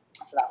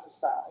 So that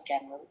was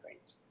again really great.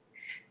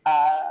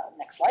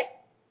 Next slide.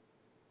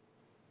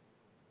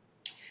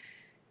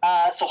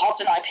 So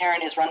Halton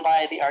iParent is run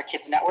by the Our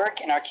Kids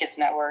Network, and Our Kids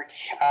Network,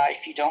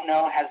 if you don't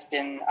know, has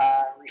been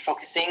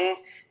refocusing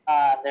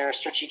their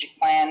strategic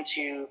plan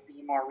to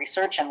be more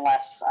research and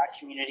less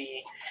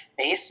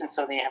community-based, and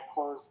so they have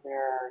closed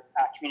their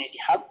community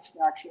hubs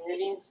in our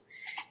communities.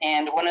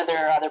 And one of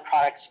their other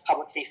products,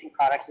 public-facing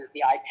products, is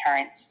the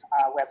iParent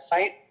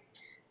website,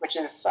 which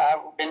has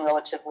been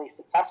relatively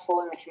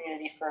successful in the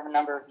community for a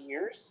number of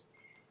years.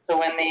 So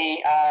when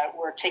they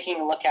were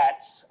taking a look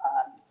at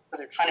so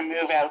they're trying to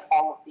move out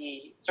all of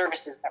the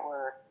services that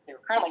they were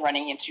currently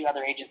running into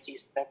other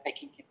agencies so that they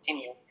can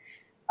continue.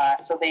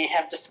 So they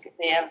have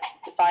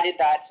decided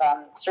that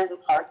certain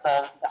parts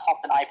of the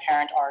Halton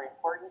iParent are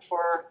important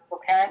for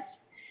parents,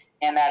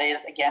 and that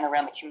is again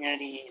around the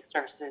community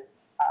services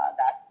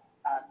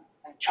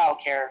and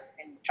childcare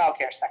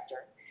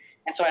sector.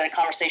 And so I had a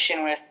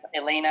conversation with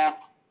Elena,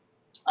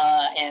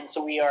 and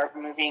so we are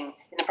in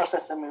the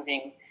process of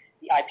moving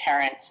the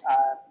iParent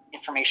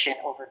information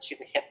over to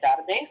the HIP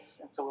database,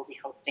 and so we'll be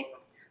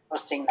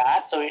hosting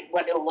that. So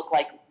what it'll look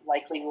like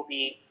likely will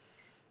be,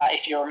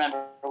 if you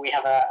remember, we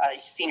have a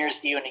seniors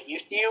view and a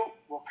youth view.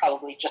 We'll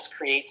probably just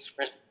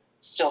we're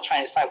still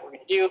trying to decide what we're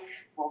going to do.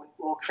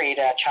 We'll create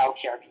a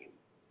childcare view.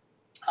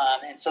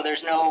 And so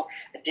there's no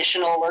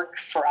additional work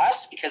for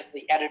us because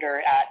the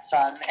editor at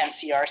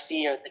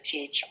MCRC or the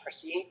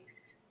THRC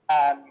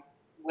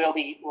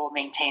will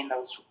maintain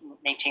those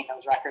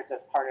records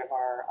as part of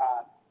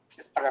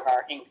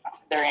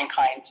their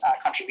in-kind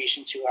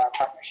contribution to our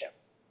partnership.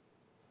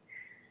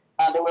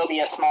 There will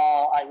be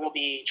I will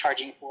be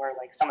charging for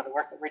like some of the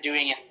work that we're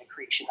doing in the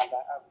creation of the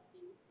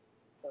view.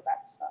 So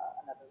that's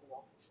another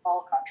little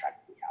small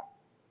contract we have.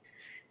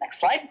 Next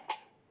slide.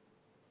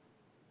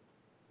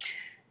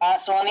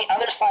 So on the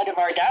other side of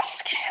our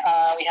desk,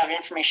 we have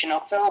Information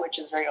Oakville, which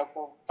is very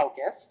Oakville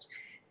focused.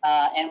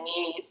 And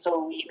we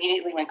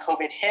immediately when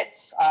COVID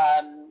hit,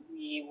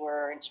 we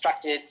were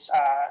instructed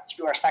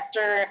through our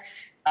sector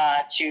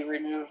to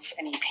remove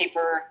any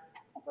paper,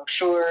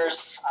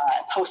 brochures,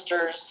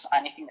 posters,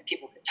 anything that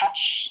people could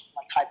touch,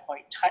 like high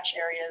point touch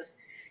areas.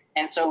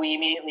 And so we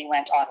immediately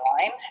went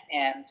online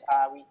and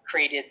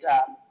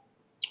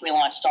we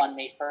launched on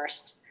May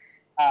 1st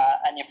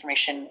an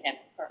Information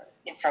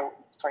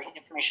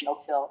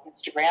Oakville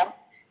Instagram.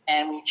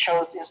 And we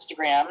chose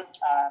Instagram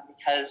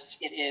because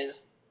it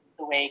is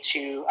the way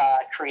to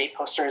create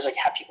posters, like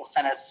have people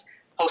send us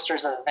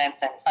posters of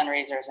events and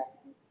fundraisers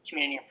and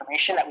community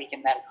information that we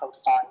can then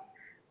post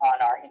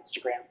on our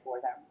Instagram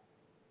for them.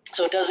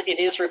 So it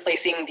is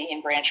replacing the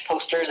in-branch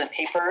posters and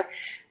paper.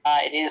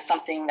 It is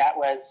something that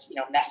was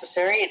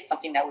necessary. It's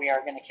something that we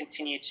are going to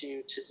continue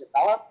to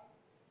develop.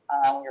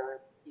 We're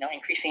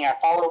increasing our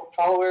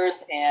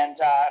followers, and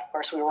of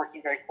course we're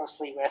working very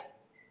closely with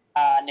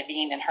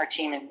Naveen and her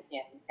team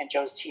and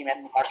Joe's team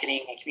in the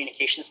marketing and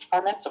communications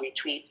department. So we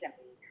tweet and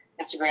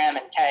we Instagram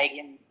and tag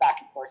and back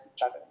and forth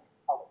each other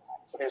all the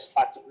time. So there's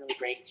lots of really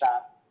great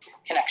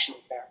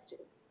connections there too.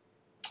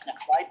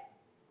 Next slide.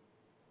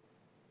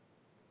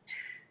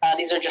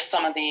 These are just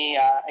some of the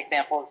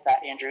examples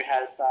that Andrew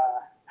has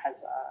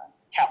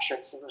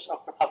captured. So there's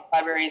Oakville Public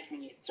Library,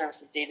 Community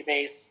Services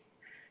Database,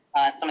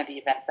 and some of the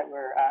events that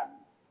we're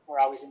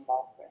always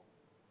involved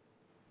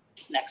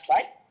with. Next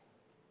slide.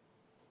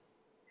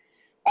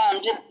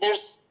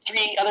 There's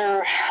 3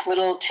 other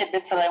little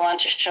tidbits that I wanted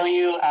to show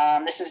you.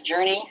 This is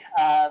Journey,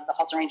 the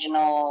Halton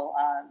Regional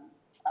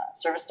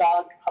Service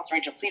Dog, Halton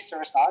Regional Police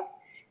Service Dog.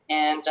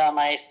 And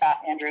my staff,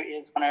 Andrew,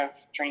 is one of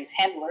Journey's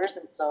handlers.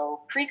 And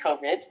so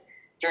pre-COVID,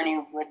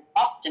 Journey would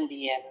often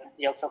be in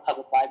the Oakville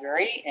Public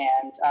Library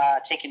and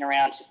taken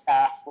around to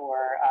staff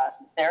for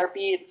some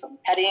therapy and some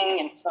petting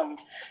and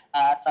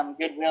some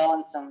goodwill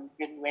and some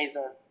good ways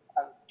of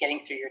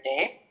getting through your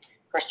day.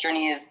 Of course,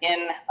 Journey is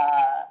in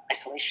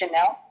isolation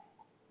now,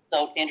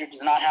 so Andrew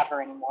does not have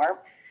her anymore.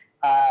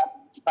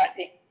 But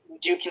we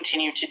do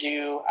continue to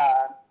do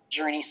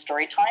Journey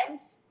story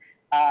times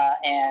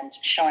and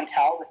show and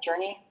tell with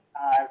Journey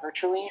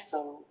virtually.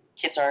 So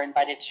kids are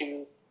invited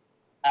to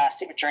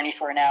sit with Journey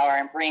for an hour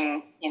and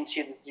bring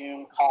into the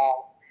Zoom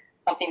call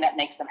something that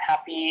makes them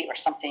happy or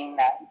something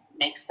that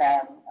makes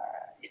them,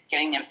 is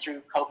getting them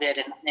through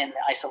COVID and the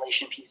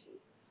isolation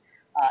pieces.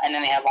 And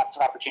then they have lots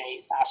of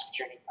opportunities to ask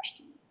Journey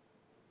questions.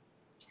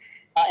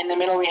 In the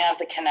middle, we have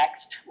the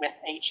Connect with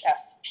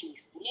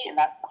HSPC, and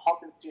that's the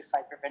Halton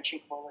Suicide Prevention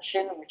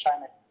Coalition, which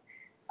I'm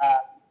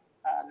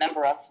a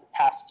member of for the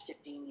past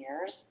 15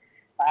 years.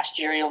 Last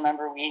year, you'll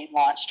remember we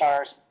launched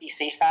our Be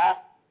Safe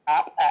app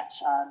at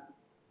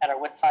our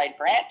Woodside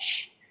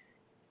branch.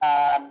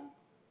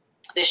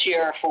 This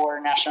year for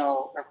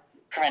National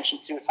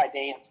Prevention Suicide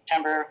Day in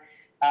September,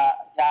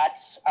 that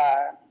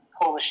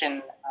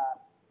coalition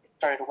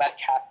started a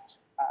webcast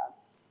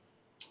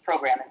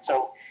program. And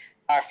so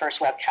our first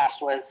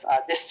webcast was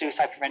this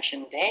Suicide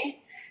Prevention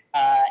Day.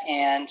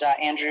 And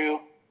Andrew,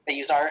 they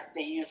use our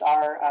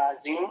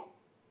Zoom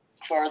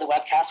for the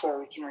webcast where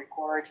we can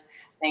record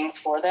things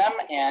for them.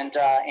 And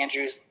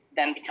Andrew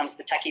then becomes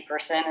the techie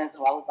person as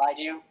well as I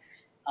do.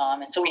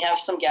 And so we have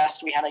some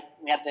guests. We had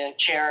the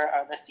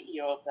chair, the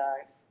CEO of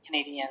the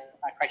Canadian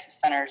Crisis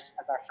Centers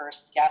as our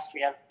first guest.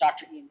 We have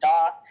Dr. Ian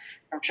Daw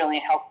from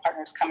Trillion Health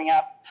Partners coming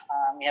up.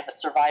 We have a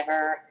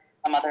survivor,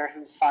 a mother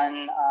whose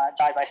son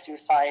died by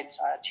suicide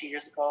 2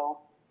 years ago,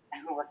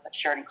 and who worked at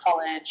Sheridan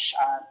College.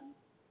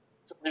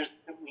 So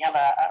we have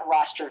a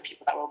roster of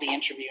people that we'll be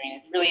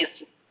interviewing. It really is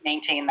to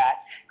maintain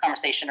that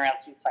conversation around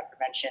suicide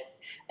prevention,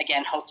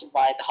 again, hosted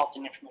by the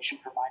Halton Information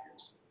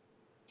Providers.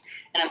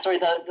 And I'm sorry,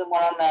 the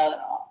one on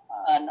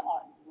the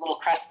little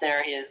crest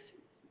there is,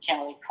 you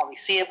can't really probably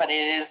see it, but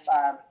it is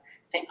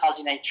St. Paul's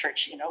United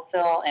Church in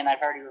Oakville, and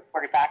I've already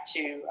reported back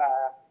to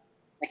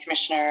the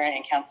Commissioner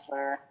and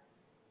Councillor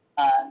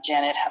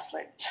Janet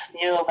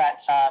Haslett-Neal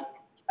that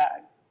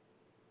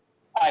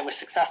I was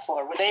successful,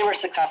 or they were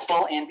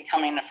successful in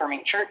becoming an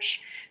affirming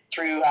church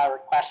through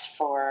requests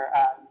for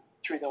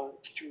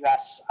through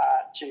us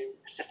to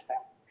assist them.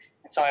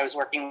 And so I was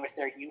working with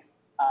their youth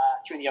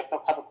through the Oakville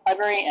Public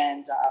Library,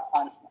 and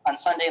on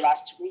Sunday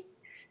last week,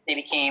 they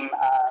became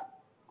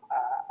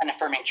an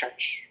affirming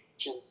church,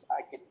 which is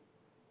good,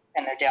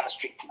 and they're down the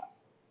street from us.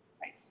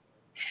 Nice.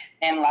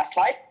 And last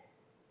slide.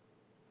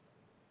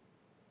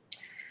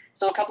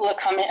 So a couple of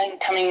coming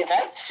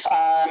events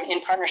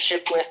in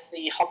partnership with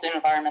the Halton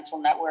Environmental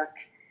Network.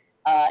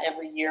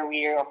 Every year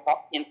we are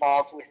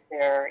involved with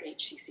their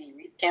HCC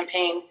Reads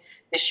campaign.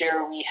 This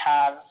year we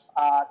have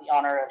the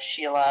honor of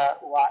Sheila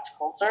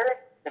Watt-Coulter,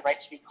 the Right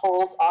to Be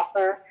Cold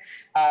author,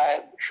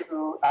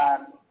 who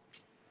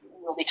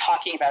we'll be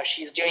talking about.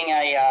 She's doing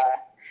a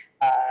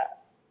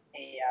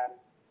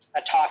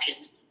talk.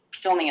 She's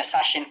filming a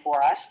session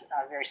for us,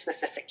 very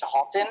specific to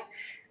Halton,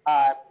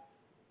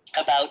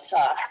 about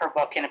her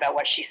book and about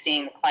what she's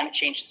seeing, the climate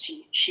change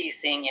that she's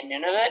seeing in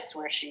Nunavut,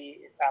 where she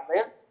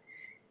lives.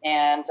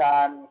 And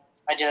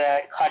I did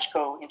a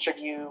Kojko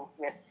interview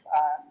with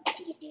the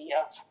ED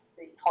of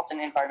the Halton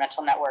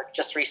Environmental Network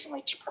just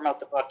recently to promote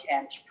the book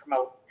and to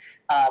promote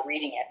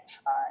reading it.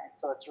 And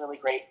so it's a really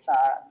great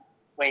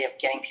way of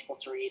getting people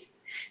to read.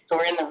 So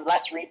we're in the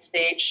Let's Read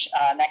stage.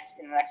 In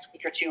the next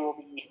week or two will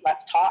be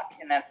Let's Talk,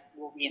 and then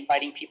we'll be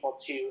inviting people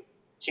to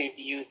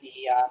view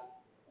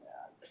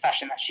the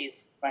session that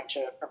she's going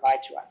to provide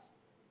to us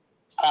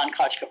on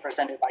Kojko,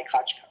 presented by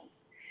Kojko.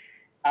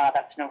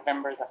 That's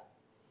November the...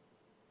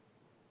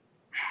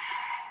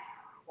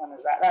 When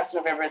is that? That's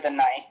November the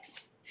 9th.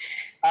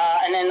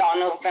 And then on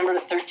November the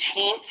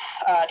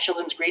 13th,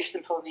 Children's Grief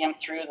Symposium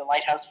through the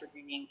Lighthouse for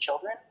Grieving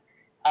Children.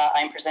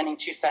 I'm presenting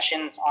 2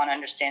 sessions on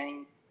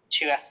understanding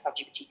 2S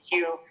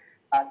LGBTQ,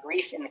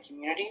 grief in the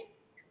community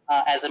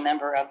as a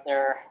member of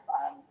their,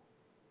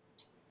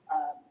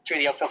 through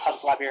the Oakville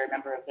Public Library, a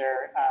member of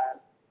their,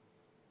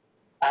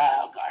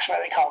 what do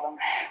they call them?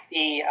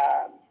 It's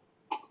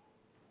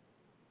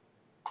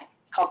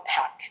called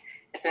PAC.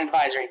 It's an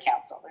advisory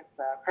council. It's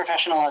a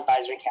professional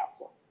advisory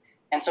council.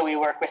 And so we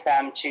work with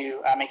them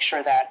to make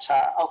sure that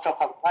Oakville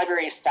Public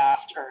Library is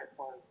staffed or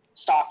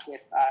stocked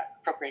with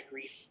appropriate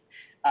grief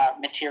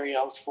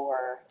materials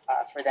for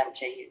them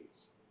to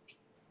use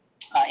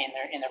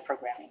in their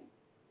programming.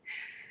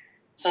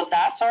 So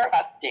that's our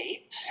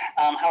update.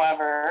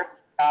 However,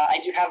 I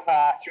do have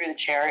through the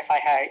chair, if I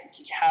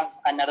have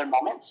another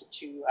moment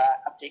to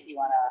update you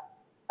on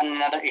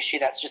another issue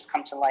that's just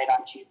come to light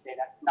on Tuesday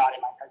that's not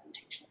in my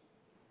presentation.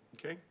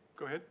 Okay,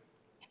 go ahead.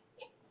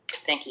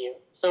 Thank you.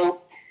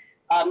 So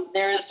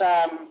there's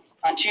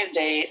on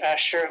Tuesday,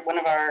 one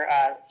of our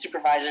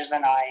supervisors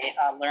and I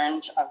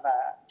learned of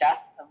a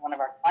death of one of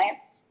our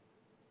clients.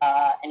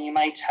 And you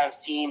might have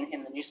seen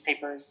in the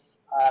newspapers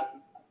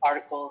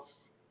articles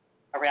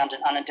around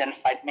an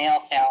unidentified male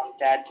found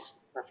dead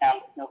or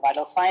found with no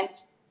vital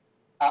signs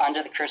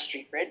under the Kerr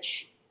Street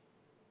Bridge.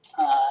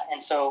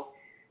 And so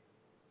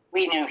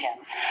we knew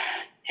him.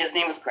 His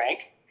name was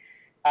Greg.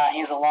 He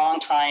was a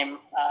longtime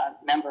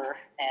member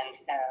and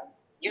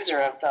user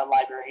of the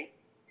library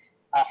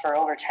for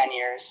over 10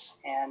 years.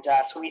 And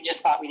so we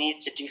just thought we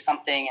needed to do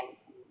something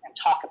and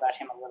talk about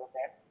him a little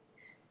bit.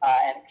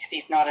 And because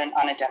he's not an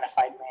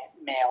unidentified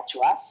male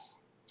to us.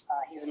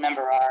 He's a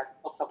member of our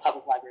Oakville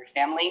Public Library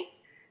family,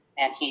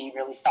 and he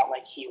really felt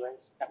like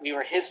that we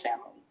were his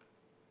family.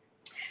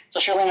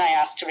 So Shirley and I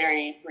asked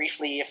very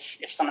briefly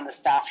if some of the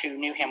staff who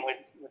knew him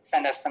would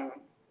send us some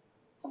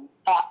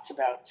thoughts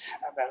about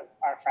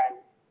our friend.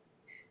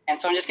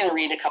 And so I'm just going to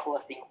read a couple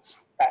of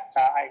things that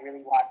I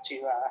really want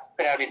to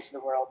put out into the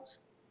world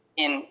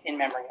in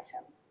memory of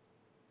him.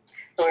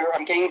 So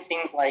I'm getting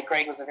things like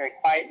Greg was a very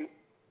quiet,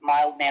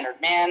 mild-mannered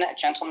man, a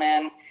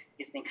gentleman.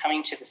 He's been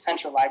coming to the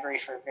Central Library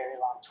for a very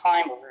long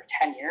time, over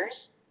 10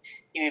 years.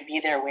 He would be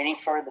there waiting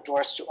for the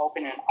doors to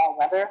open in all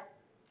weather,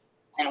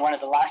 and one of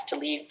the last to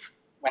leave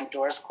when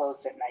doors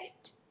closed at night.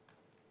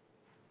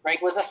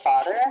 Greg was a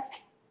father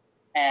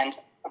and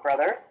a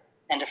brother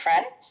and a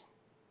friend.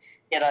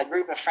 He had a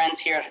group of friends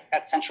here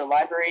at Central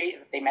Library.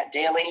 They met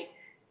daily.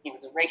 He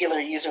was a regular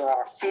user of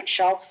our food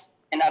shelf,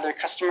 and other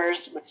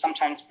customers would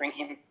sometimes bring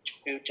him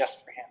food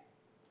just for him.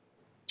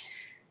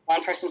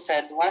 One person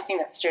said, the one thing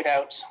that stood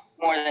out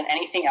more than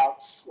anything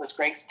else was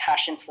Greg's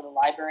passion for the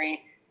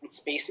library and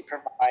space it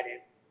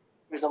provided.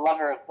 He was a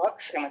lover of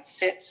books and would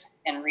sit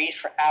and read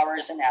for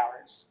hours and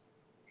hours.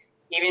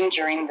 Even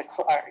during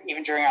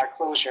our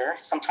closure,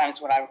 sometimes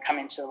when I would come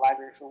into the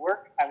library for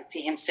work, I would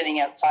see him sitting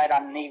outside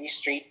on the Navy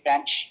Street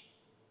bench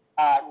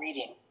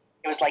reading.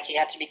 It was like he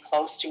had to be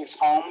close to his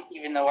home,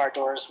 even though our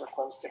doors were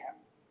closed to him.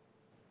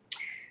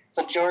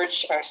 So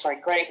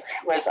Greg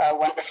was a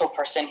wonderful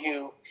person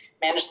who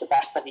managed the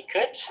best that he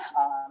could.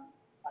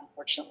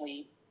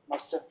 Unfortunately,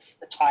 most of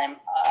the time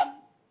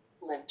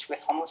lived with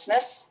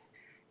homelessness.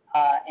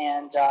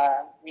 And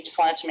we just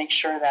wanted to make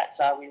sure that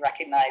we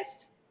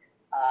recognized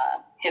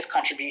his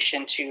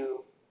contribution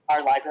to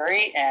our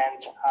library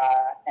and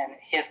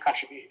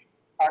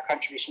our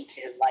contribution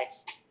to his life.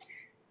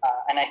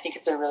 And I think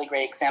it's a really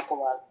great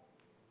example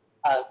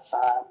of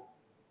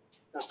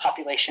those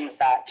populations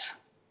that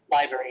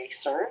library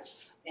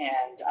serves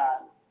and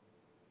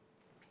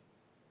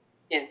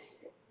is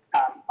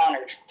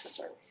honored to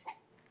serve.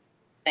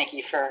 Thank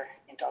you for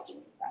indulging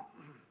me in that.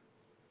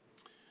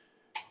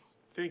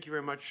 Thank you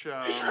very much.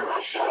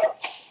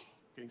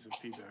 Getting some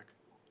feedback.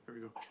 There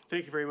we go.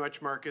 Thank you very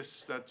much,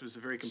 Marcus. That was a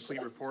very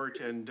complete report,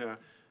 and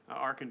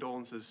our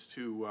condolences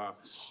to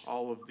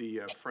all of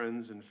the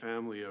friends and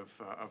family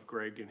of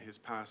Greg and his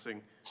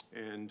passing.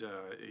 And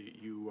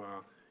you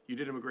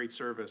did him a great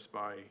service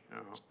by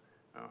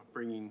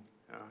bringing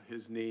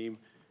his name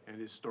and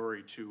his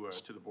story to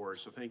the board.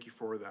 So thank you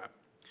for that.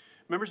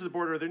 Members of the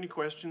board, are there any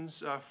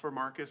questions for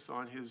Marcus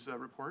on his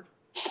report?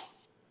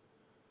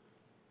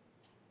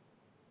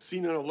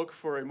 Seeing none, I'll look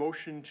for a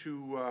motion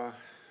to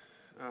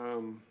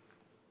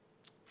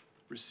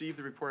receive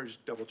the report. I'm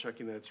just double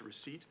checking that it's a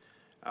receipt.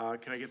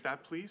 Can I get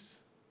that,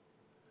 please?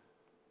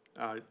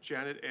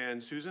 Janet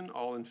and Susan,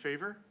 all in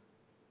favor?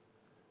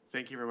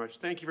 Thank you very much.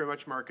 Thank you very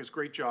much, Marcus.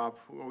 Great job.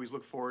 We always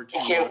look forward to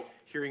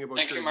hearing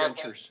about your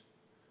adventures.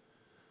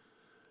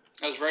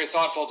 That was very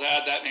thoughtful to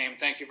add that name.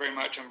 Thank you very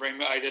much.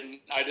 I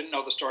didn't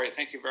know the story.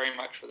 Thank you very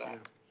much for that.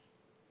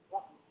 Yeah.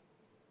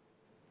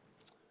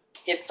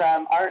 It's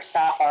our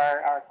staff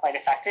are quite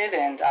affected,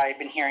 and I've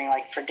been hearing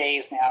for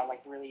days now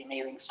really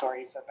amazing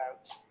stories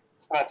about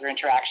their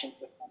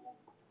interactions with them.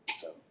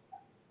 So.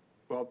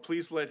 Well,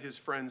 please let his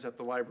friends at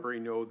the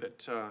library know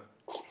that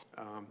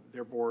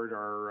their board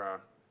are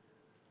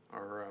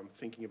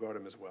thinking about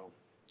him as well.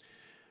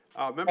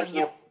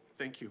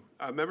 Thank you.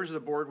 Members of the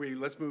board,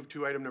 let's move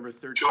to item number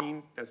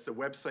 13. That's the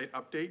website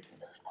update.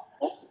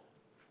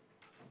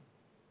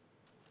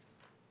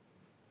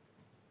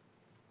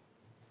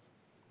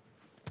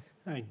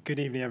 Hi, good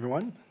evening,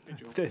 everyone.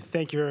 Hey,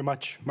 Thank you very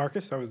much,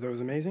 Marcus. That was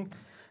amazing.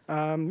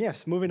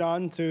 Yes, moving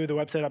on to the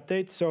website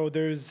update. So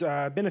there's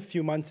been a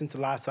few months since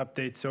the last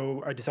update,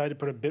 so I decided to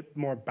put a bit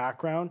more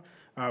background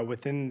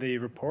within the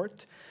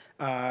report.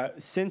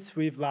 Since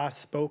we've last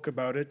spoke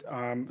about it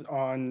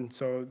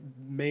so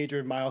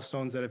major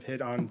milestones that have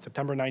hit on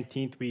September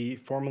 19th, we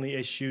formally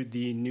issued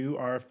the new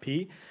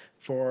RFP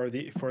for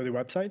the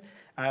website.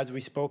 As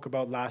we spoke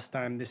about last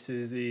time, this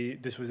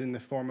was in the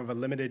form of a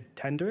limited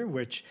tender,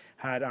 which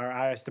had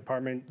our IS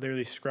department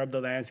literally scrub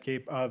the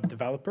landscape of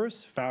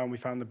developers. We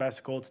found the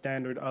best gold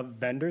standard of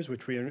vendors,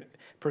 which we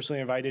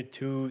personally invited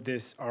to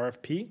this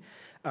RFP.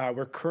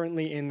 We're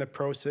currently in the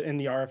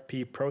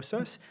RFP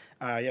process.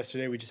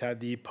 Yesterday, we just had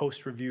the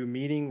post-review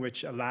meeting,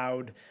 which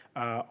allowed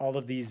all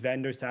of these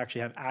vendors to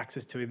actually have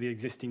access to the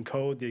existing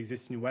code, the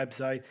existing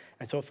website,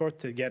 and so forth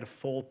to get a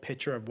full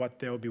picture of what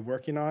they'll be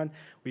working on.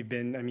 We've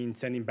been,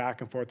 sending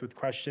back and forth with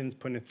questions,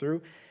 putting it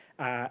through.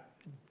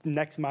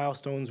 Next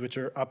milestones, which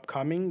are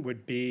upcoming,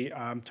 would be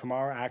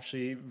tomorrow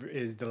actually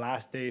is the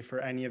last day for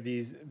any of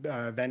these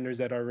vendors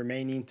that are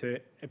remaining to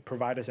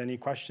provide us any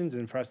questions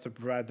and for us to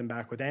provide them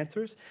back with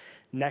answers.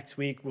 Next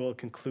week, we'll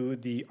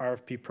conclude the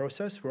RFP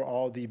process where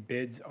all the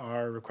bids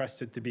are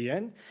requested to be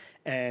in.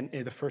 And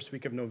in the first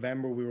week of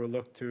November, we will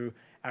look to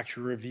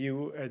actually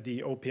review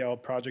the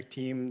OPL project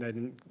team that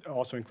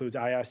also includes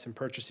IS and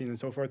purchasing and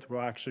so forth.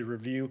 We'll actually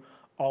review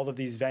all of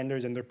these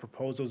vendors and their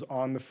proposals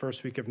on the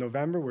first week of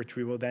November, which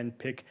we will then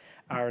pick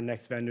our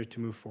next vendor to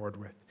move forward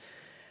with.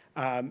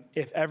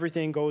 If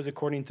everything goes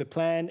according to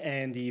plan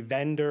and the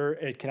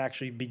vendor can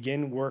actually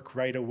begin work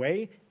right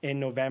away in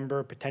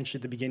November,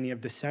 potentially the beginning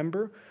of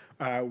December,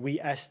 we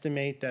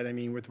estimate that,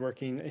 with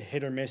working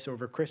hit or miss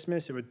over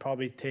Christmas, it would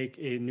probably take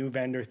a new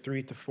vendor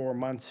 3 to 4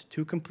 months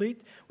to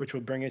complete, which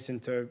will bring us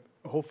into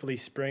hopefully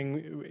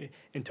spring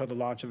until the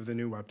launch of the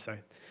new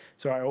website.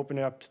 So I open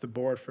it up to the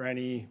board for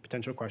any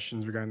potential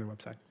questions regarding the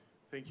website.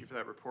 Thank you for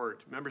that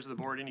report. Members of the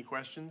board, any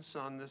questions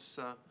on this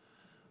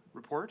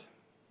report?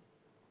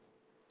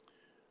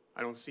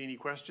 I don't see any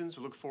questions.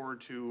 We look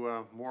forward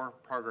to more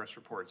progress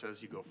reports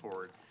as you go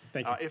forward.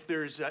 Thank you. If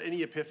there's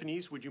any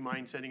epiphanies, would you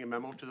mind sending a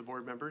memo to the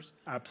board members?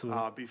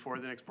 Absolutely. Before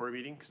the next board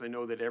meeting? Because I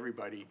know that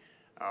everybody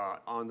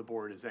on the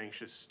board is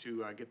anxious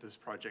to get this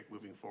project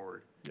moving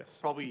forward. Yes.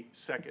 Probably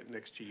second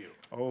next to you.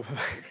 Oh,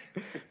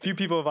 few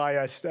people have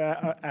IS,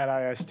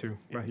 at IS too,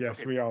 but yes,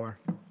 okay. we all are.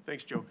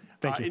 Thanks, Joe.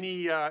 Thank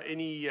you.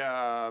 Any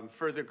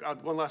further,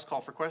 one last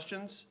call for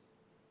questions.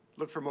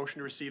 Look for motion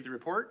to receive the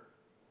report.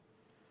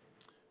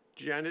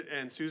 Janet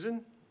and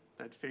Susan,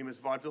 that famous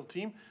vaudeville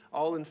team,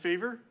 all in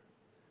favor?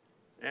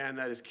 And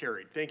that is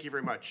carried. Thank you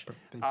very much.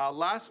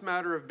 Last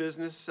matter of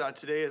business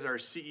today is our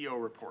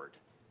CEO report.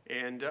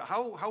 And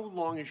how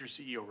long is your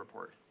CEO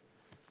report?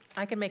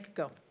 I can make it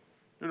go.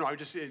 No, I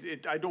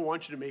don't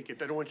want you to make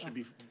it. I don't want you to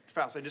be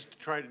fast. I just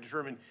try to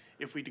determine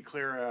if we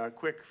declare a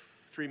quick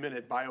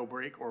 3-minute bio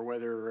break or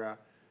whether.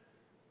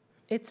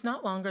 It's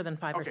not longer than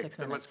 5 or 6 minutes.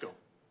 Okay, then let's go.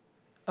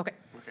 Okay.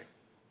 Okay.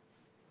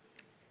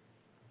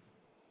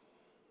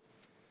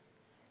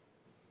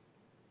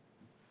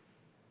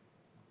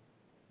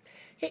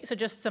 Okay, so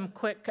just some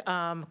quick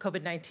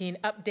COVID-19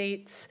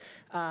 updates.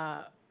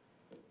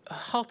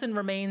 Halton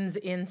remains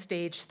in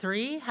stage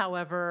 3.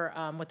 However,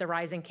 with the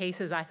rising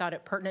cases, I thought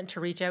it pertinent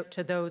to reach out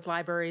to those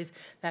libraries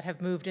that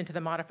have moved into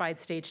the modified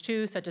stage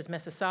 2, such as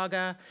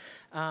Mississauga,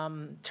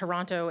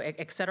 Toronto,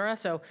 et cetera.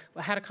 So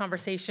I had a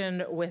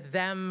conversation with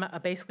them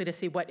basically to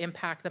see what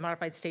impact the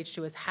modified stage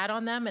 2 has had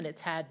on them, and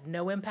it's had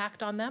no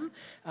impact on them.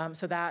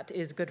 So that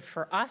is good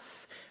for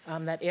us,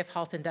 that if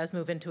Halton does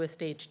move into a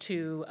stage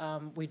 2,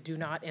 we do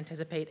not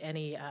anticipate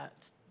any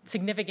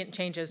significant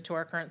changes to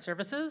our current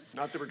services.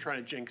 Not that we're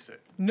trying to jinx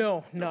it.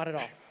 No, not at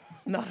all.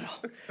 Not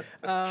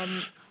at all.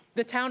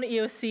 The town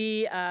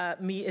EOC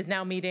is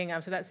now meeting,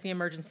 so that's the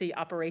Emergency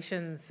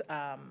Operations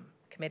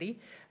Committee,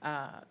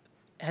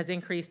 has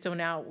increased, so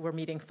now we're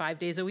meeting 5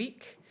 days a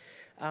week.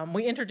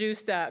 We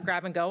introduced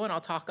Grab and Go, and I'll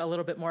talk a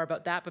little bit more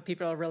about that, but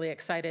people are really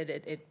excited.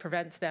 It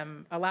prevents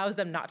them, allows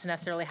them not to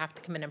necessarily have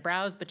to come in and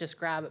browse, but just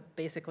grab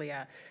basically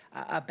a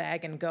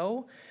bag and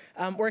go.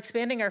 We're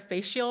expanding our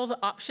face shield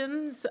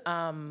options.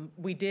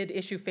 We did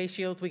issue face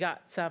shields. We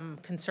got some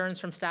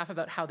concerns from staff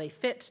about how they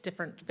fit,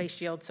 different face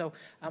shields, so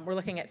we're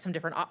looking at some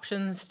different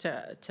options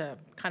to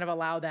kind of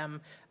allow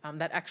them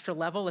that extra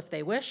level if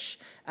they wish.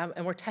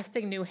 And we're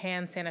testing new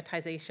hand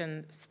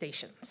sanitization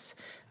stations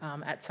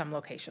at some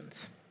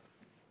locations.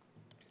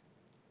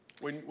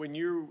 When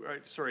you,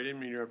 sorry, I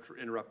didn't mean to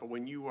interrupt, but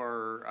when you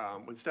are,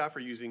 when staff are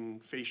using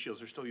face shields,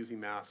 they're still using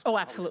masks? Oh,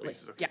 absolutely.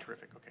 Okay, yeah.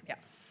 Terrific, okay. Yeah.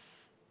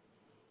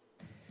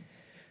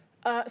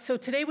 So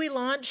today we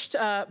launched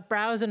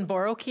Browse and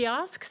Borrow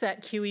kiosks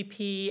at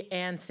QEP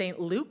and St.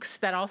 Luke's.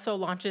 That also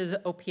launches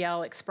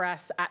OPL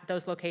Express at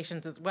those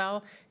locations as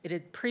well. It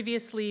had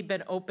previously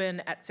been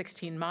open at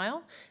 16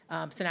 Mile.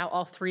 So now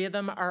all 3 of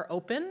them are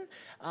open.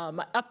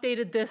 I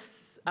updated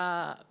this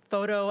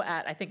photo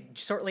at, I think,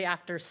 shortly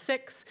after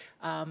 6,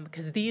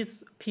 because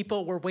these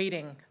people were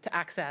waiting to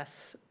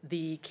access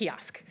the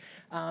kiosk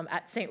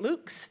at St.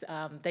 Luke's.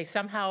 They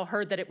somehow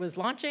heard that it was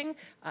launching,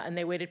 and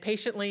they waited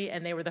patiently,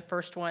 and they were the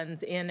first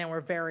ones in, and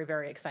were very,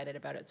 very excited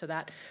about it. So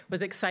that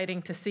was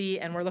exciting to see,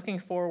 and we're looking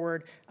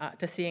forward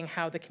to seeing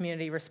how the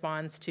community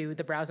responds to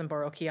the Browse and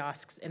Borrow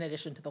kiosks in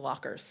addition to the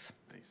lockers.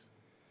 Nice.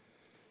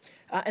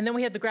 And then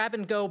we have the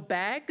grab-and-go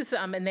bags,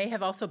 and they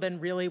have also been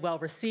really well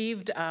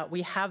received.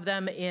 We have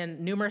them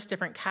in numerous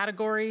different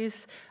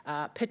categories,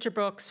 picture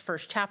books,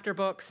 first chapter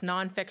books,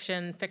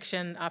 nonfiction,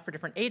 fiction for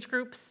different age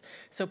groups.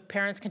 So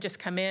parents can just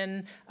come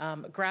in,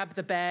 grab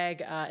the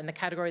bag in the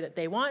category that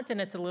they want,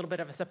 and it's a little bit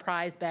of a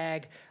surprise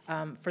bag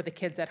for the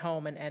kids at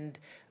home. And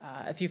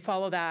if you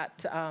follow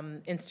that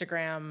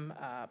Instagram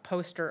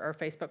post or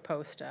Facebook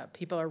post,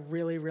 people are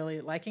really,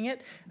 really liking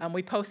it.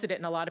 We posted it,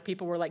 and a lot of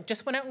people were like,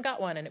 just went out and got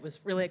one, and it was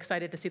really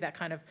exciting to see that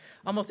kind of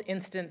almost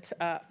instant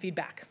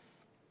feedback.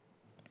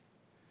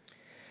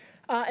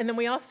 And then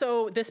we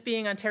also, this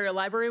being Ontario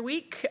Library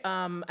Week,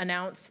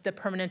 announced the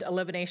permanent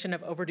elimination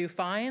of overdue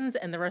fines,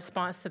 and the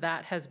response to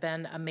that has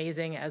been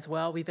amazing as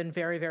well. We've been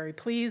very, very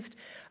pleased.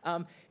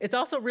 It's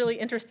also really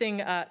interesting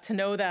to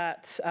know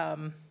that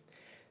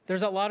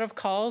there's a lot of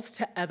calls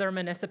to other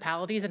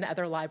municipalities and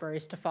other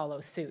libraries to follow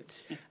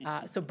suit.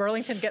 So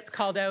Burlington gets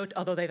called out,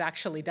 although they've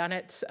actually done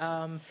it.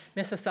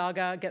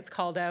 Mississauga gets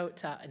called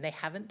out, and they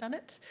haven't done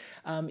it.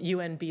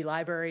 UNB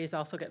Libraries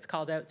also gets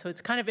called out. So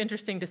it's kind of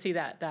interesting to see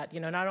that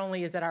not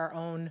only is it our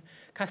own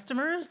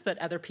customers, but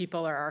other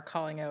people are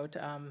calling out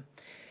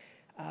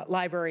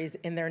libraries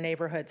in their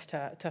neighborhoods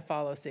to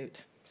follow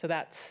suit. So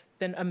that's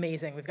been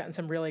amazing. We've gotten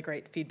some really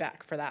great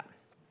feedback for that.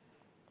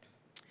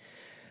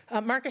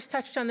 Marcus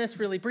touched on this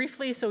really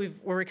briefly. So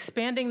we're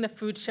expanding the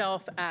food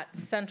shelf at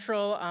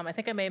Central. I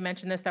think I may have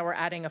mentioned this, that we're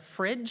adding a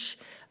fridge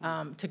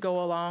to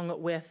go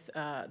along with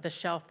the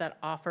shelf that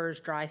offers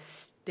dry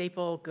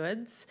staple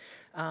goods.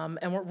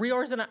 And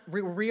we're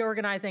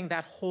reorganizing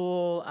that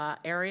whole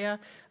area.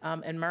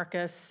 And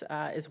Marcus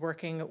is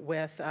working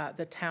with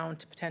the town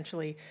to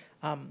potentially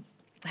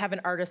have an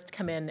artist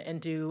come in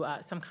and do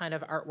some kind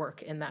of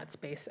artwork in that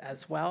space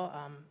as well.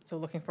 So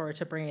looking forward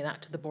to bringing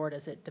that to the board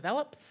as it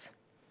develops.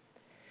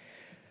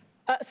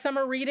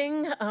 Summer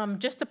reading,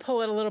 just to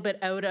pull it a little bit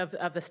out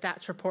of the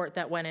stats report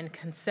that went in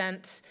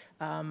consent.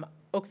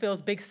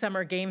 Oakville's Big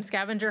Summer Game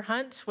Scavenger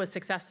Hunt was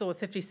successful with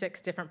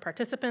 56 different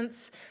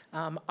participants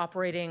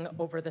operating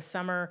over the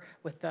summer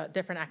with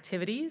different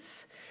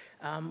activities.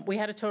 We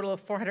had a total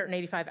of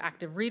 485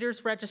 active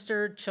readers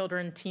registered,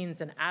 children, teens,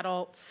 and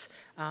adults.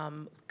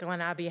 Glen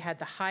Abbey had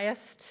the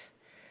highest.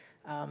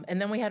 And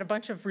then we had a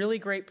bunch of really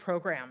great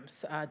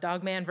programs.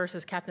 Dogman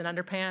versus Captain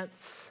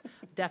Underpants,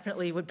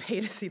 definitely would pay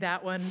to see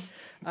that one.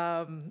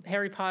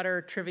 Harry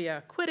Potter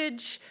Trivia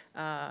Quidditch,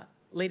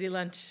 Lady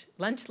Lunch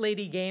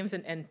Lady Games,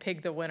 and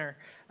Pig the Winner.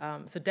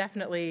 So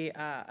definitely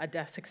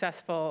a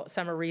successful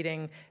summer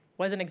reading.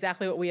 Wasn't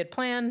exactly what we had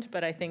planned,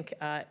 but I think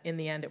in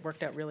the end it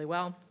worked out really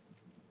well.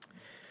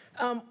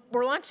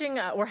 We're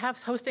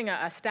hosting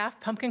a staff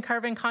pumpkin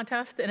carving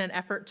contest in an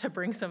effort to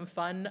bring some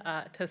fun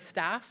to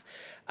staff.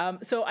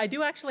 So I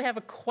do actually have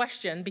a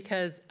question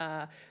because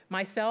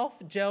myself,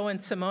 Joe, and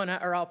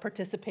Simona are all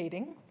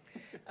participating.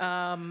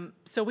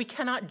 So we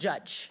cannot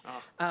judge.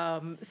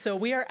 So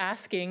we are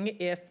asking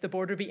if the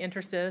board would be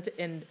interested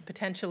in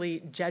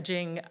potentially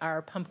judging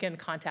our pumpkin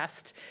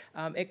contest.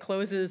 It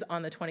closes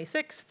on the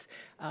 26th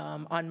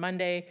on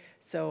Monday.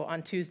 So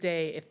on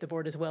Tuesday, if the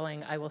board is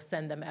willing, I will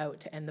send them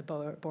out and the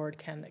board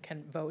can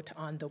vote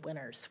on the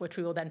winners, which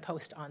we will then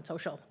post on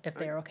social if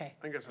they're okay.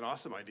 I think that's an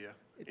awesome idea.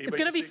 It's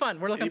going to be fun.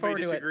 We're looking forward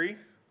to it. Anybody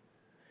disagree?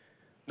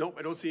 Nope,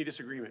 I don't see any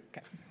disagreement.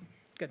 Okay,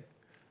 good.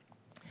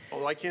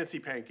 Although I can't see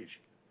pankage.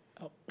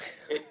 Oh.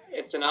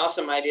 It's an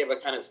awesome idea,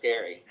 but kind of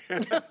scary.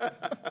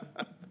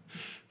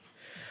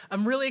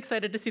 I'm really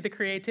excited to see the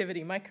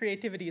creativity. My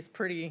creativity is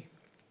pretty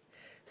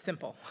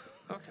simple.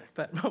 Okay.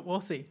 But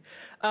we'll see.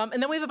 And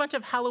then we have a bunch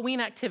of Halloween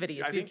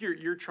activities. I think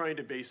you're trying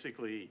to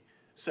basically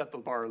set the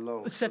bar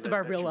low. Set the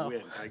bar real low.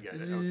 Win. I get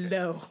it. Okay.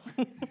 Low.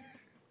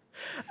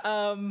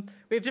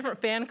 We have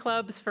different fan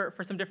clubs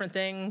for some different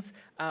things.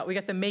 We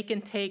got the Make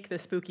and Take, the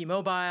Spooky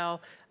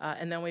Mobile,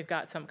 and then we've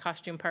got some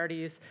costume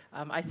parties.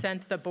 I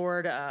sent the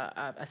board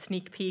a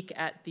sneak peek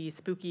at the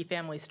Spooky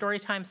Family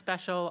Storytime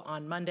special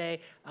on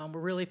Monday. We're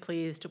really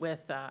pleased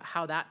with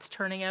how that's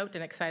turning out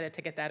and excited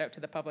to get that out to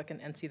the public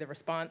and see the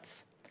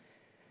response.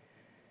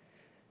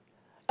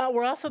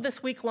 We're also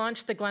this week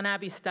launched the Glen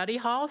Abbey Study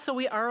Hall. So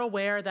we are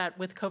aware that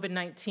with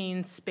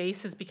COVID-19,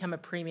 space has become a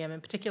premium, in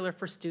particular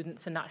for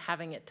students and not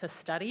having it to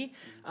study.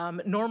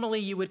 Normally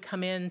you would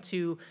come in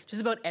to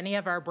just about any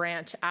of our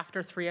branch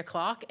after 3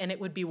 o'clock and it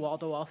would be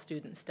wall-to-wall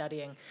students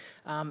studying.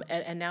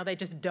 And now they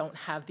just don't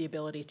have the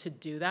ability to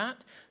do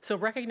that. So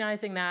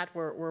recognizing that,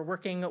 we're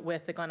working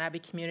with the Glen Abbey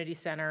Community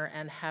Center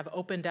and have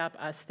opened up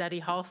a study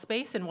hall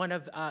space in one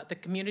of the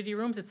community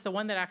rooms. It's the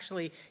one that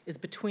actually is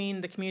between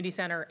the community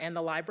center and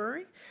the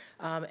library.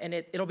 And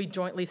it'll be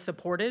jointly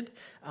supported.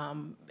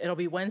 It'll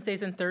be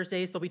Wednesdays and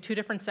Thursdays. There'll be 2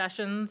 different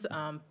sessions.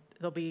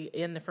 they'll be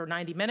in for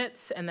 90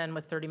 minutes and then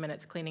with 30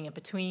 minutes cleaning in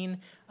between,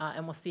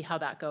 and we'll see how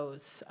that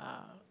goes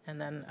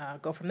and then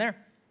go from there.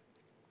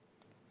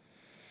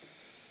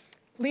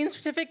 Lean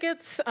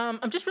certificates,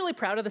 I'm just really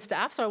proud of the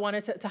staff, so I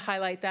wanted to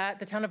highlight that.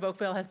 The town of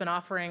Oakville has been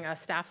offering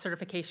staff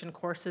certification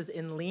courses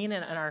in Lean,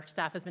 and our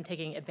staff has been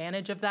taking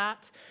advantage of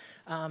that.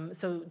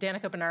 So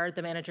Danica Bernard,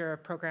 the manager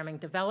of programming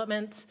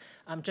development,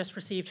 just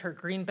received her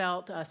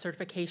Greenbelt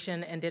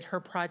certification and did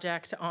her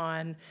project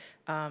on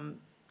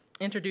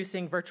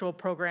introducing virtual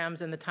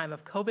programs in the time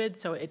of COVID,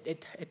 so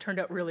it turned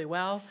out really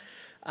well.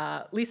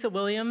 Lisa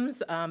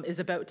Williams is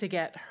about to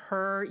get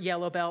her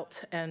yellow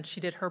belt, and she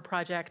did her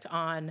project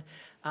on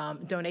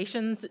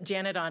donations.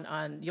 Janet,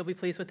 you'll be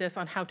pleased with this,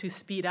 on how to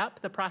speed up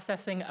the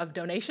processing of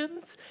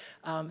donations.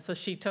 So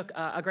she took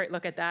a great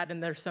look at that,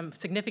 and there's some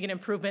significant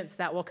improvements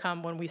that will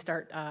come when we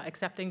start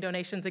accepting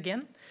donations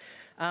again.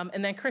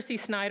 And then Chrissy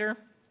Snyder,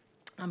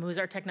 who's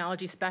our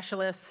technology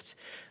specialist.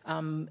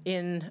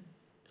 In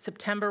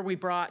September, we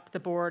brought the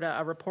board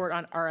a report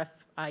on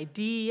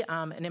RFID,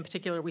 and in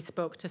particular, we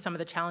spoke to some of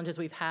the challenges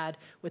we've had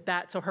with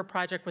that. So her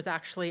project was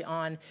actually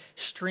on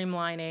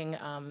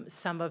streamlining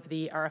some of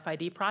the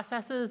RFID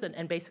processes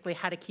and basically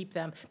how to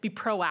be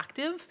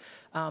proactive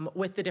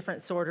with the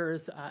different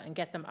sorters and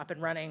get them up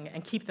and running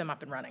and keep them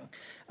up and running.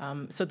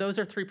 So those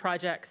are 3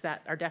 projects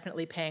that are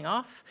definitely paying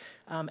off.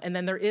 And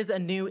then there is a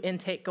new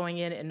intake going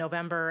in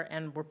November,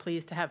 and we're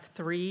pleased to have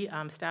 3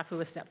 staff who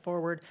have stepped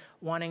forward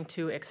wanting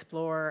to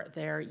explore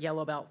their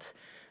yellow belt.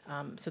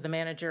 So the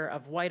manager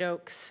of White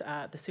Oaks,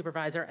 the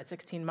supervisor at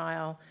 16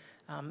 Mile,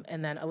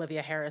 and then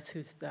Olivia Harris,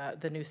 who's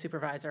the new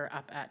supervisor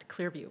up at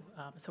Clearview.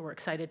 So we're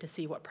excited to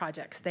see what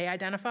projects they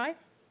identify.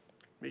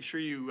 Make sure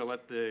you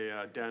let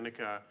the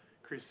Danica,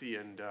 Chrissy,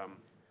 and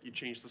you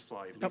change the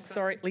slide. Lisa? Oh,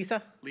 sorry,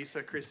 Lisa?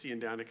 Lisa, Chrissy,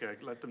 and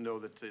Danica, let them know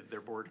that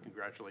their board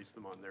congratulates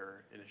them on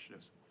their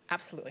initiatives.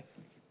 Absolutely.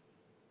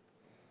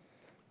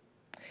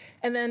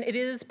 And then it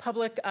is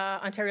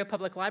Ontario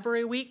Public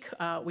Library Week.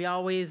 We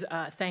always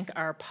thank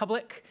our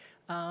public,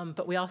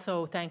 but we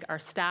also thank our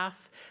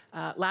staff.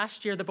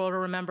 Last year, the board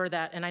will remember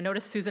that, and I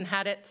noticed Susan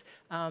had it,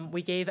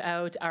 we gave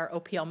out our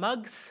OPL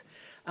mugs.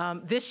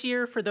 This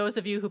year, for those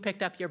of you who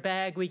picked up your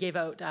bag, we gave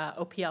out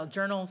OPL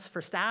journals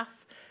for staff.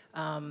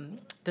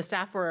 The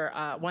staff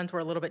ones were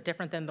a little bit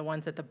different than the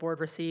ones that the board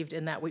received,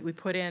 in that we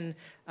put in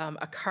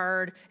a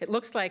card. It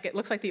looks like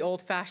the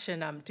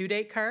old-fashioned due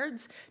date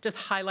cards, just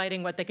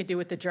highlighting what they could do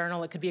with the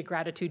journal. It could be a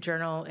gratitude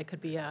journal. It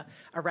could be a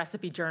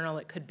recipe journal.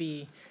 It could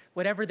be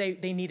whatever they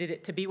needed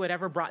it to be,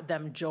 whatever brought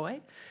them joy.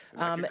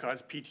 That could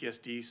cause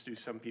PTSD to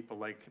some people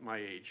like my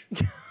age.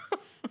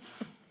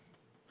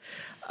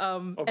 By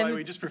the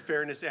way, just for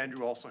fairness,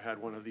 Andrew also had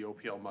one of the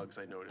OPL mugs,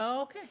 I noticed.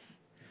 Oh, okay.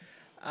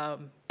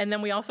 And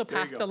then we also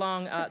passed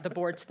along the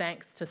board's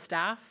thanks to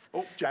staff.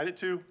 Oh, Janet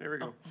too. There we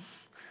go.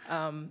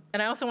 And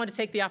I also want to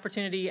take the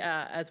opportunity,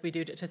 as we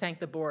do, to thank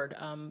the board.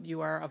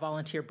 You are a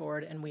volunteer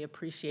board, and we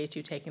appreciate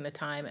you taking the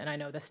time, and I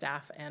know the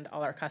staff and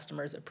all our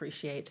customers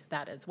appreciate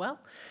that as well.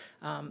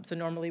 So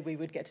normally we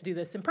would get to do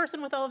this in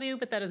person with all of you,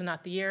 but that is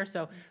not the year,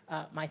 so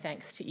my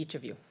thanks to each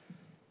of you.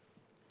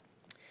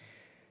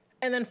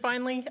 And then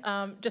finally,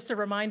 just a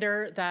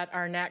reminder that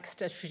our next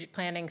strategic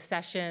planning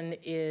session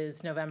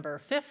is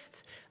November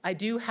 5th. I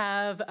do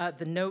have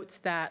the notes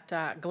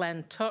that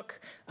Glenn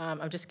took.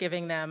 I'm just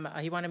giving them,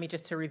 he wanted me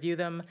just to review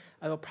them.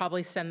 I will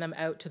probably send them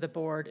out to the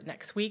board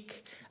next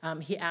week.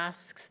 He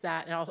asks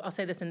that, and I'll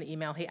say this in the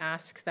email, he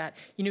asks that,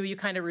 you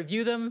kind of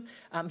review them.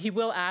 He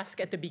will ask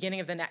at the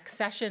beginning of the next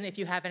session if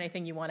you have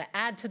anything you want to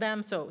add to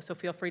them, so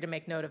feel free to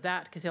make note of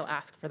that, because he'll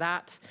ask for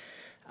that.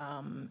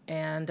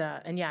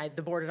 And yeah,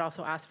 the board had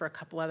also asked for a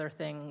couple other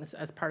things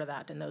as part of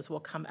that, and those will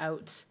come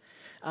out.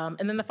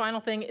 And then the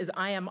final thing is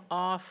I am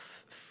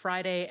off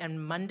Friday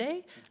and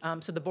Monday,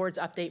 so the board's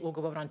update will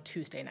go out on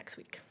Tuesday next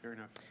week. Fair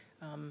enough.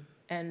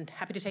 And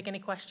happy to take any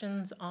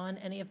questions on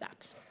any of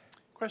that.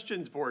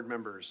 Questions, board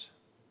members?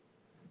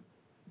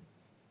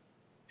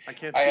 I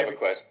have a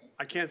question.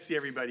 I can't see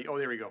everybody. Oh,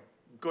 there we go.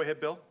 Go ahead,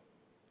 Bill.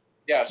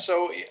 Yeah,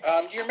 so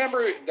you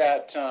remember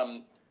that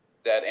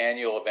that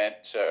annual event,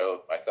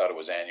 I thought it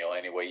was annual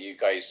anyway, you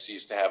guys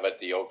used to have at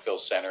the Oakville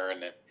Center,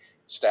 and the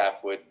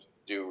staff would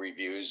do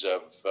reviews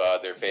of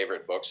their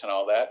favorite books and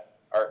all that.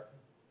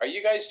 Are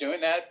you guys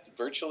doing that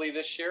virtually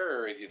this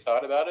year, or have you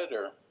thought about it,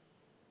 or?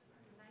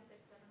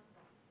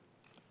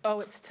 Oh,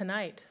 it's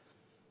tonight.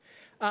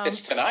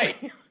 It's tonight?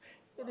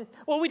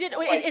 Well, we did.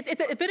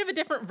 It's a bit of a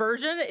different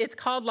version. It's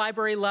called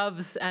Library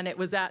Loves, and it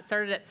was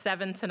started at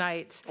 7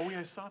 tonight. Oh, yeah,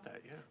 I saw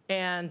that, yeah.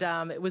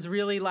 And it was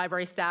really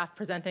library staff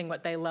presenting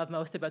what they love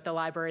most about the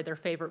library, their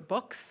favorite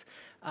books,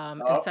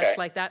 and such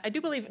like that. I do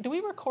believe. Do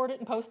we record it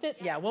and post it?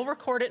 Yeah, we'll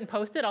record it and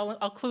post it.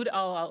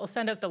 I'll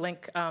send out the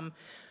link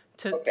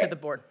to the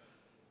board.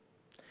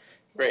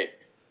 Great.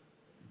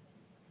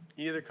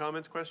 Any other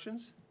comments,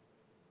 questions?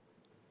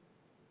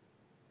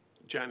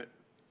 Janet.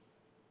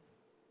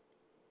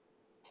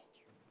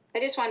 I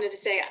just wanted to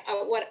say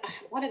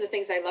one of the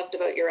things I loved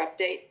about your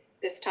update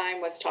this time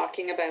was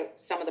talking about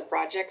some of the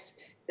projects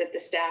that the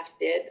staff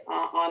did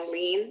on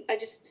Lean. I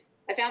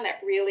found that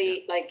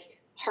really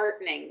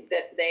heartening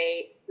that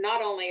they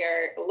not only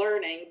are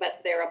learning,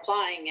 but they're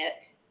applying it.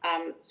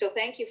 So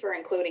thank you for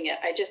including it.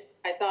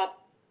 I thought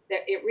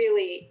that it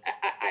really,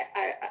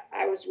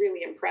 I was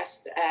really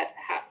impressed at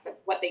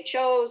what they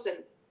chose,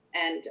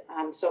 and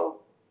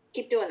so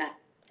keep doing that.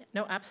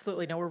 No,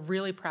 absolutely. No, we're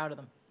really proud of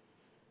them.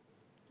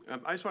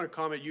 I just want to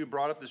comment, you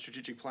brought up the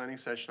strategic planning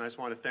session. I just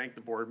want to thank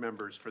the board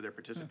members for their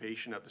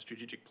participation at the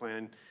strategic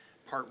plan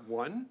part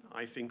 1.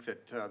 I think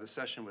that the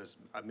session was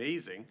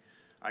amazing.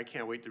 I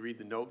can't wait to read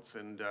the notes,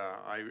 and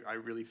I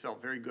really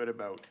felt very good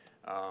about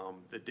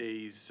the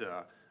day's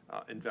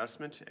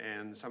investment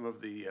and some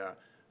of the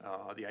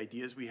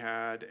ideas we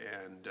had,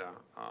 and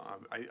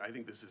I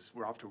think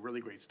we're off to a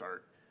really great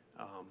start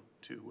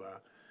to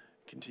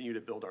continue to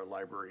build our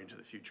library into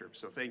the future.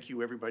 So thank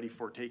you everybody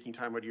for taking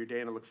time out of your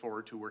day, and I look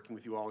forward to working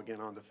with you all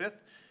again on the 5th.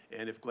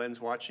 And if Glenn's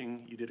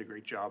watching, you did a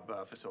great job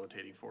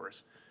facilitating for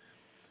us.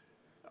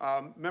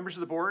 Members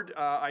of the board,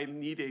 I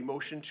need a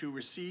motion to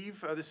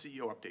receive the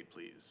CEO update,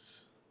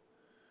 please.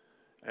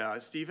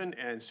 Stephen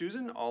and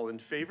Susan, all in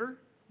favor?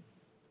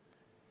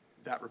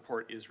 That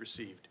report is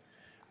received.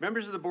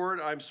 Members of the board,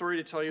 I'm sorry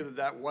to tell you that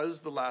that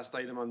was the last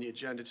item on the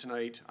agenda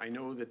tonight. I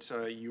know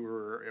that you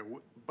were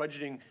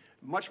budgeting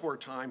much more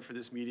time for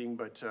this meeting,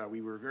 but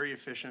we were very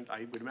efficient.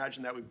 I would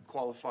imagine that would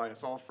qualify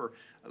us all for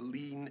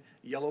lean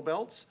yellow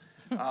belts.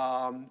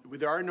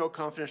 There are no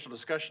confidential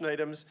discussion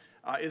items.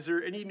 Is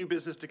there any new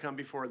business to come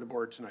before the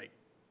board tonight?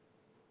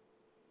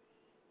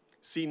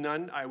 See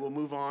none, I will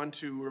move on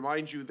to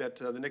remind you that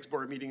the next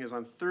board meeting is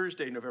on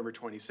Thursday, November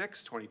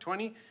 26,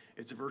 2020.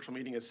 It's a virtual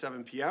meeting at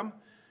 7 p.m.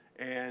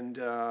 And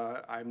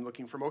I'm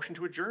looking for motion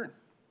to adjourn.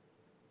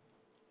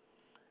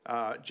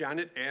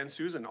 Janet and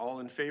Susan, all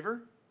in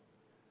favor?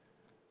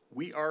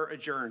 We are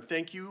adjourned.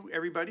 Thank you,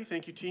 everybody.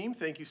 Thank you, team.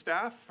 Thank you,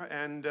 staff.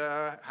 And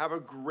have a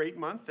great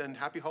month and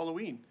happy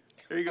Halloween.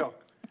 There you go.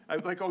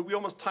 We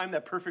almost timed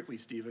that perfectly,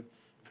 Stephen.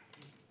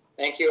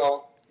 Thank you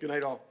all. Good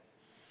night, all.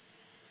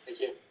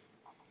 Thank you.